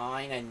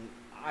design, and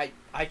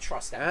I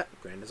trust them.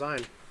 Grand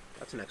design.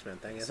 That's an X-Men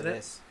thing, Yes, isn't it it?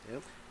 is.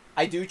 Yep.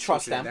 I do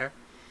trust Something them. there.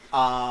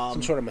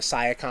 Some sort of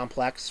Messiah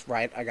complex,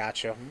 right? I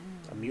got you.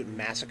 A mutant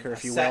massacre,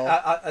 if you will.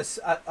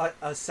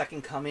 a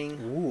second coming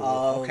Ooh,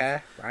 of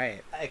okay,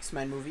 right.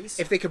 X-Men movies.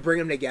 If they could bring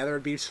them together,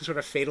 it'd be some sort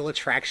of fatal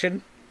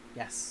attraction.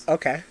 Yes.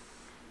 Okay.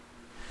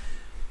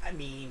 I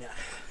mean,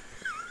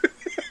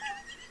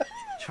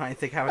 trying to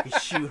think how I can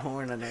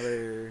shoehorn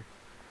another.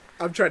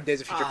 I'm trying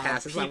Days of Future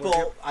Past. It's not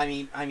working. People,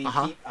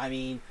 Uh-huh. I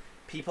mean,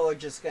 people are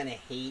just gonna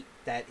hate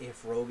that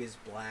if Rogue is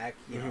black,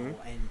 you know,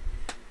 and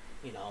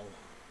you know,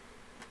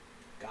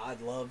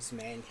 God loves,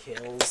 man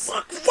kills.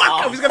 Fuck!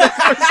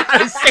 I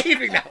was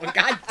saving that one.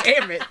 God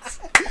damn it!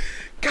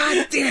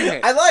 God damn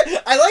it!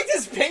 I like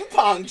this ping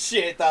pong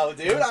shit though,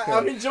 dude. That's good.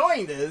 I'm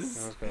enjoying this.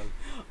 That was good.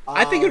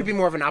 I think it would be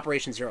more of an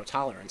Operation Zero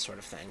Tolerance sort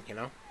of thing, you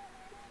know?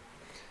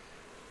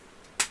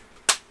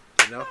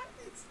 You know?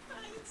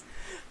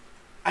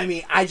 I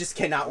mean, I just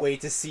cannot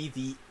wait to see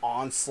the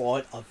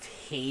onslaught of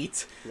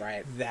hate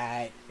Right.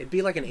 that. It'd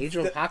be like an Age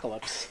of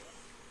Apocalypse.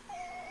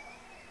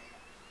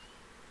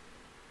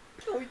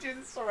 Can we do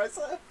this the rest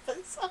of the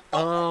episode?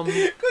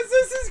 Because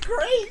this is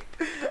great.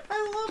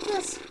 I love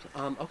this.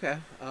 Okay.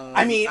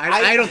 I mean,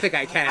 I don't think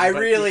I can. I but-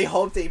 really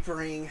hope they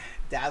bring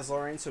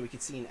Dazzler in so we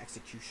could see an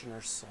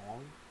Executioner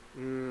song.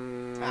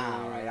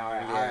 All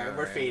right.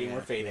 We're fading.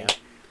 Yeah.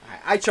 All right,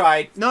 I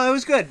tried. No, it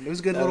was good. It was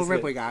a good That little was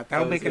rip good. we got. That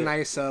That'll was make a good.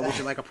 nice, would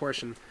you like a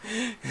portion?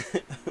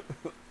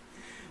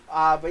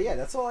 But yeah,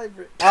 that's all I've.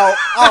 And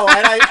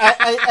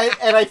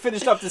I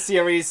finished up the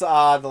series, The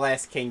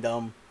Last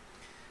Kingdom.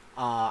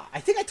 I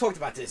think I talked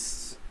about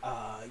this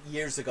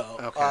years ago.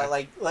 Okay.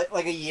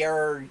 Like a year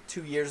or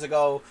 2 years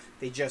ago,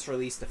 they just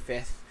released the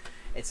 5th.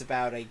 It's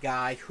about a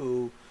guy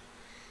who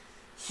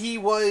he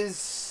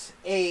was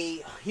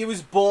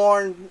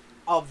born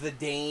of the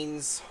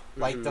Danes,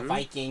 like the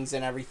Vikings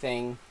and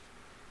everything.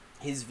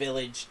 His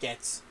village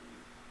gets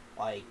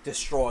like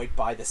destroyed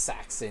by the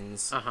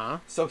Saxons. Uh-huh.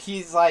 So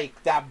he's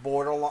like that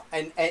borderline,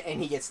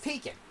 and he gets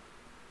taken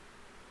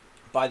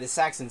by the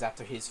Saxons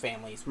after his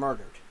family is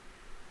murdered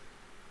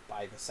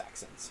by the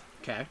Saxons.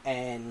 Okay.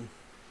 And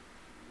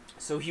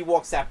so he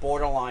walks that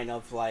borderline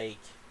of like,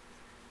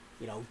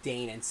 you know,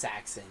 Dane and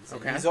Saxons.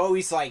 And Okay. he's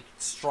always like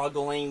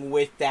struggling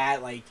with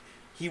that, like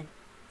he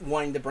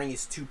wanting to bring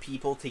his two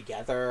people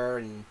together,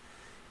 and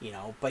you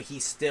know, but he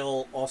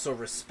still also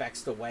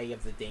respects the way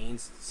of the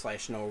Danes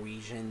 /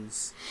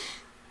 Norwegians.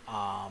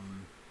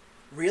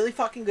 Really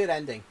fucking good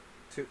ending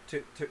to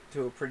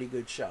a pretty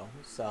good show.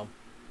 So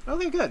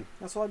Okay, good.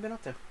 that's all I've been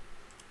up to.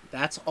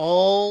 That's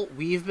all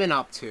we've been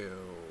up to.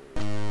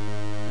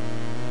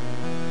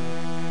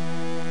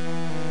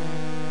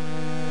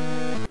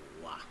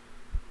 Wow.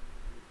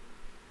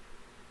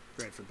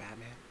 Ready for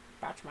Batman?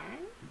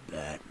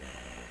 Batman.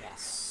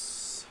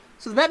 Yes.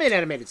 So the Batman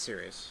animated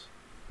series.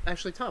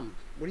 Actually, Tom,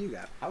 what do you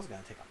got? I was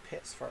gonna take a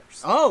piss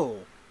first. Oh.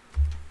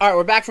 All right,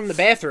 we're back from the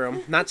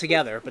bathroom, not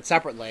together, but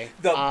separately.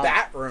 The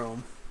Bat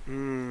Room.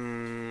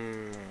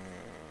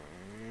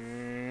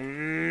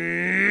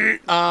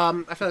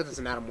 I feel like that's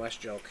an Adam West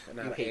joke,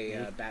 not You hate a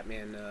me.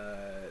 Batman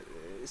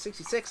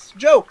 66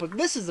 joke. But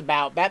this is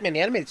about Batman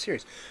the animated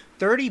series.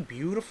 30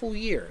 beautiful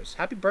years.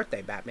 Happy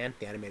birthday, Batman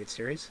the animated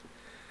series.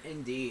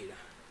 Indeed.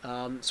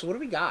 So what do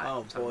we got?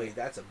 Oh Tommy? boy,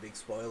 that's a big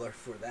spoiler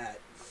for that.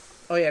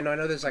 Oh yeah, no, I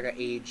know there's like a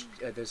age,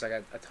 there's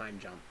like a time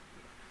jump.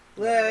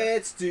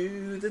 Let's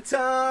do the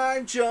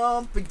time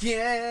jump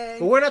again.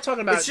 But we're not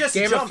talking about It's just a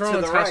Game of jump to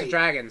Thrones, the House right. of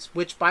Dragons,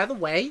 which, by the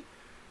way,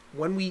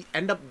 when we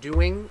end up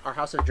doing our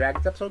House of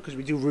Dragons episode, because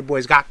we do Rude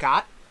Boys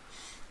Got,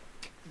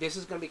 this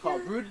is going to be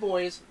called Rude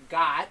Boys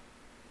Got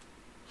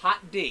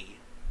Hot D.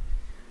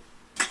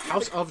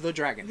 House of the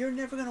Dragon. You're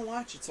never gonna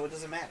watch it, so it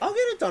doesn't matter. I'll get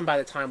it done by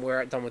the time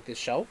we're done with this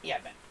show. Yeah,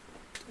 man.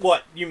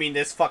 What? You mean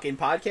this fucking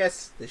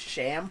podcast? The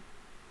sham?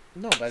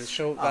 No, by the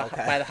show,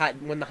 okay. by the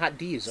hot when the hot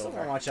D is I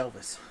over. want to watch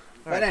Elvis.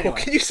 All But right, anyway.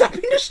 cool. Can you stop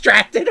being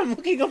distracted? I'm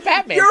looking at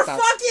Batman You're stuff.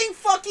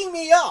 fucking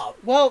me up.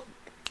 Well,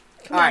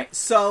 come on. Alright,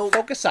 so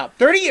Focus up.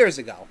 30 years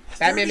ago,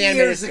 Batman 30 the animated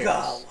years series.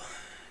 ago,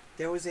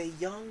 there was a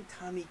young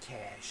Tommy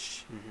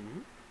Cash Mm-hmm.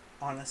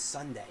 on a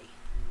Sunday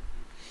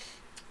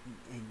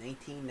in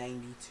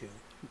 1992.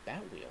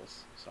 Bat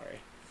wheels. Sorry.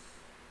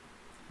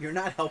 You're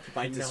not helping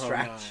my No,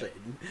 distraction.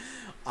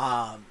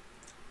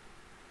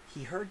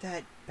 He heard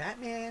that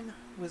Batman,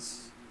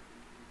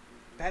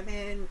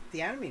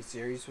 the animated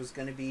series, was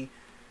going to be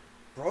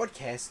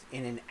broadcast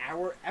in an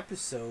hour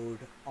episode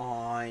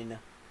on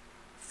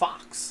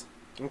Fox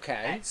Okay.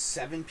 at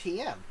 7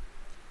 p.m.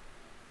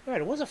 All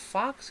right. It was a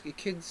Fox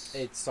Kids.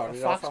 It started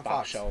a Fox off on Box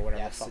Fox. show,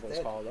 whatever Yes, the fuck it it was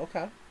did. called.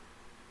 Okay.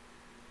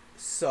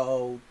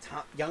 So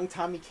young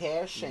Tommy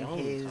Cash and Young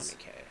his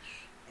Tommy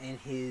Cash. and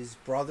his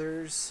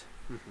brothers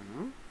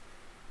Mm-hmm.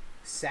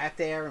 sat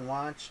there and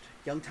watched.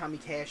 Young Tommy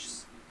Cash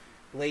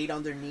laid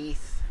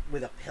underneath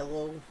with a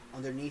pillow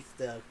underneath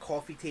the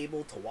coffee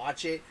table to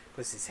watch it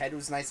because his head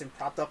was nice and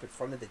propped up in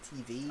front of the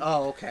TV.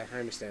 Oh, okay. I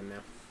understand now.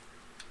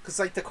 Because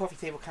like the coffee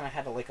table kind of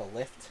had a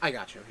lift. I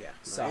got you. Yeah.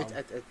 So-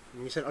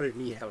 When you said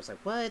underneath, Yeah. I was like,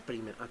 what? But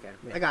you meant okay.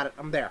 Yeah. I got it.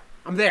 I'm there.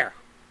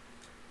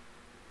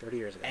 30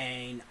 years ago.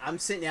 And I'm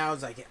sitting there. I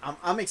was like,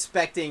 I'm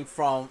expecting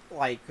from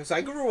because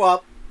I grew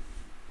up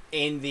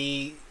in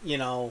the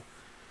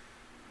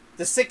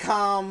the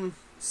sitcom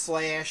 /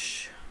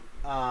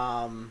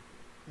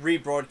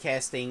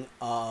 rebroadcasting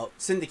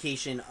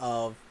syndication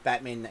of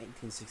Batman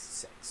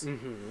 1966,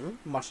 Mm-hmm.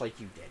 much like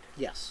you did.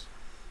 Yes.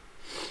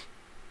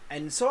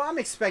 And so I'm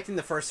expecting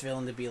the first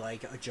villain to be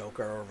like a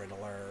Joker or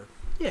Riddler.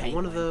 Yeah,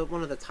 one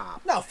Penguin. of the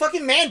top. No,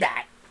 fucking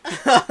Man-Bat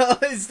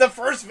is the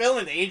first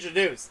villain they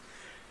introduced.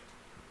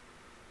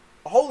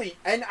 Holy,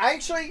 and I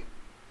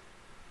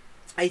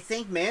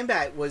think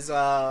Man-Bat was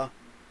I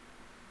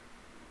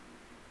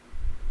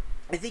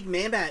think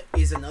Man-Bat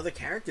is another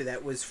character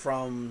that was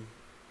from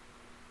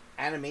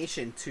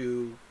animation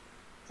to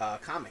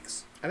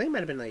comics. I think it might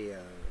have been a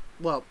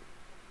well,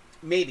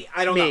 Maybe.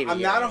 I don't Maybe, know. I'm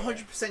yeah, not yeah,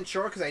 100%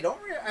 sure because I don't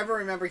ever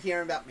remember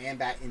hearing about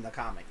Man-Bat in the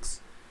comics.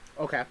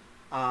 okay,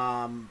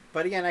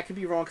 But again, I could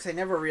be wrong because I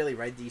never really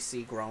read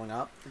DC growing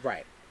up.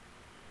 right.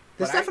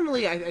 There's But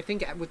definitely, I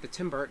think, with the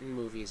Tim Burton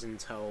movies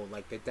until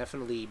like they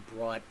definitely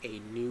brought a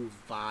new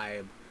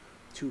vibe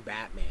to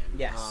Batman.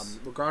 Yes.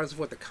 Regardless of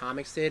what the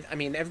comics did, I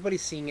mean,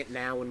 everybody's seeing it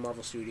now in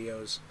Marvel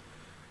Studios,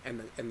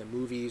 and the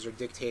movies are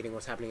dictating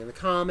what's happening in the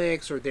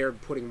comics, or they're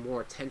putting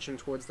more attention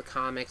towards the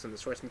comics and the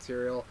source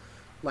material.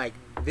 Like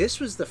this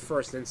was the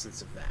first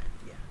instance of that.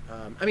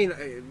 Yeah. I mean,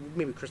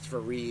 maybe Christopher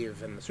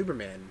Reeve and the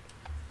Superman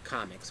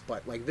comics,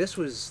 but like this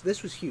was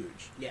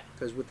huge. Yeah.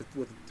 Because with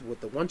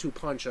the 1-2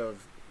 punch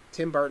of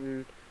Tim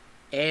Burton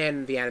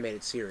and the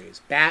animated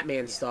series,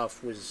 Batman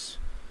stuff was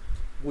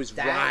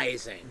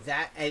rising.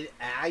 That and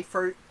I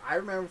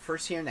remember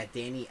first hearing that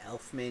Danny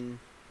Elfman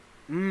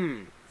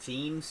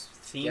theme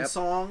Yep.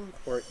 song.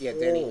 Or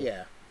Danny, Oh.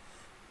 yeah.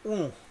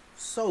 Ooh,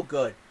 so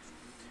good.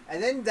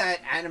 And then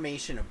that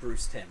animation of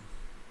Bruce Timm.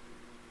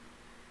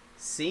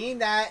 Seeing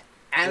that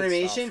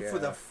animation stuff, for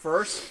yeah. the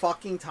first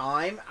fucking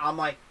time, I'm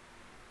like,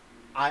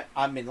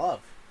 I'm in love.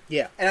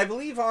 Yeah. And I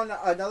believe on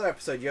another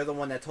episode, you're the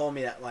one that told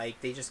me that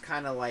like they just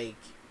kind of like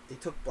they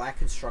took black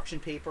construction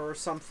paper or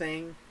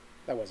something.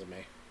 That wasn't me.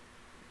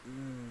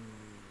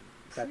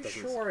 That Pretty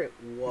doesn't- sure it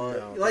was.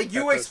 No, like that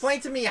you does-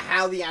 explained to me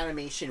how the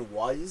animation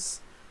was.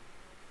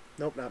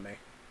 Nope, not me.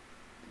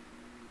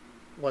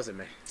 Wasn't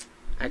me.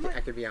 I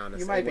could be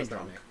honest. you might It be was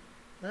not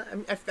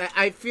drunk. me.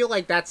 I feel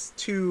like that's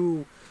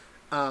too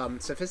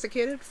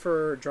sophisticated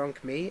for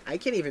drunk me. I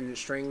can't even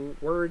string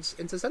words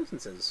into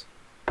sentences.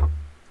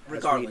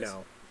 Regardless. As we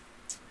know.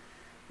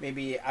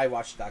 Maybe I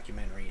watched a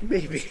documentary and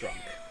Maybe. was drunk.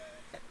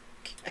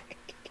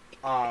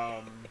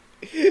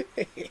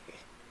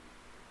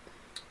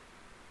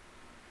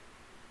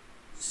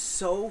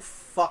 So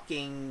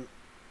fucking...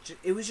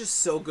 It was just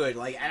so good.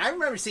 Like, and I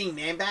remember seeing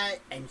Man-Bat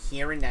and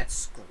hearing that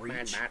screech.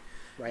 Man-Bat,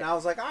 right. And I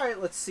was like, all right,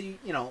 let's see,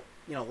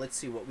 let's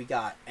see what we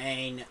got.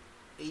 And,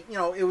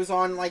 it was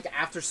on, like,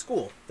 after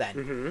school then.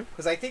 Mm-hmm.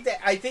 Because I think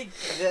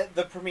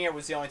the premiere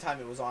was the only time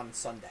it was on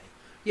Sunday.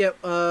 Yeah,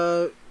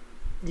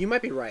 you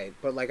might be right,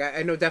 but like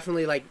I know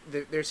definitely like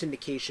their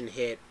syndication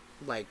hit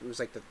like it was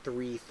like the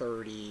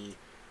 3:30,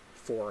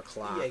 4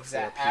 o'clock. Yeah,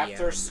 exactly. 4 p.m.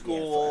 After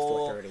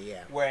school, 4:30,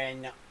 yeah.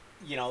 when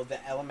the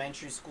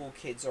elementary school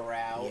kids are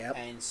out, Yep.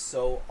 and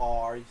so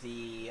are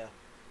the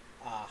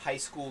high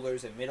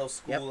schoolers and middle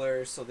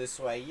schoolers. So this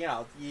way,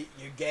 you're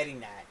getting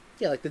that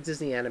Yeah, like the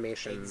Disney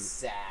animation.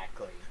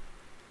 exactly.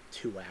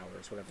 2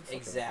 hours, whatever. The fuck it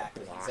was, a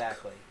Exactly. block.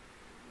 Exactly.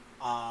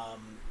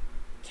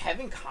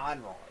 Kevin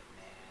Conroy, man,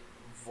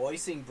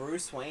 voicing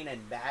Bruce Wayne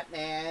and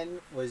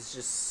Batman was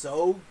just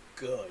so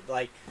good.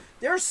 Like,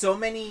 there are so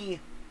many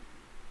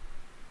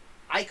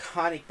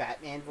iconic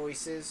Batman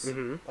voices.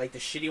 Mhm. Like the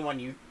shitty one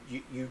you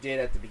did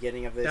at the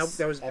beginning of this.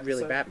 That was really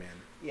episode.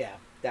 Batman. Yeah,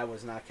 that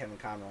was not Kevin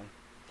Conroy.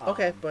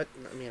 Okay, but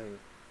I mean,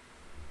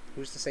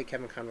 who's to say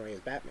Kevin Conroy is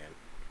Batman?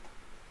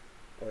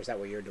 Or is that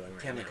what you're doing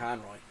right Kevin now?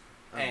 Conroy.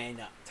 Oh.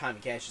 And Tommy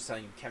Cash is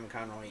telling you Kevin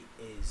Conroy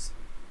is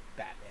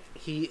Batman.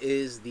 He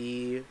is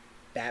the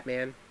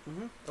Batman.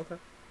 Mm-hmm. Okay.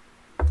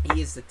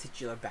 He is the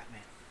titular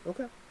Batman.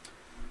 Okay.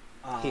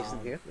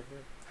 Yeah.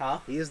 Huh?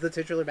 He is the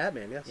titular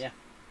Batman. Yes. Yeah.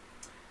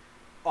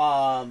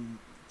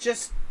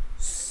 Just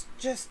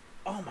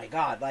oh my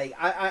god, like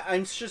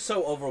I'm just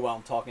so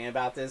overwhelmed talking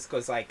about this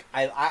because like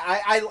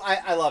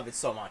I love it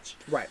so much.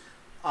 Right.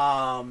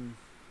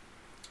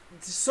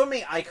 There's so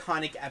many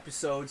iconic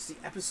episodes. The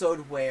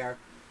episode where,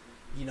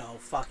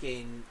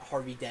 fucking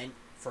Harvey Dent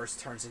first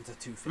turns into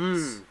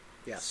Two-Face.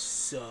 Yes.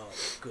 So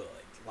good.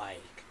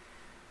 Like,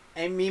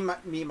 and me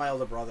and my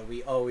older brother,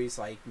 we always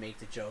like make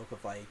the joke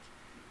of like,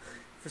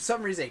 for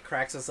some reason it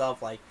cracks us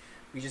up. Like,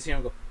 we just hear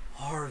him go,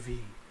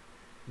 Harvey.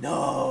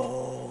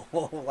 No,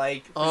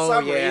 like for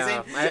some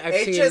reason,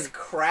 it just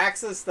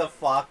cracks us the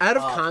fuck out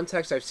of up.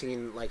 context. I've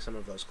seen like some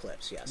of those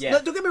clips. Yes, Yeah.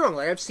 no, don't get me wrong.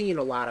 Like I've seen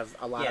a lot of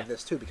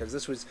this too because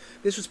this was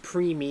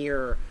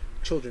premier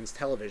children's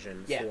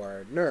television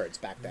for nerds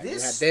back then. You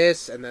had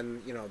this, and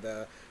then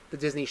the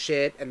Disney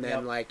shit, and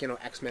then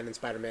X-Men and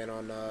Spider-Man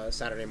on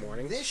Saturday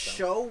mornings. This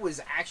show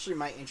was actually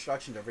my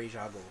introduction to Ra's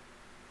al Ghul.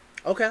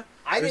 Okay,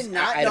 I did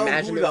not know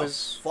who the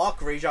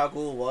fuck Ra's al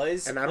Ghul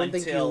was, and I don't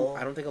think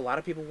a lot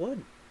of people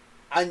would.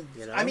 I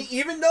mean,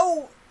 even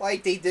though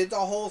like they did the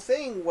whole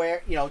thing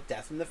where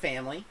Death in the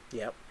Family.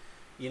 Yep.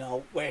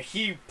 Where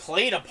he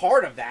played a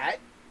part of that.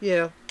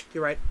 Yeah,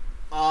 you're right.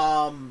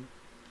 And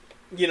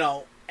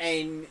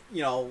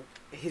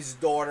his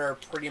daughter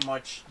pretty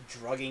much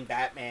drugging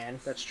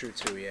Batman. That's true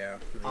too. Yeah.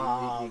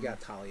 You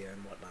got Talia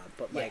and whatnot,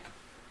 but like.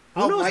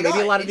 Who knows? Maybe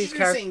a lot of these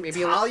characters.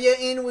 Talia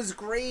in was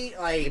great.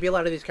 Like maybe a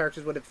lot of these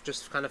characters would have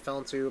just kind of fell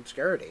into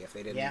obscurity if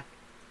they didn't. Yeah.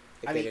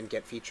 If they didn't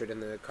get featured in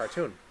the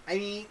cartoon. I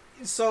mean,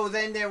 so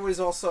then there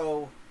was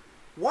also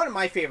one of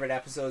my favorite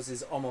episodes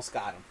is Almost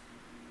Got Him.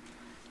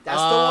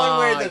 That's the one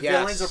where the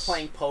villains are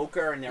playing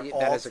poker and they're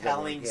all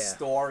telling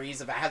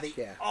stories about how they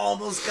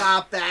almost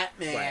got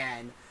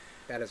Batman. Right.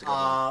 That is a good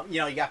one.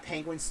 You got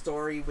Penguin's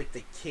story with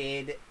the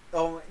kid.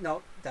 Oh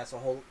no, that's a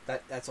whole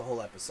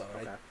episode.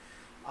 Okay.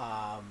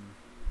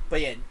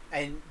 But yeah,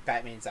 and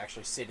Batman's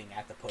actually sitting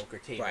at the poker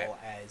table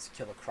as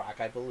Killer Croc,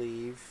 I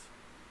believe.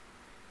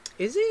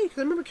 Is he? Because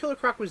I remember Killer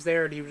Croc was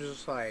there, and he was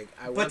just like...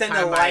 But then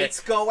the lights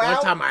go out.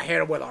 One time I hit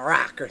him with a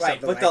rock or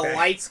something like that. But the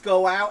lights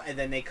go out, and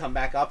then they come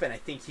back up, and I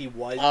think he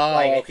was...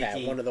 I think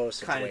he one of those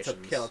situations. Kind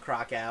of took Killer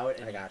Croc out.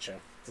 And I gotcha.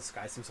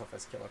 Disguised himself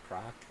as Killer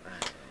Croc.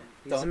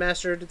 He's a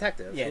master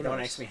detective. Yeah, don't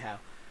ask me how.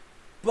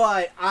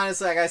 But,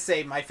 honestly, like I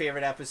say, my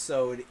favorite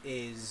episode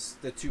is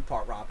the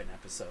 2-part Robin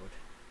episode.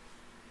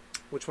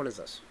 Which one is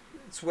this?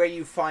 It's where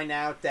you find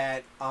out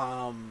that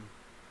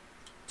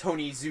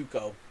Tony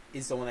Zuko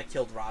is the one that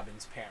killed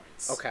Robin's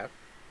parents. Okay.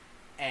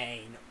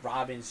 And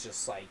Robin's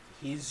just like,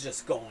 he's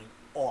just going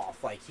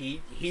off. Like, he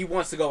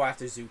wants to go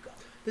after Zuko.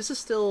 This is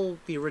still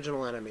the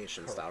original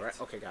animation style, right?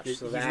 Okay, gotcha.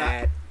 So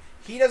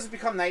he doesn't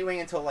become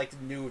Nightwing until, like,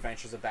 the New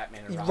Adventures of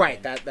Batman and Robin.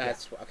 Right,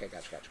 that's... Yeah. Okay,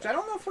 gotcha. I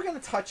don't know if we're going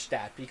to touch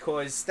that,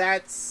 because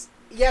that's...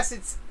 Yes,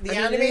 it's the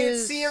animated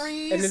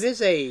series. And it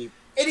is a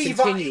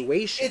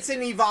continuation. It's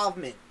an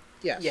evolvement.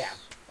 Yes. Yeah.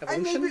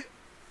 Evolution?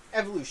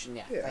 Evolution,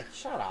 yeah. Like,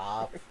 shut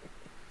up.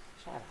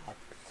 Shut up.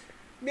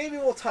 Maybe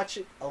we'll touch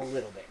it a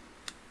little bit.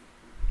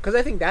 Because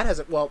I think that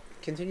has...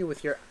 continue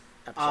with your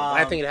episode.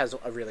 I think it has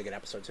a really good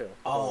episode, too.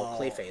 The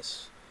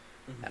Clayface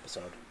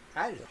episode.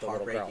 That is a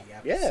heartbreaking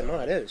episode. Yeah, no,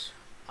 it is.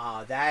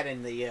 That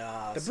and the...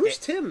 the Bruce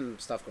Timm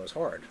stuff goes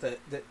hard. The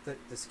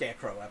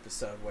Scarecrow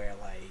episode where,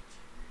 like,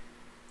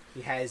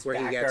 he has where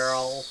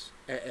Batgirl...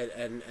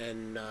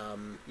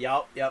 And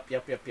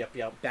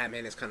Yep.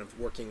 Batman is kind of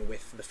working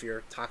with the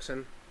fear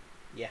toxin.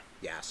 Yeah.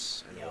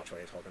 Yes, I know which one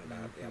you're talking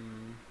about. Mm-hmm. Yep.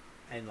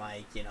 And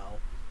like,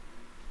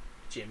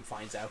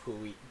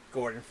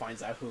 Gordon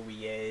finds out who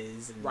he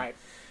is. And, right.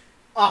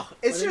 Oh,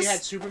 it's just... you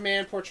had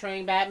Superman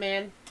portraying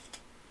Batman.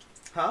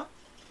 Huh?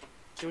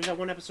 There was that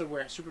one episode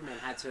where Superman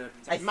had to...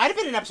 It might have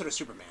been an episode of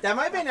Superman. That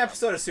might have been an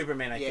episode of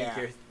Superman, I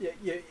think.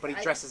 But he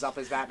dresses up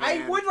as Batman.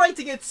 I would like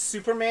to get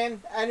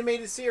Superman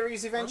animated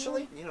series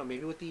eventually.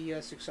 Maybe with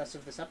the success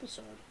of this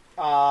episode.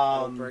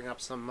 We'll bring up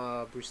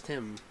some Bruce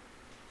Timm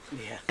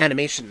Yeah.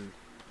 Animation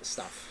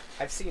stuff.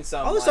 I've seen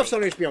some. All the stuff's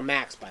on HBO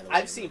Max, by the way.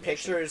 I've seen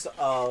pictures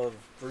of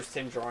Bruce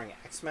Timm drawing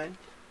X-Men.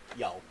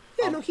 Yo.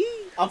 Yeah,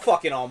 I'm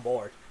fucking on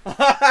board.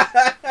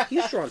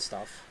 He's drawn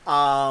stuff.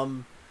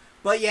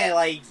 But yeah,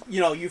 like,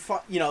 you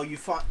find,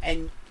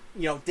 and,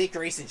 Dick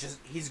Grayson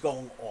he's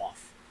going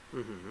off.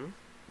 Mm-hmm.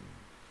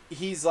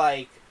 He's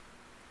like,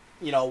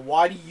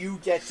 why do we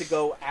get to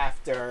go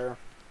after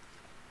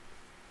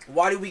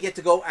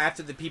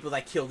the people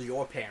that killed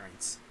your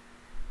parents?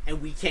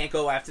 And we can't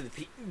go after the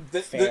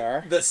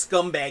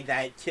scumbag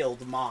that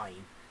killed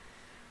mine.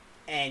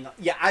 And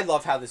yeah, I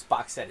love how this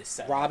box set is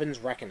set. Robin's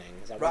Reckoning.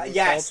 Is that what it's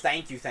yes, called?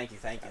 thank you.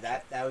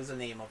 That was the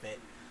name of it.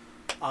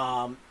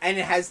 And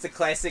it has the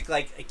classic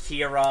like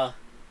Akira,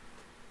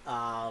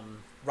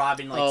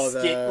 Robin like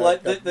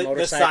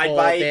the side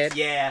bike. Bit.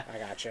 Yeah, I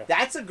gotcha.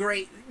 That's a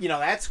great.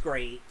 That's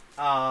great.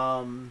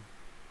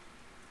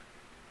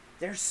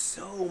 There's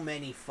so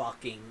many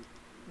fucking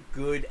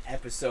good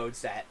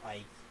episodes that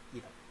like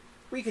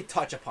we could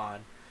touch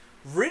upon.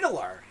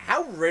 Riddler,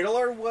 how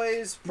Riddler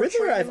was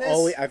portrayed Riddler, in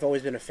this? I've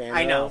always been a fan.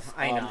 I know.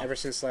 Ever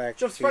since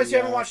like I'm surprised you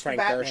haven't watched Frank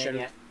the Batman Gershon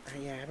yet.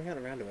 Yeah, I haven't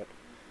gotten around to it.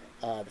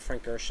 The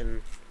Frank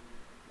Gershon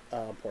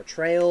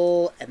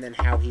portrayal, and then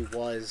how he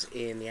was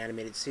in the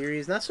animated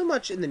series. Not so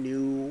much in the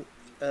new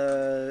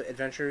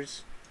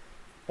adventures,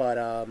 but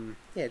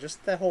yeah,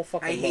 just that whole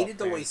fucking. I hated look,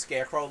 the man. way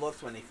Scarecrow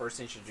looked when they first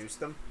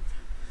introduced him.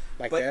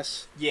 Like but-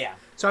 this. Yeah.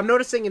 So I'm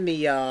noticing in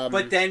the.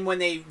 But then when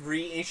they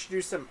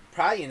reintroduced him,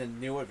 probably in the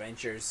new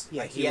Adventures,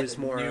 yeah, like he had was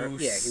the more.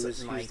 noose, Yeah, he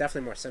was like,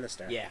 definitely more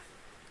sinister. Yeah.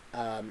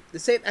 The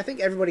same. I think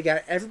everybody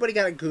got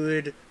a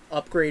good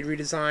upgrade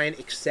redesign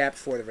except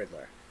for the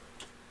Riddler.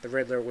 The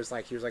Riddler was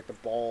like he was like the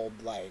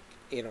bald like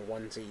in a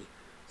onesie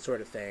sort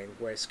of thing,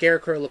 whereas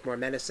Scarecrow looked more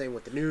menacing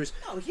with the news.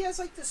 No, he has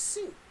like the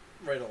suit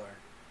Riddler.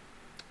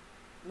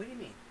 What do you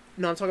mean?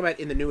 No, I'm talking about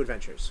in the new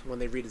Adventures when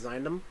they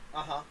redesigned him.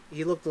 Uh-huh.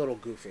 He looked a little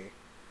goofy.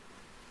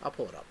 I'll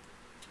pull it up.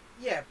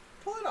 Yeah,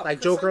 pull it up. Like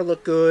 'cause Joker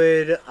looked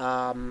good.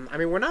 I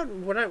mean,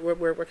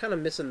 we're kind of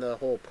missing the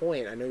whole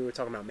point. I know you were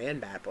talking about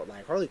Man-Bat, but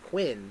like Harley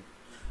Quinn.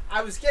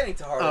 I was getting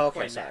to Harley Oh, okay,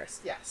 Quinn sorry.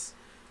 next. Yes.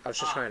 I was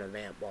just trying to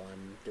vamp while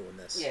I'm doing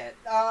this. Yeah,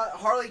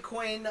 Harley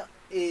Quinn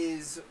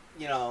is,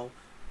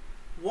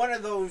 one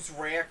of those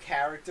rare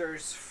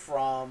characters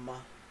from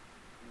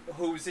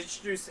who was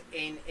introduced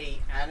in a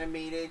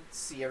animated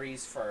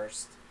series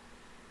first,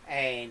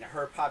 and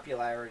her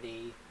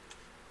popularity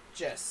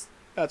just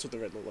That's what the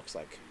Riddler looks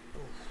like.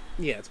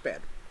 Yeah, it's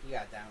bad. you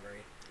got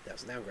downgrade.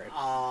 That's a downgrade.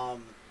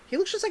 He He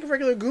looks just like a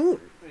regular goon.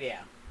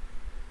 yeah,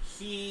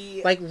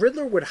 he Like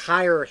Riddler would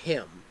hire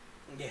him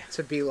yeah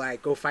to be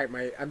like, go fight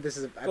my. This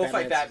is go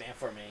fight Batman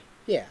for me.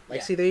 Yeah, like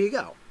Yeah. see, there you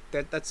go.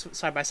 That's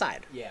side by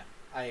side. Yeah,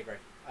 I agree.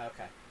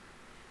 Okay,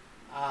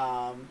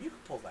 you can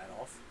pull that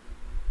off.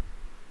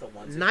 The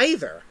ones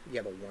Neither.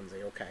 Yeah, the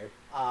onesie. Okay.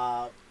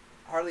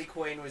 Harley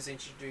Quinn was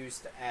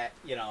introduced at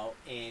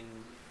in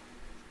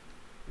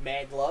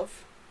Mad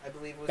Love, I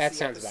believe was That the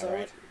sounds episode, about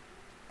right.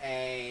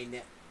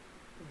 and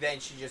then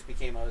she just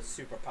became a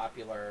super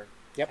popular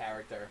Yep.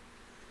 character.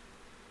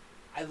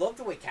 I love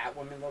the way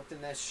Catwoman looked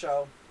in this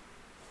show.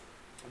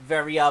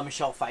 Very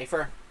Michelle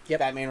Pfeiffer. Yep.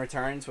 Batman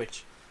Returns,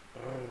 which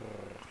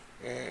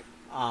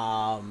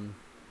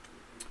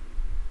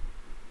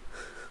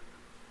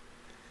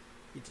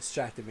you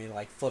distracted me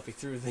like flipping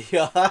through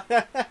the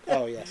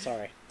Oh yeah,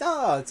 sorry.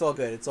 No, it's all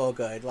good. It's all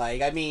good.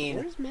 Like, I mean,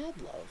 Where's Mad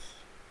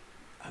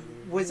Love?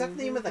 was that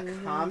the name of the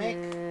comic?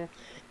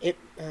 It.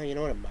 You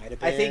know what? It might have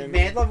been. I think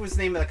Mad Love was the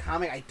name of the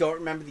comic. I don't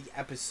remember the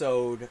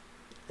episode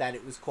that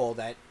it was called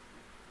that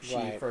she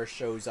Right. first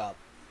shows up.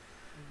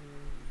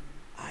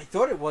 I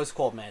thought it was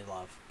called Mad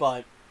Love,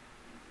 but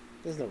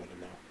There's no way to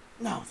know.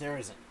 no, there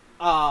isn't.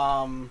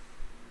 Oh,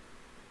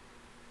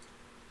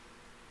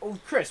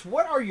 Chris,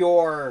 what are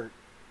your?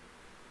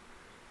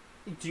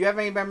 Do you have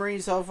any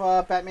memories of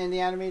Batman the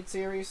Animated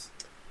Series?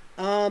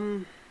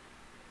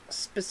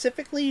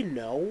 Specifically,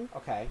 no.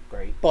 Okay,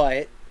 great.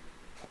 But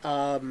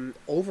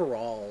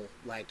overall,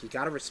 like you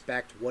gotta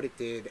respect what it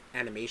did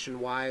animation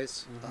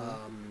wise,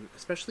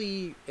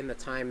 especially in the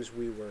times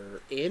we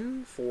were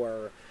in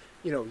for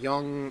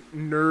young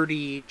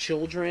nerdy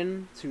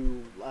children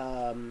to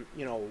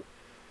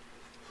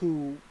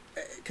who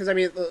because I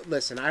mean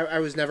listen, I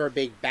was never a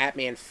big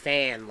Batman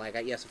fan. Like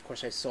yes, of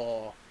course I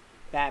saw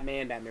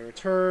Batman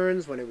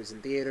Returns when it was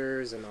in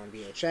theaters and on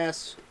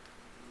VHS,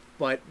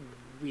 but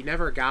we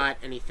never got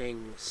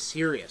anything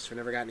serious. We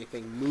never got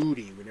anything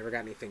moody. We never got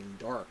anything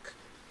dark.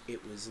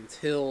 It was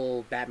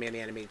until Batman the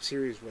Animated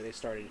Series where they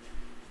started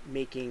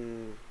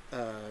making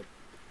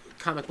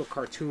comic book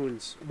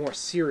cartoons more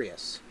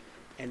serious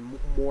and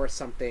more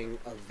something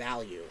of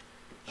value.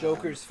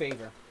 Joker's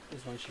Favor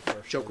is when she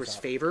first. Joker's shows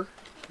up. Favor?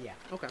 Yeah.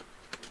 Okay.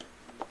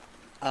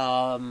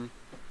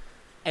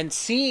 And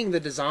seeing the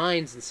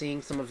designs and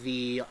seeing some of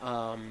the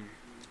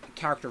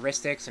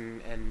characteristics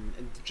and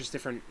just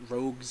different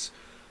rogues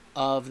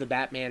of the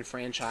Batman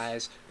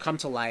franchise come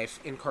to life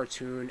in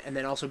cartoon and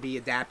then also be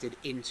adapted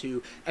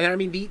into... And I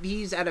mean,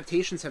 these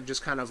adaptations have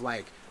just kind of,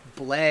 like,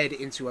 bled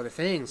into other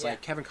things. Yeah.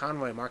 Like Kevin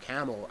Conroy, Mark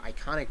Hamill,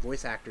 iconic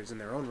voice actors in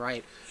their own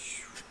right.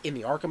 In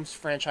the Arkham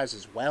franchise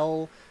as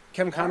well.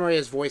 Kevin Conroy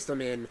has voiced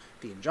them in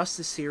the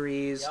Injustice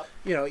series.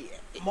 Yep.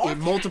 In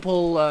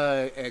multiple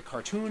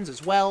cartoons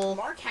as well.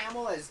 Mark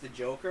Hamill as the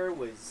Joker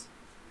was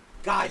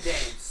goddamn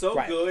so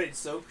Right. good and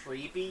so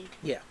creepy.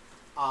 Yeah.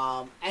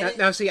 And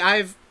Now, see,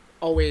 I've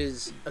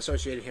always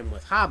associated him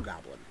with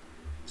Hobgoblin.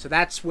 So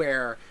that's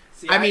where...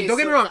 See, I mean, don't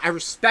get me asso- wrong, I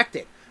respect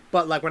it.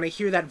 But, like, when I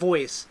hear that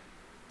voice,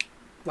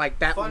 like,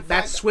 that Fun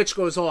that fact- switch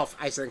goes off,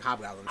 I think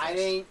Hobgoblin I first.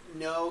 didn't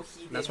know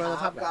he did That's why I love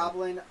Hobgoblin.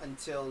 Hobgoblin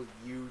until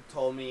you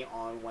told me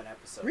on one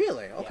episode.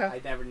 Really? Yeah, Okay. I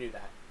never knew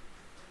that.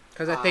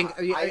 Because I think...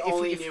 I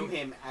only if knew you,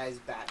 him as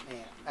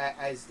Batman,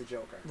 as the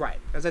Joker. Right.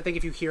 Because I think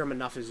if you hear him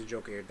enough as a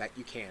Joker, that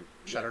you can't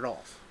shut Yeah. it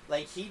off.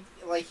 Like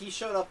he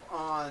showed up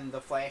on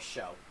the Flash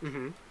show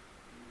Mm-hmm.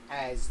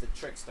 as the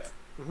Trickster,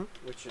 Mhm.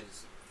 which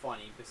is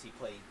funny because he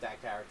played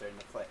that character in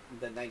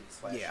the '90s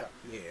Flash Yeah. show.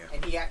 Yeah.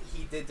 And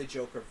he did the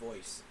Joker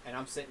voice, and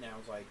I'm sitting there, I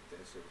was like,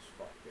 "This is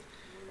fucking."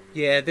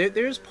 Yeah,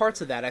 there's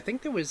parts of that. I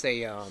think there was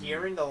a...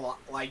 Hearing the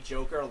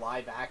Joker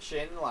live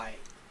action, live,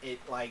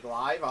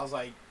 I was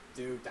like,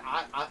 dude,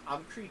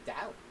 I'm creeped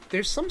out.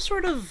 There's some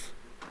sort of...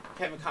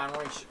 Kevin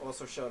Conroy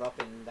also showed up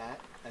in that.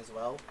 as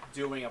well,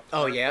 doing a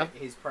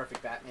his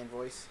perfect Batman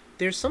voice.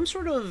 There's some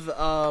sort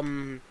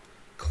of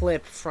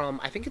clip from,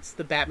 I think it's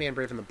the Batman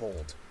Brave and the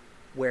Bold,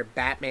 where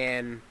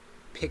Batman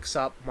picks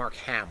up Mark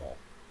Hamill.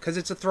 Because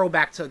it's a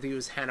throwback to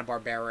these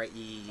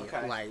Hanna-Barbera-y,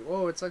 like,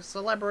 oh, it's like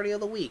Celebrity of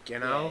the Week, you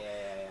know?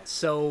 Yeah.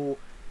 So,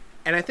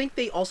 and I think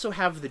they also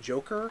have the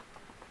Joker.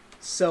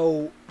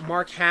 So,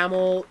 Mark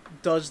Hamill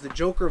does the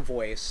Joker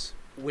voice,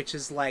 which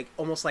is like,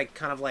 almost like,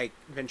 kind of like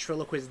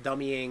ventriloquist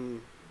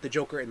dummying the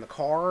Joker in the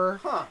car.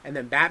 Huh. And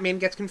then Batman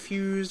gets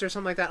confused or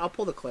something like that. I'll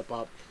pull the clip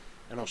up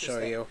and I'll show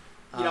you.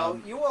 You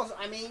know, you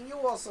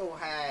also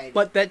had...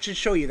 But that should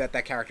show you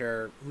that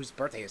character, whose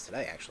birthday is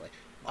today, actually.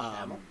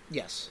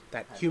 Yes,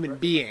 that human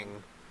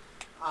being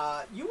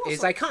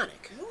is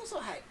iconic. You also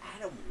had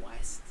Adam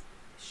West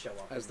show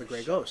up as the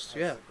Grey Ghost.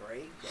 Yeah, the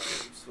Grey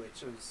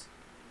Ghost,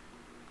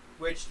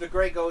 which the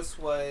Grey Ghost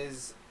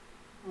was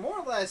more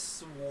or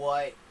less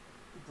what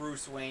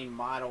Bruce Wayne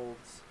modeled.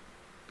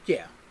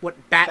 Yeah,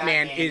 what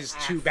Batman is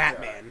after. To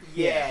Batman.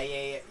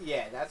 Yeah.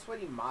 That's what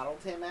he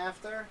modeled him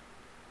after,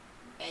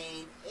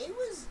 and it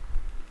was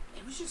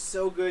just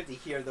so good to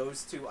hear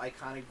those two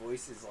iconic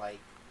voices like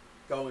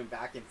going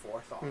back and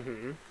forth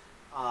on.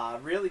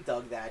 Mm-hmm. Really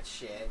dug that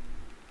shit.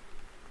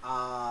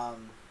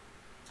 And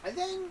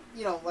then,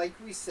 you know, like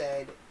we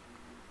said,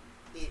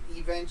 it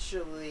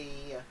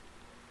eventually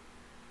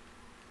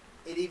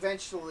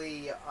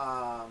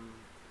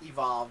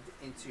evolved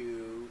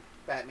into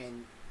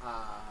Batman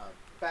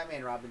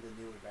and Robin: The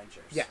New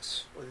Adventures.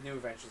 Yes. Or The New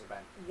Adventures of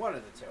Batman. One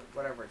of the two,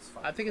 whatever it's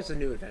fucking I think it's The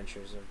New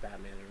Adventures of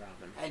Batman and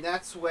Robin. And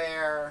that's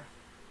where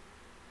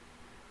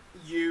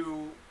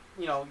you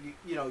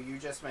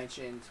just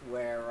mentioned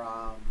where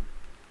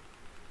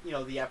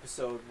the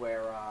episode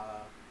where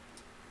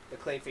the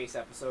Clayface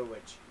episode,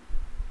 which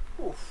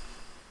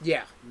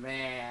yeah,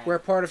 man, where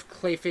part of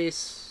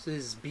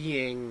Clayface's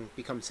being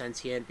becomes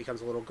sentient,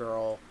 becomes a little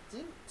girl.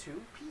 Didn't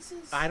two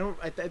pieces? I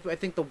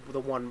think the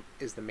one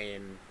is the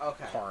main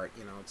part.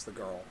 You know, it's the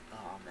girl.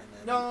 And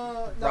then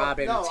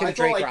Robin, no, Tim I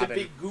Drake, thought, like, Robin. the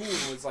big goon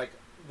was like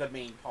the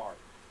main part.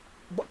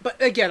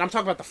 But again, I'm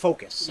talking about the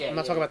focus. I'm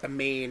not talking about the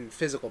main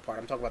physical part.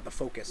 I'm talking about the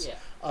focus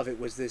of it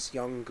was this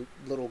young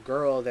little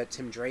girl that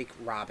Tim Drake,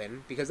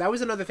 Robin, because that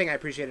was another thing I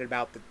appreciated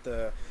about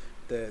the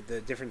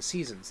different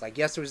seasons. Like,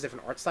 yes, there was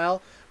different art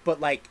style, but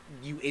like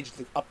you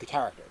aged up the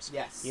characters.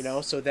 Yes. You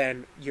know, so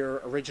then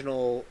your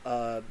original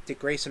Dick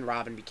Grayson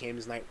Robin became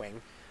his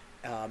Nightwing,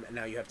 and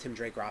now you have Tim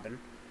Drake Robin,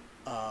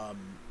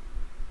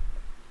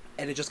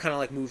 and it just kind of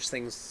like moves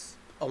things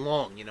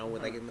along, you know,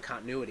 with like in the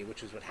continuity,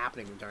 which was what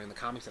happening during the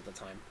comics at the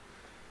time.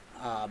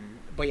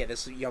 But yeah,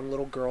 this young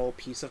little girl,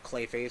 piece of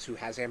Clayface, who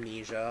has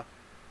amnesia,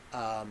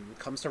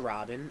 comes to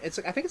Robin. I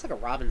think it's like a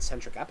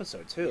Robin-centric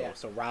episode, too. Yeah.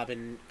 So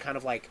Robin kind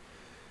of like,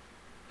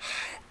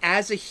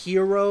 as a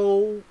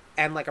hero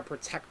and like a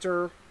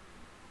protector,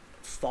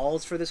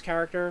 falls for this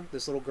character,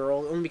 this little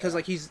girl, only because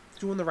like he's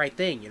doing the right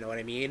thing, you know what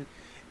I mean?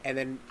 And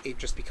then it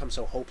just becomes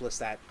so hopeless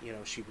that, you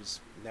know, she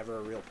was never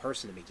a real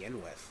person to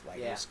begin with. Like,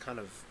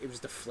 it was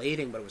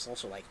deflating, but it was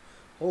also like,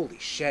 holy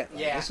shit,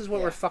 like, this is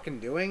what we're fucking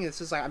doing?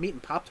 This is like, I'm eating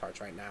Pop-Tarts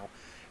right now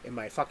in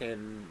my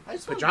fucking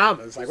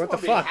pajamas. Like, what the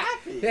fuck?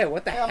 Yeah,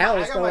 what the hell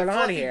is going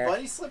on here?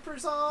 Bunny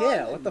slippers on.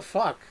 Yeah, what the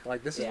fuck?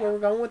 Like, this is where we're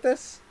going with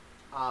this?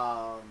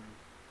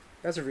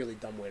 That's a really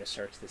dumb way to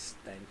search this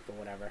thing, but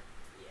whatever.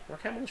 Yeah.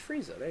 Mark Hamill's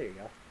Frieza, there you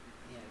go.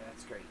 Yeah,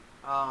 that's great.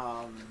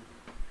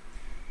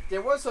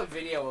 There was a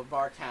video of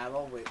Mark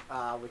Hamill with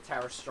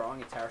Tara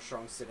Strong, and Tara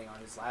Strong sitting on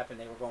his lap, and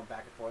they were going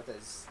back and forth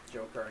as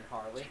Joker and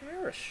Harley.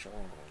 Tara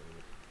Strong.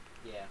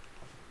 Yeah.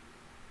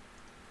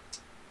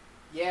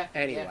 Yeah.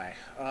 Anyway,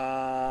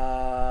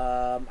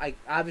 I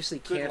obviously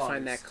can't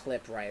find that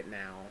clip right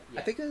now. Yeah.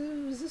 I think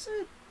is this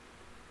it?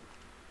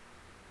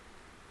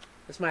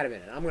 This might have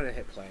been it. I'm gonna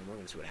hit play and we're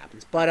gonna see what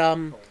happens. But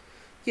cool.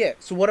 Yeah.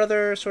 So what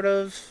other sort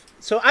of?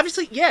 So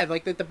obviously, yeah,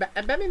 like the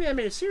Batman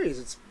animated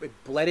series, it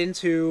bled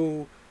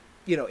into,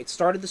 you know, it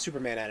started the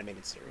Superman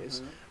animated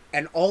series. Mm-hmm.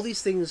 And all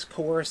these things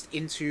coerced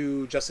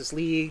into Justice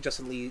League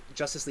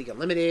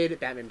Unlimited,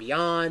 Batman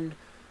Beyond.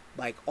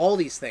 Like, all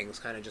these things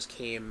kind of just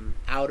came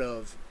out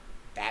of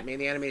Batman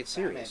the Animated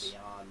Series. Batman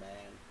Beyond, man.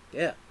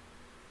 Yeah.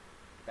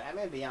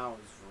 Batman Beyond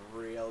was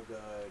real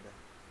good.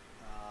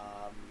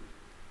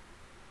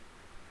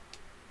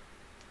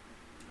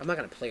 I'm not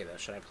going to play this.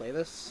 Should I play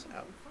this?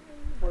 Oh.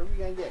 What are we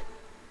going to get?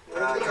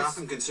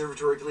 Gotham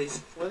Conservatory, please.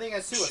 What are they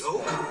going to sue us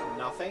for?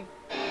 Nothing?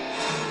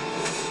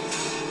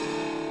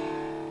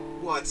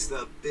 What's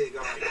the big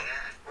argument?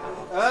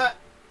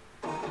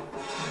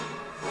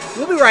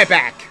 We'll be right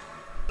back.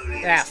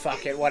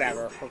 Fuck it,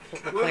 whatever.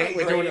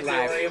 We're doing it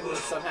live. We were able to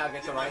somehow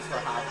get the rights for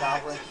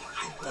Hobgoblin.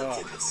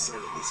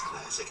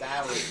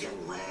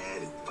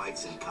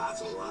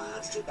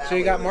 So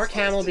you got Mark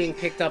Hamill being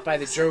picked up by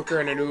the Joker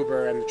in an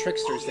Uber, and the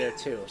Trickster's there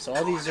too. So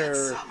all these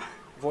are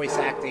voice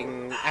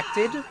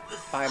acted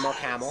by Mark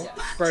Hamill. Yes.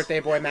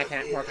 Birthday boy Mark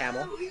Hamill. Birthday Mark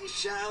Hamill. There you go,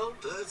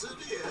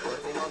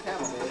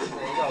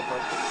 bro.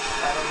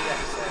 Title of the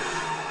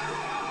episode.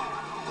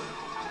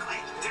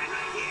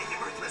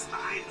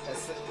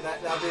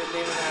 That'll be the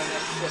name of our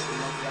next ship in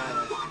Monkey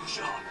Island.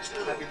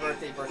 Happy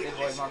birthday, birthday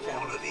boy, Mark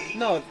Hamill.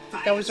 No,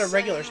 that was a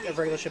regular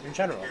ship in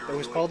general. It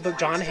was called the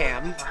John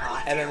Hamm,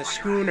 and then the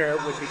schooner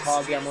would be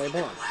called the Emily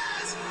Blunt.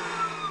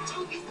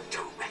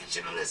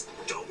 Directionalist,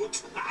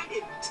 don't. I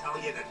didn't tell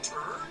you to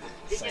turn.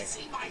 Did you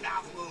see my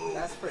mouth move?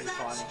 That's pretty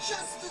funny. That's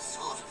just the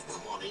sort of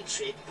corny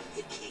trick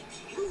that keeps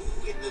you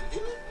in the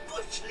villain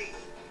bush league.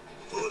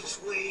 Bush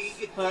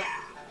league? Huh?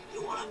 Yeah.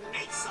 You want to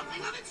make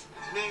something of it?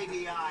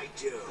 Maybe I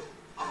do.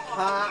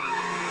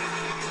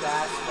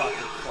 That's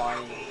fucking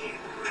funny.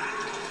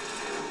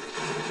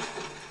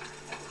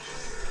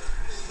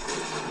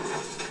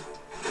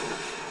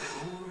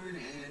 Corn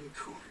and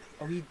corny.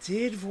 Oh, he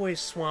did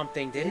voice Swamp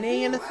Thing, didn't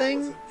he, in a That was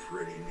thing? a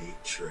pretty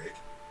neat trick.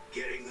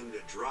 Getting them to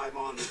drive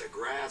onto the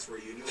grass where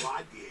you knew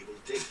I'd be able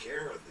to take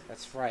care of them.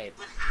 That's right.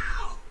 But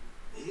how?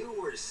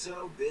 You were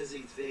so busy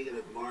thinking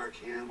of Mark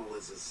Hamill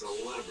as a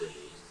celebrity,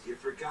 you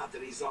forgot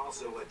that he's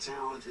also a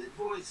talented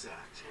voice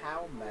actor.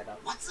 How meta.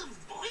 What's a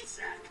voice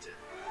actor?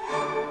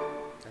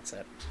 That's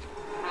it.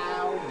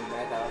 How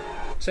meta.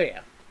 So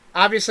yeah,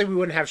 obviously we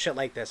wouldn't have shit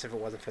like this if it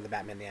wasn't for the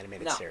Batman the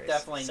Animated No, Series.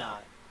 definitely So-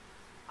 not.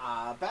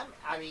 Batman,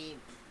 I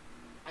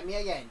mean,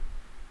 again,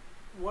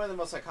 one of the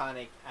most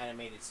iconic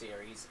animated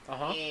series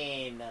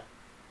in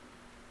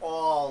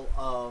all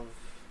of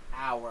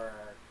our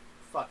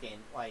fucking,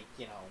 like,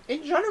 you know...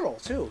 In general,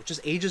 too.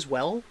 Just ages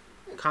well.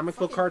 Comic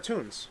book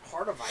cartoons.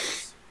 Heart of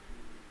Ice.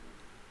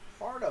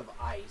 Heart of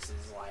Ice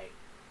is like,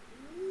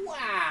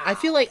 wow. I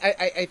feel like,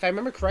 if I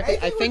remember correctly,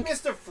 I think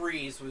Mr.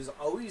 Freeze was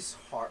always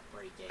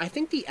heartbreaking. I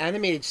think the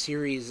animated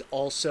series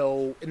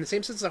also, in the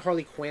same sense that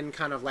Harley Quinn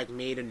kind of like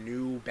made a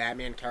new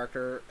Batman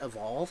character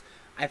evolve,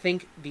 I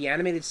think the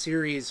animated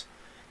series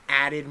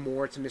added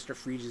more to Mr.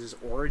 Freeze's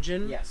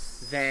origin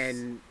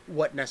than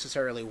what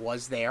necessarily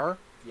was there.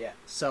 Yeah.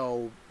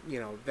 So, you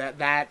know,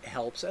 that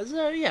helps. As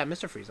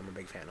Mr. Freeze I'm a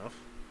big fan of.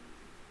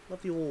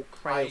 Love the old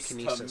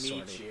cryokinesis Nice to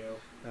meet sortie. you.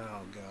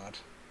 Oh god.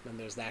 Then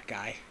there's that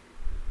guy.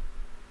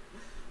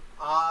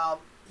 I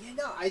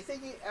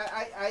think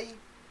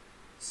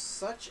it's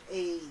such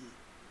an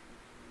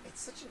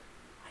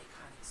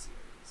iconic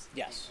series.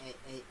 Yes.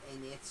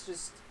 And it's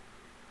just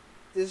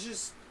there's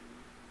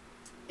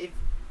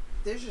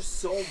just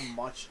so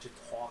much to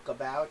talk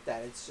about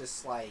that it's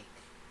just like,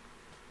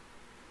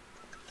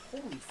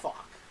 holy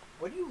fuck,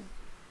 what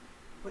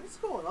is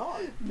going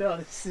on? No,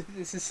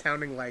 this is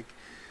sounding like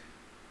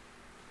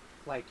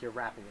you're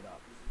wrapping it up.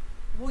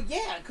 Well,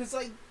 yeah, because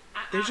like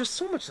There's just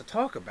so much to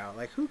talk about.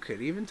 Like, who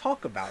could even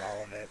talk about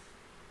all of it?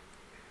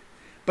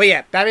 But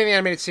yeah, Batman the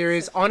Animated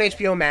Series on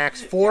HBO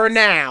Max for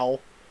now.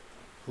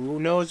 Who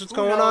knows what's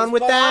going on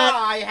with that?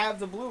 I have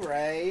the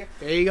Blu-ray.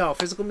 There you go.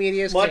 Physical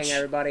media is king,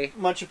 everybody.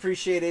 Much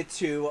appreciated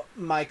to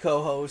my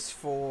co-host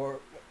for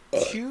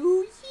 2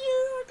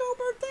 year ago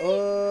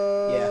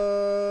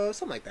birthday.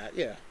 Something like that.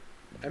 Yeah,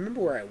 I remember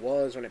where I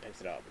was when I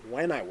picked it up.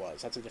 When I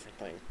was, that's a different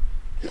thing.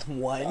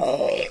 One.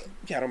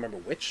 Yeah, I don't remember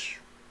which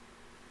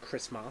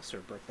Christmas or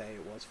birthday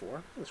it was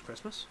for. It was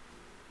Christmas.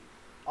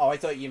 Oh, I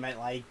thought you meant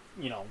like,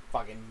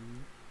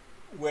 fucking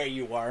where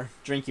you were,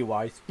 drinky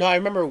wise. No, I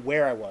remember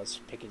where I was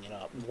picking it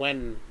up.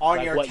 When on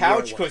like, your what couch, year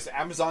it was. because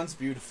Amazon's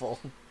beautiful.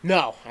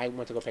 No, I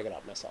went to go pick it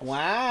up myself.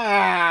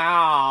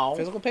 Wow.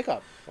 Physical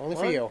pickup, only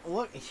for you.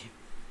 Look,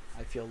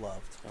 I feel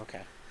loved.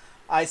 Okay.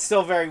 It's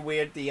still very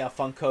weird, the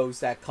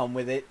Funkos that come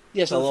with it.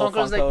 Yeah, so the little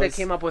Funkos that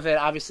came up with it,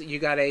 obviously you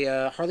got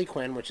a Harley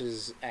Quinn, which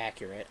is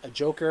accurate. A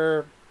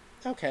Joker,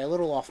 okay, a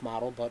little off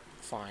model, but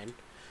fine.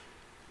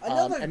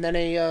 And then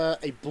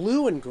a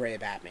blue and gray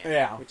Batman.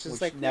 Yeah, which is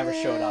which like never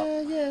showed up.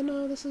 Yeah,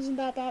 no, this isn't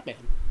that Batman.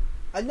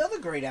 Another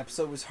great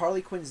episode was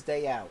Harley Quinn's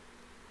Day Out.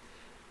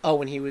 Oh,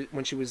 when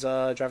she was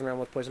driving around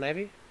with Poison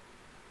Ivy?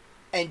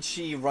 And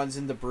she runs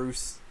into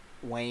Bruce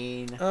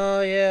Wayne. Oh,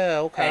 yeah,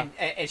 okay.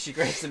 And she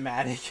grabs the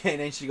mannequin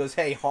and she goes,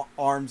 "Hey,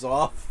 arms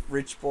off,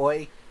 rich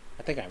boy."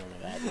 I think I remember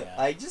that, yeah.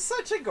 Like, just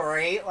such a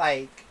great,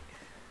 like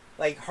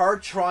her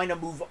trying to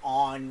move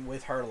on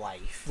with her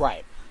life.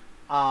 Right.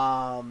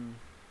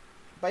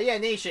 But yeah,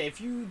 Nation,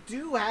 if you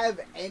do have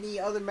any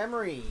other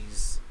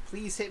memories,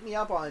 please hit me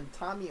up on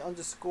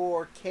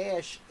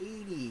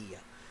Tommy_Cash80.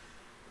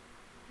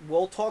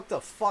 We'll talk the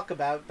fuck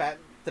about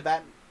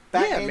Batman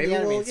Maybe the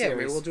Animated Series.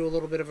 Maybe we'll do a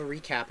little bit of a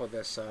recap of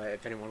this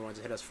if anyone wants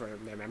to hit us for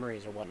their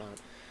memories or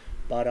whatnot.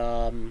 But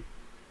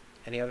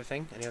any other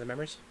thing? Any other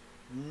memories?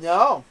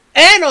 No.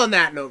 And on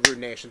that note, Rude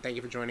Nation, thank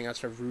you for joining us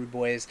for Rude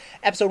Boys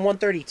episode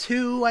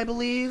 132, I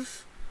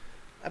believe.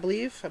 I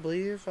believe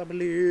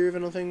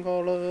in a thing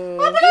called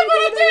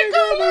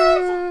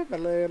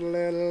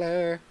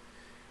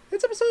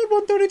It's episode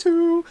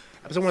 132.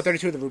 Episode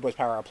 132 of the Rude Boys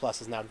Power Hour Plus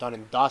is now done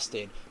and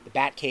dusted. The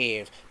Bat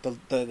Cave,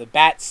 the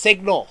Bat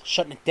Signal,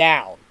 shutting it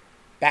down.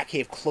 Bat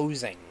Cave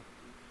closing.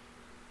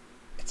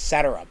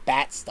 Etc.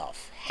 Bat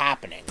stuff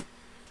happening.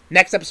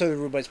 Next episode of the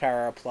Rude Boys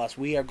Power Hour Plus,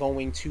 we are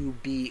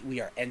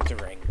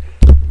entering.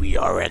 We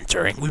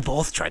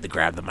both tried to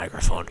grab the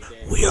microphone.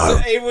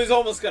 It was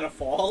almost gonna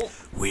fall.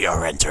 We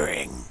are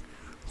entering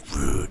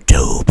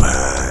Rudober.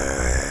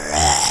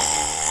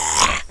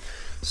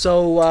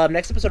 So,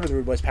 next episode of the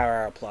Rude Boys Power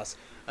Hour Plus,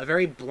 a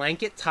very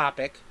blanket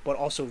topic, but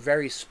also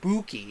very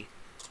spooky,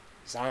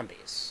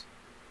 zombies.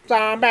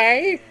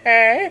 Zombie!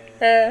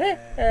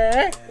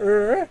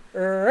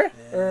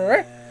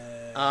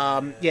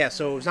 Yeah,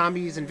 so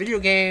zombies in video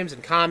games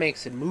and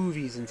comics and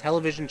movies and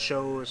television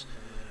shows.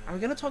 Are we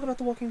going to talk about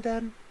The Walking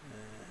Dead?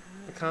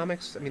 The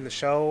comics? I mean, the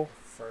show?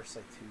 First,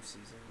 2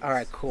 seasons.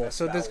 Alright, cool. That's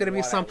so there's going to be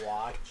about some... what I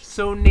watched.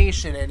 So,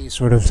 Nation, any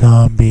sort of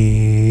zombies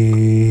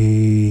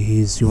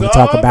you want to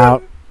talk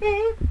about?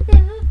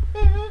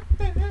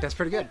 That's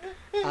pretty good.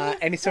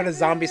 Any sort of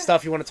zombie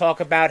stuff you want to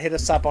talk about, hit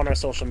us up on our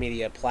social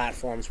media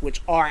platforms,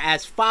 which are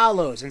as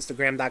follows.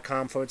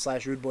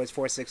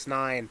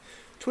 Instagram.com/rudeboys469,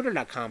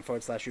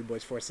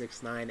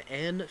 Twitter.com/rudeboys469,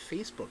 and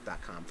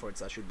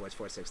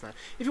Facebook.com/rudeboys469.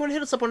 If you want to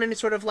hit us up on any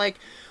sort of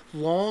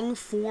long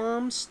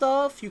form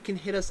stuff, you can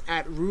hit us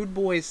at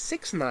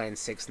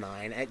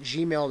rudeboys6969 at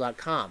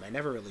gmail.com. I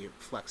never really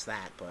flex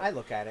that, but I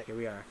look at it. here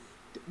we are.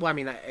 Well, I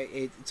mean,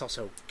 it's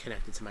also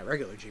connected to my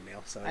regular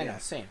Gmail, so I know,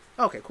 same.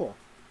 Okay, cool.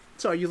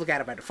 So you look at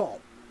it by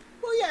default.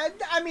 Well, yeah,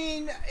 I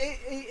mean,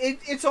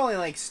 it's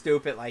only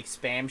stupid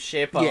spam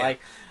shit, but Yeah.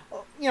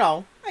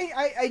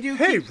 I do.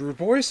 Hey, Rude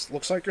Boys,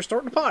 looks like you're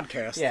starting a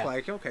podcast. Yeah.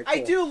 Okay, cool.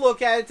 I do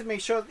look at it to make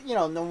sure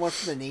no one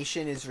from the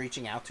nation is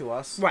reaching out to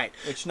us. Right.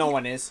 Which no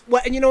one is.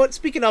 Well, and you know what?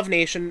 Speaking of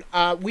Nation,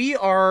 we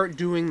are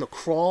doing the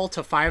crawl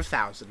to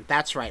 5,000.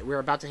 That's right. We're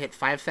about to hit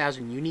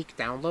 5,000 unique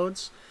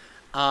downloads.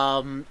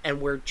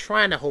 And we're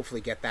trying to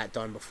hopefully get that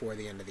done before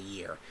the end of the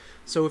year.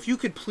 So if you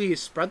could please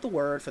spread the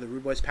word for the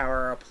Rude Boys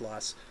Power Hour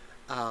Plus.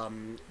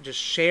 Just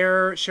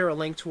share a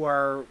link to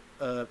our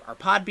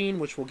Podbean,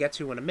 which we'll get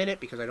to in a minute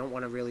because I don't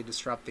want to really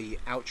disrupt the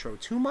outro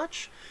too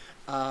much.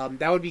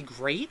 That would be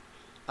great.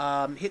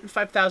 Hitting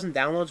 5,000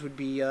 downloads would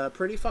be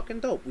pretty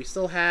fucking dope. We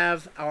still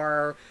have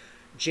our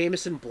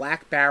Jameson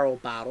Black Barrel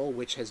bottle,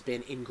 which has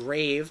been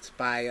engraved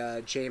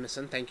by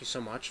Jameson. Thank you so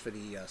much for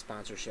the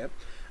sponsorship.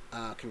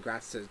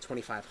 Congrats to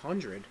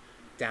 2,500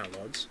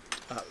 downloads,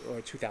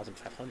 or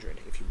 2,500,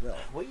 if you will.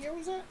 What year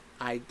was that?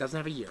 It doesn't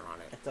have a year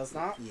on it. It does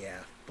not? Yeah,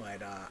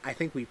 but I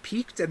think we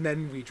peaked and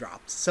then we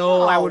dropped.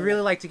 So I would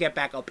really like to get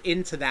back up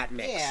into that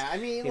mix. Yeah, I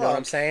mean, you know what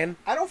I'm saying?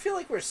 I don't feel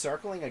like we're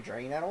circling a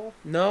drain at all.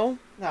 No?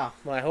 No.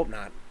 Well, I hope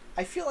not.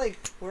 I feel like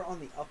we're on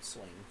the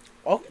upswing.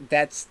 Oh,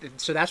 that's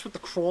what the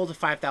crawl to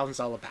 5,000 is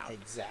all about.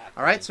 Exactly.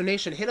 All right, so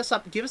Nation, hit us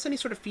up. Give us any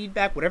sort of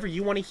feedback, whatever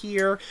you want to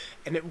hear,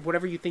 and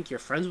whatever you think your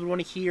friends would want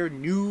to hear.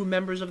 New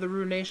members of the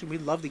Rude Nation,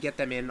 we'd love to get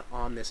them in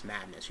on this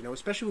madness.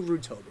 especially with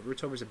Rudetober.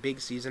 Rudetober's a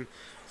big season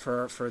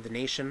for the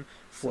Nation,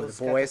 for the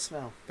boys.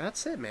 Smell.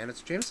 That's it, man.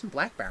 It's Jameson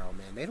Black Barrel,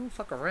 man. They don't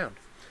fuck around.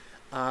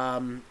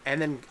 And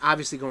then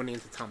obviously going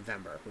into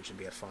Tomvember, which would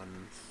be a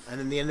fun, and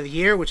then the end of the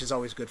year, which is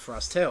always good for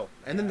us too.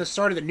 And then the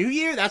start of the new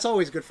year, that's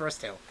always good for us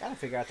too. Gotta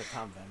figure out the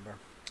Tomvember.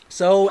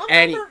 So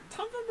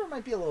Tomvember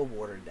might be a little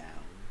watered down.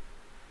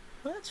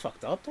 Well, that's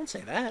fucked up. Don't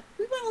say that.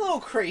 We went a little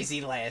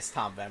crazy last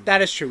Tomvember.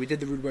 That is true. We did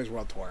the Rude Boys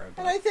World Tour.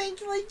 And I think,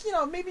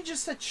 maybe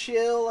just to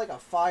chill, a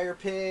fire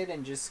pit,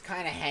 and just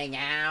kind of hang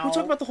out. We're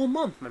talking about the whole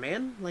month, my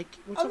man. We're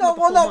talking no, about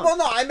the whole month.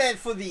 no. I meant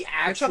for the We're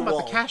actual. talking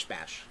about the Cash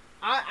Bash.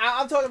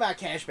 I'm talking about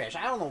Cash Bash.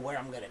 I don't know where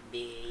I'm gonna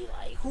be.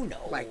 Who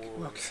knows? Okay.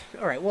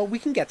 All right. Well, we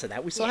can get to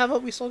that. We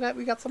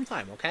got some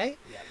time. Okay.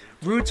 Yeah.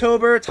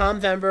 Rudetober,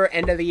 Tomvember,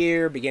 end of the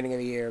year, beginning of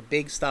the year,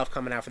 big stuff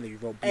coming out from the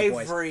Rude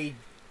Boys. Every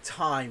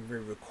time we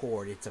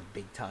record, it's a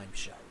big time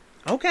show.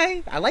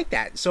 Okay, I like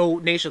that. So,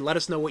 Nation, let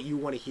us know what you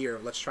want to hear.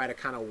 Let's try to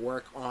kind of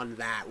work on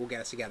that. We'll get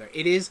us together.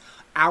 It is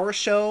our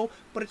show,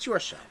 but it's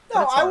your show.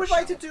 No, I would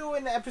like to do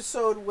an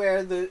episode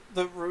where the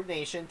Rude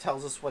Nation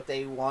tells us what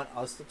they want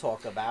us to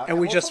talk about, and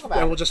we'll just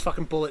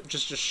fucking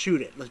just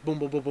shoot it. Let's boom,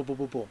 boom, boom, boom, boom,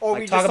 boom, boom. Or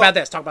we talk about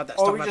this. Talk about this.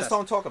 Or talk we about just this.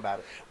 don't talk about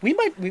it. We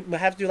might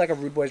have to do like a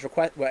Rude Boys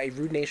request, a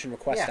Rude Nation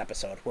request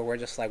episode where we're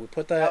just we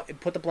put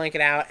the blanket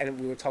out and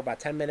we would talk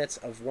about 10 minutes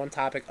of one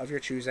topic of your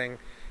choosing.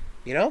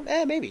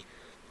 Maybe.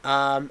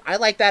 I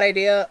like that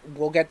idea.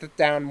 We'll get that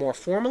down more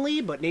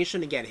formally, but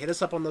Nation, again, hit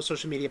us up on those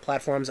social media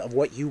platforms of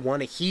what you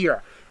want to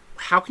hear.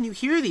 How can you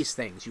hear these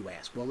things, you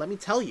ask? Well, let me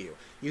tell you.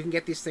 You can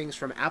get these things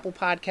from Apple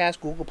Podcasts,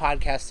 Google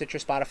Podcasts, Stitcher,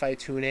 Spotify,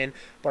 TuneIn,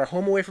 but our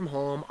home away from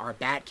home, our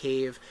Bat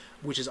Cave,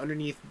 which is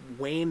underneath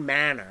Wayne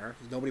Manor.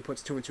 Nobody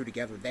puts two and two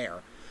together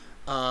there.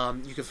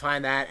 You can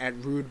find that at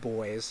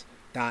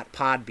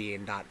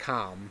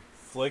rudeboys.podbean.com.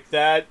 Flick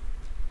that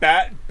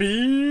bat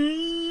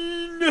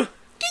bean.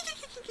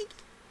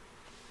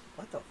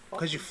 What the fuck?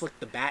 Because you flicked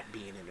the bat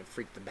bean and it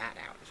freaked the bat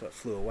out, so it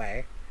flew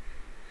away.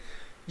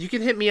 You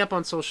can hit me up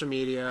on social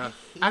media.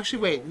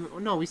 Actually, wait,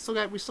 no, we still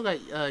got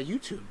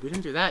YouTube. We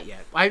didn't do that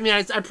yet. I mean,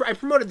 I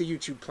promoted the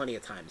YouTube plenty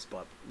of times,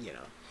 but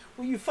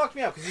Well, you fucked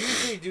me up because you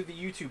usually do the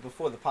YouTube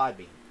before the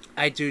Podbean.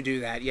 I do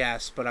that,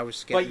 yes, but I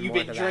was getting. But you've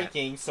been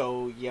drinking,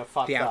 so you fucked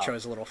up. The up. outro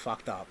is a little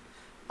fucked up.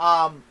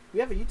 We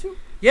have a YouTube?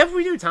 Yeah,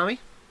 we do, Tommy.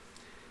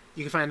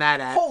 You can find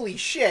that at. Holy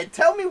shit!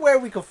 Tell me where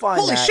we can find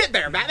that. Holy shit,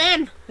 there,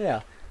 Batman.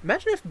 Yeah.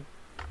 Imagine if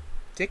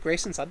Dick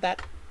Grayson said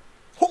that.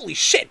 Holy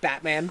shit,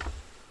 Batman.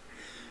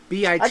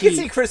 B-I-T. I can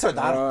see Chris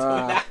O'Donnell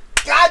doing that.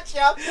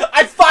 Gotcha!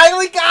 I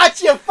finally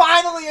got you!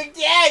 Finally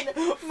again!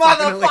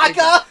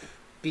 Motherfucker!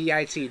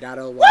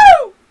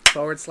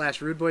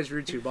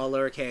 bit.ly/rudeboysrudetube, all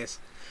lowercase.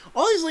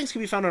 All these links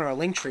can be found on our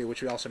link tree,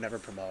 which we also never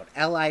promote.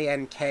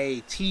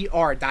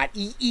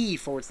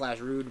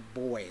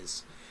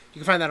 linktr.ee/rudeboys. You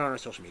can find that on our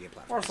social media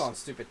platforms. Or on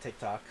stupid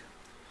TikTok.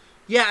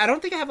 Yeah, I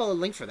don't think I have a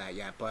link for that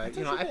yet, but,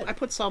 I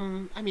put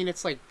some,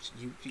 it's like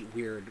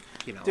weird,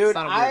 Dude, it's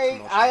not a weird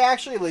promotion. I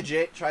actually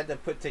legit tried to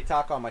put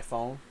TikTok on my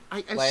phone.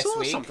 I last saw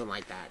week. Something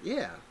like that,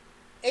 yeah.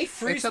 It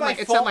freezed my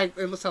phone.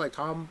 It looks like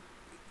Tom.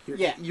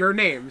 Your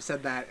name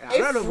said that.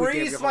 It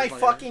freezed my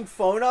fucking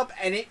phone up,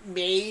 and it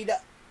made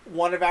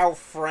one of our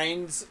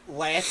friends'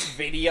 last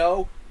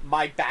video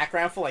my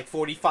background for like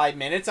 45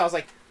 minutes. I was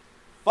like,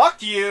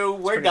 "Fuck you,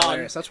 we're done."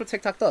 Hilarious. That's what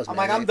TikTok does. I'm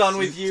like, I'm done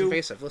with you. It's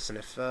invasive. Listen,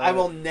 if I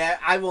will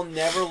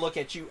never look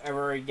at you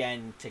ever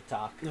again,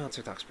 TikTok. No,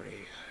 TikTok's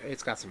pretty.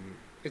 It's got some.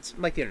 It's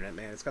like the internet,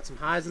 man. It's got some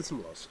highs and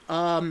some lows.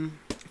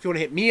 If you want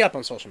to hit me up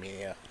on social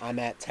media, I'm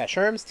at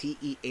Tesherms,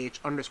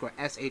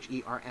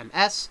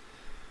 TEH_SHERMS.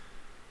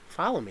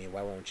 Follow me,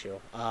 why won't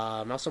you?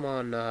 I'm also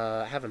on,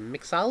 I have a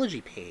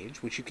mixology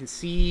page, which you can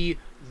see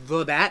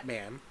the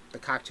Batman, the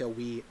cocktail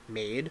we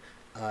made.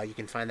 You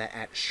can find that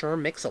at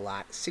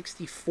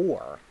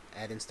SherMixalot64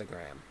 at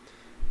Instagram.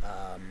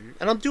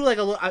 And I'll do like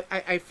a little,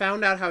 I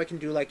found out how I can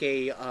do like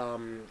a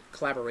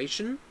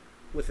collaboration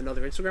with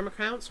another Instagram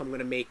account, so I'm going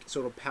to make, so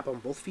it'll pop on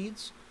both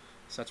feeds.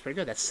 So that's pretty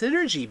good. That's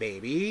synergy,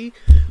 baby.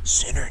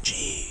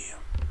 Synergy.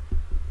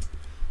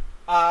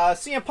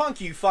 CM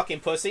Punk, you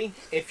fucking pussy.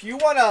 If you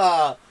want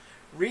to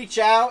reach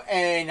out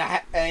and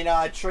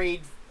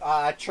trade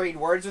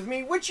words with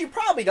me, which you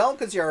probably don't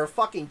because you're a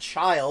fucking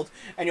child,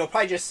 and you'll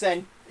probably just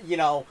send,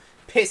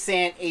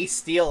 pissant Ace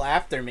Steel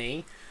after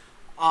me.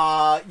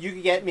 You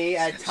can get me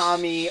at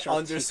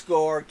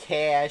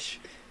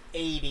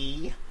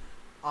Tommy_Cash80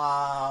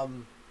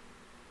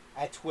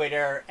 at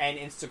Twitter and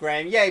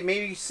Instagram. Yeah,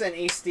 maybe send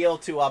Ace Steel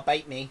to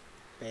bite me.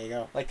 There you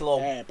go. Like the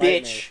little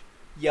bitch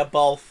you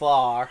both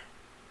are.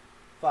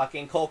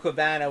 Fucking Cole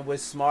Cabana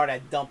was smart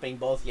at dumping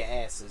both your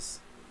asses.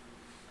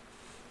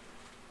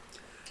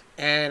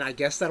 And I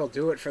guess that'll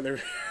do it for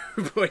the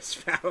Voice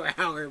Power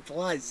Hour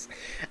Plus.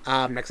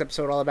 Next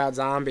episode all about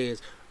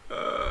zombies.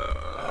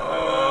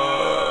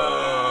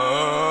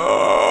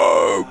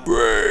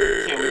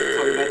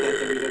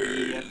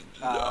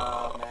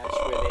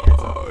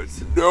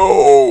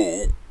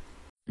 No!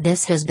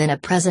 This has been a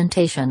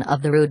presentation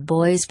of the Rude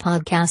Boys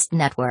Podcast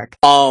Network.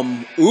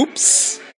 Oops.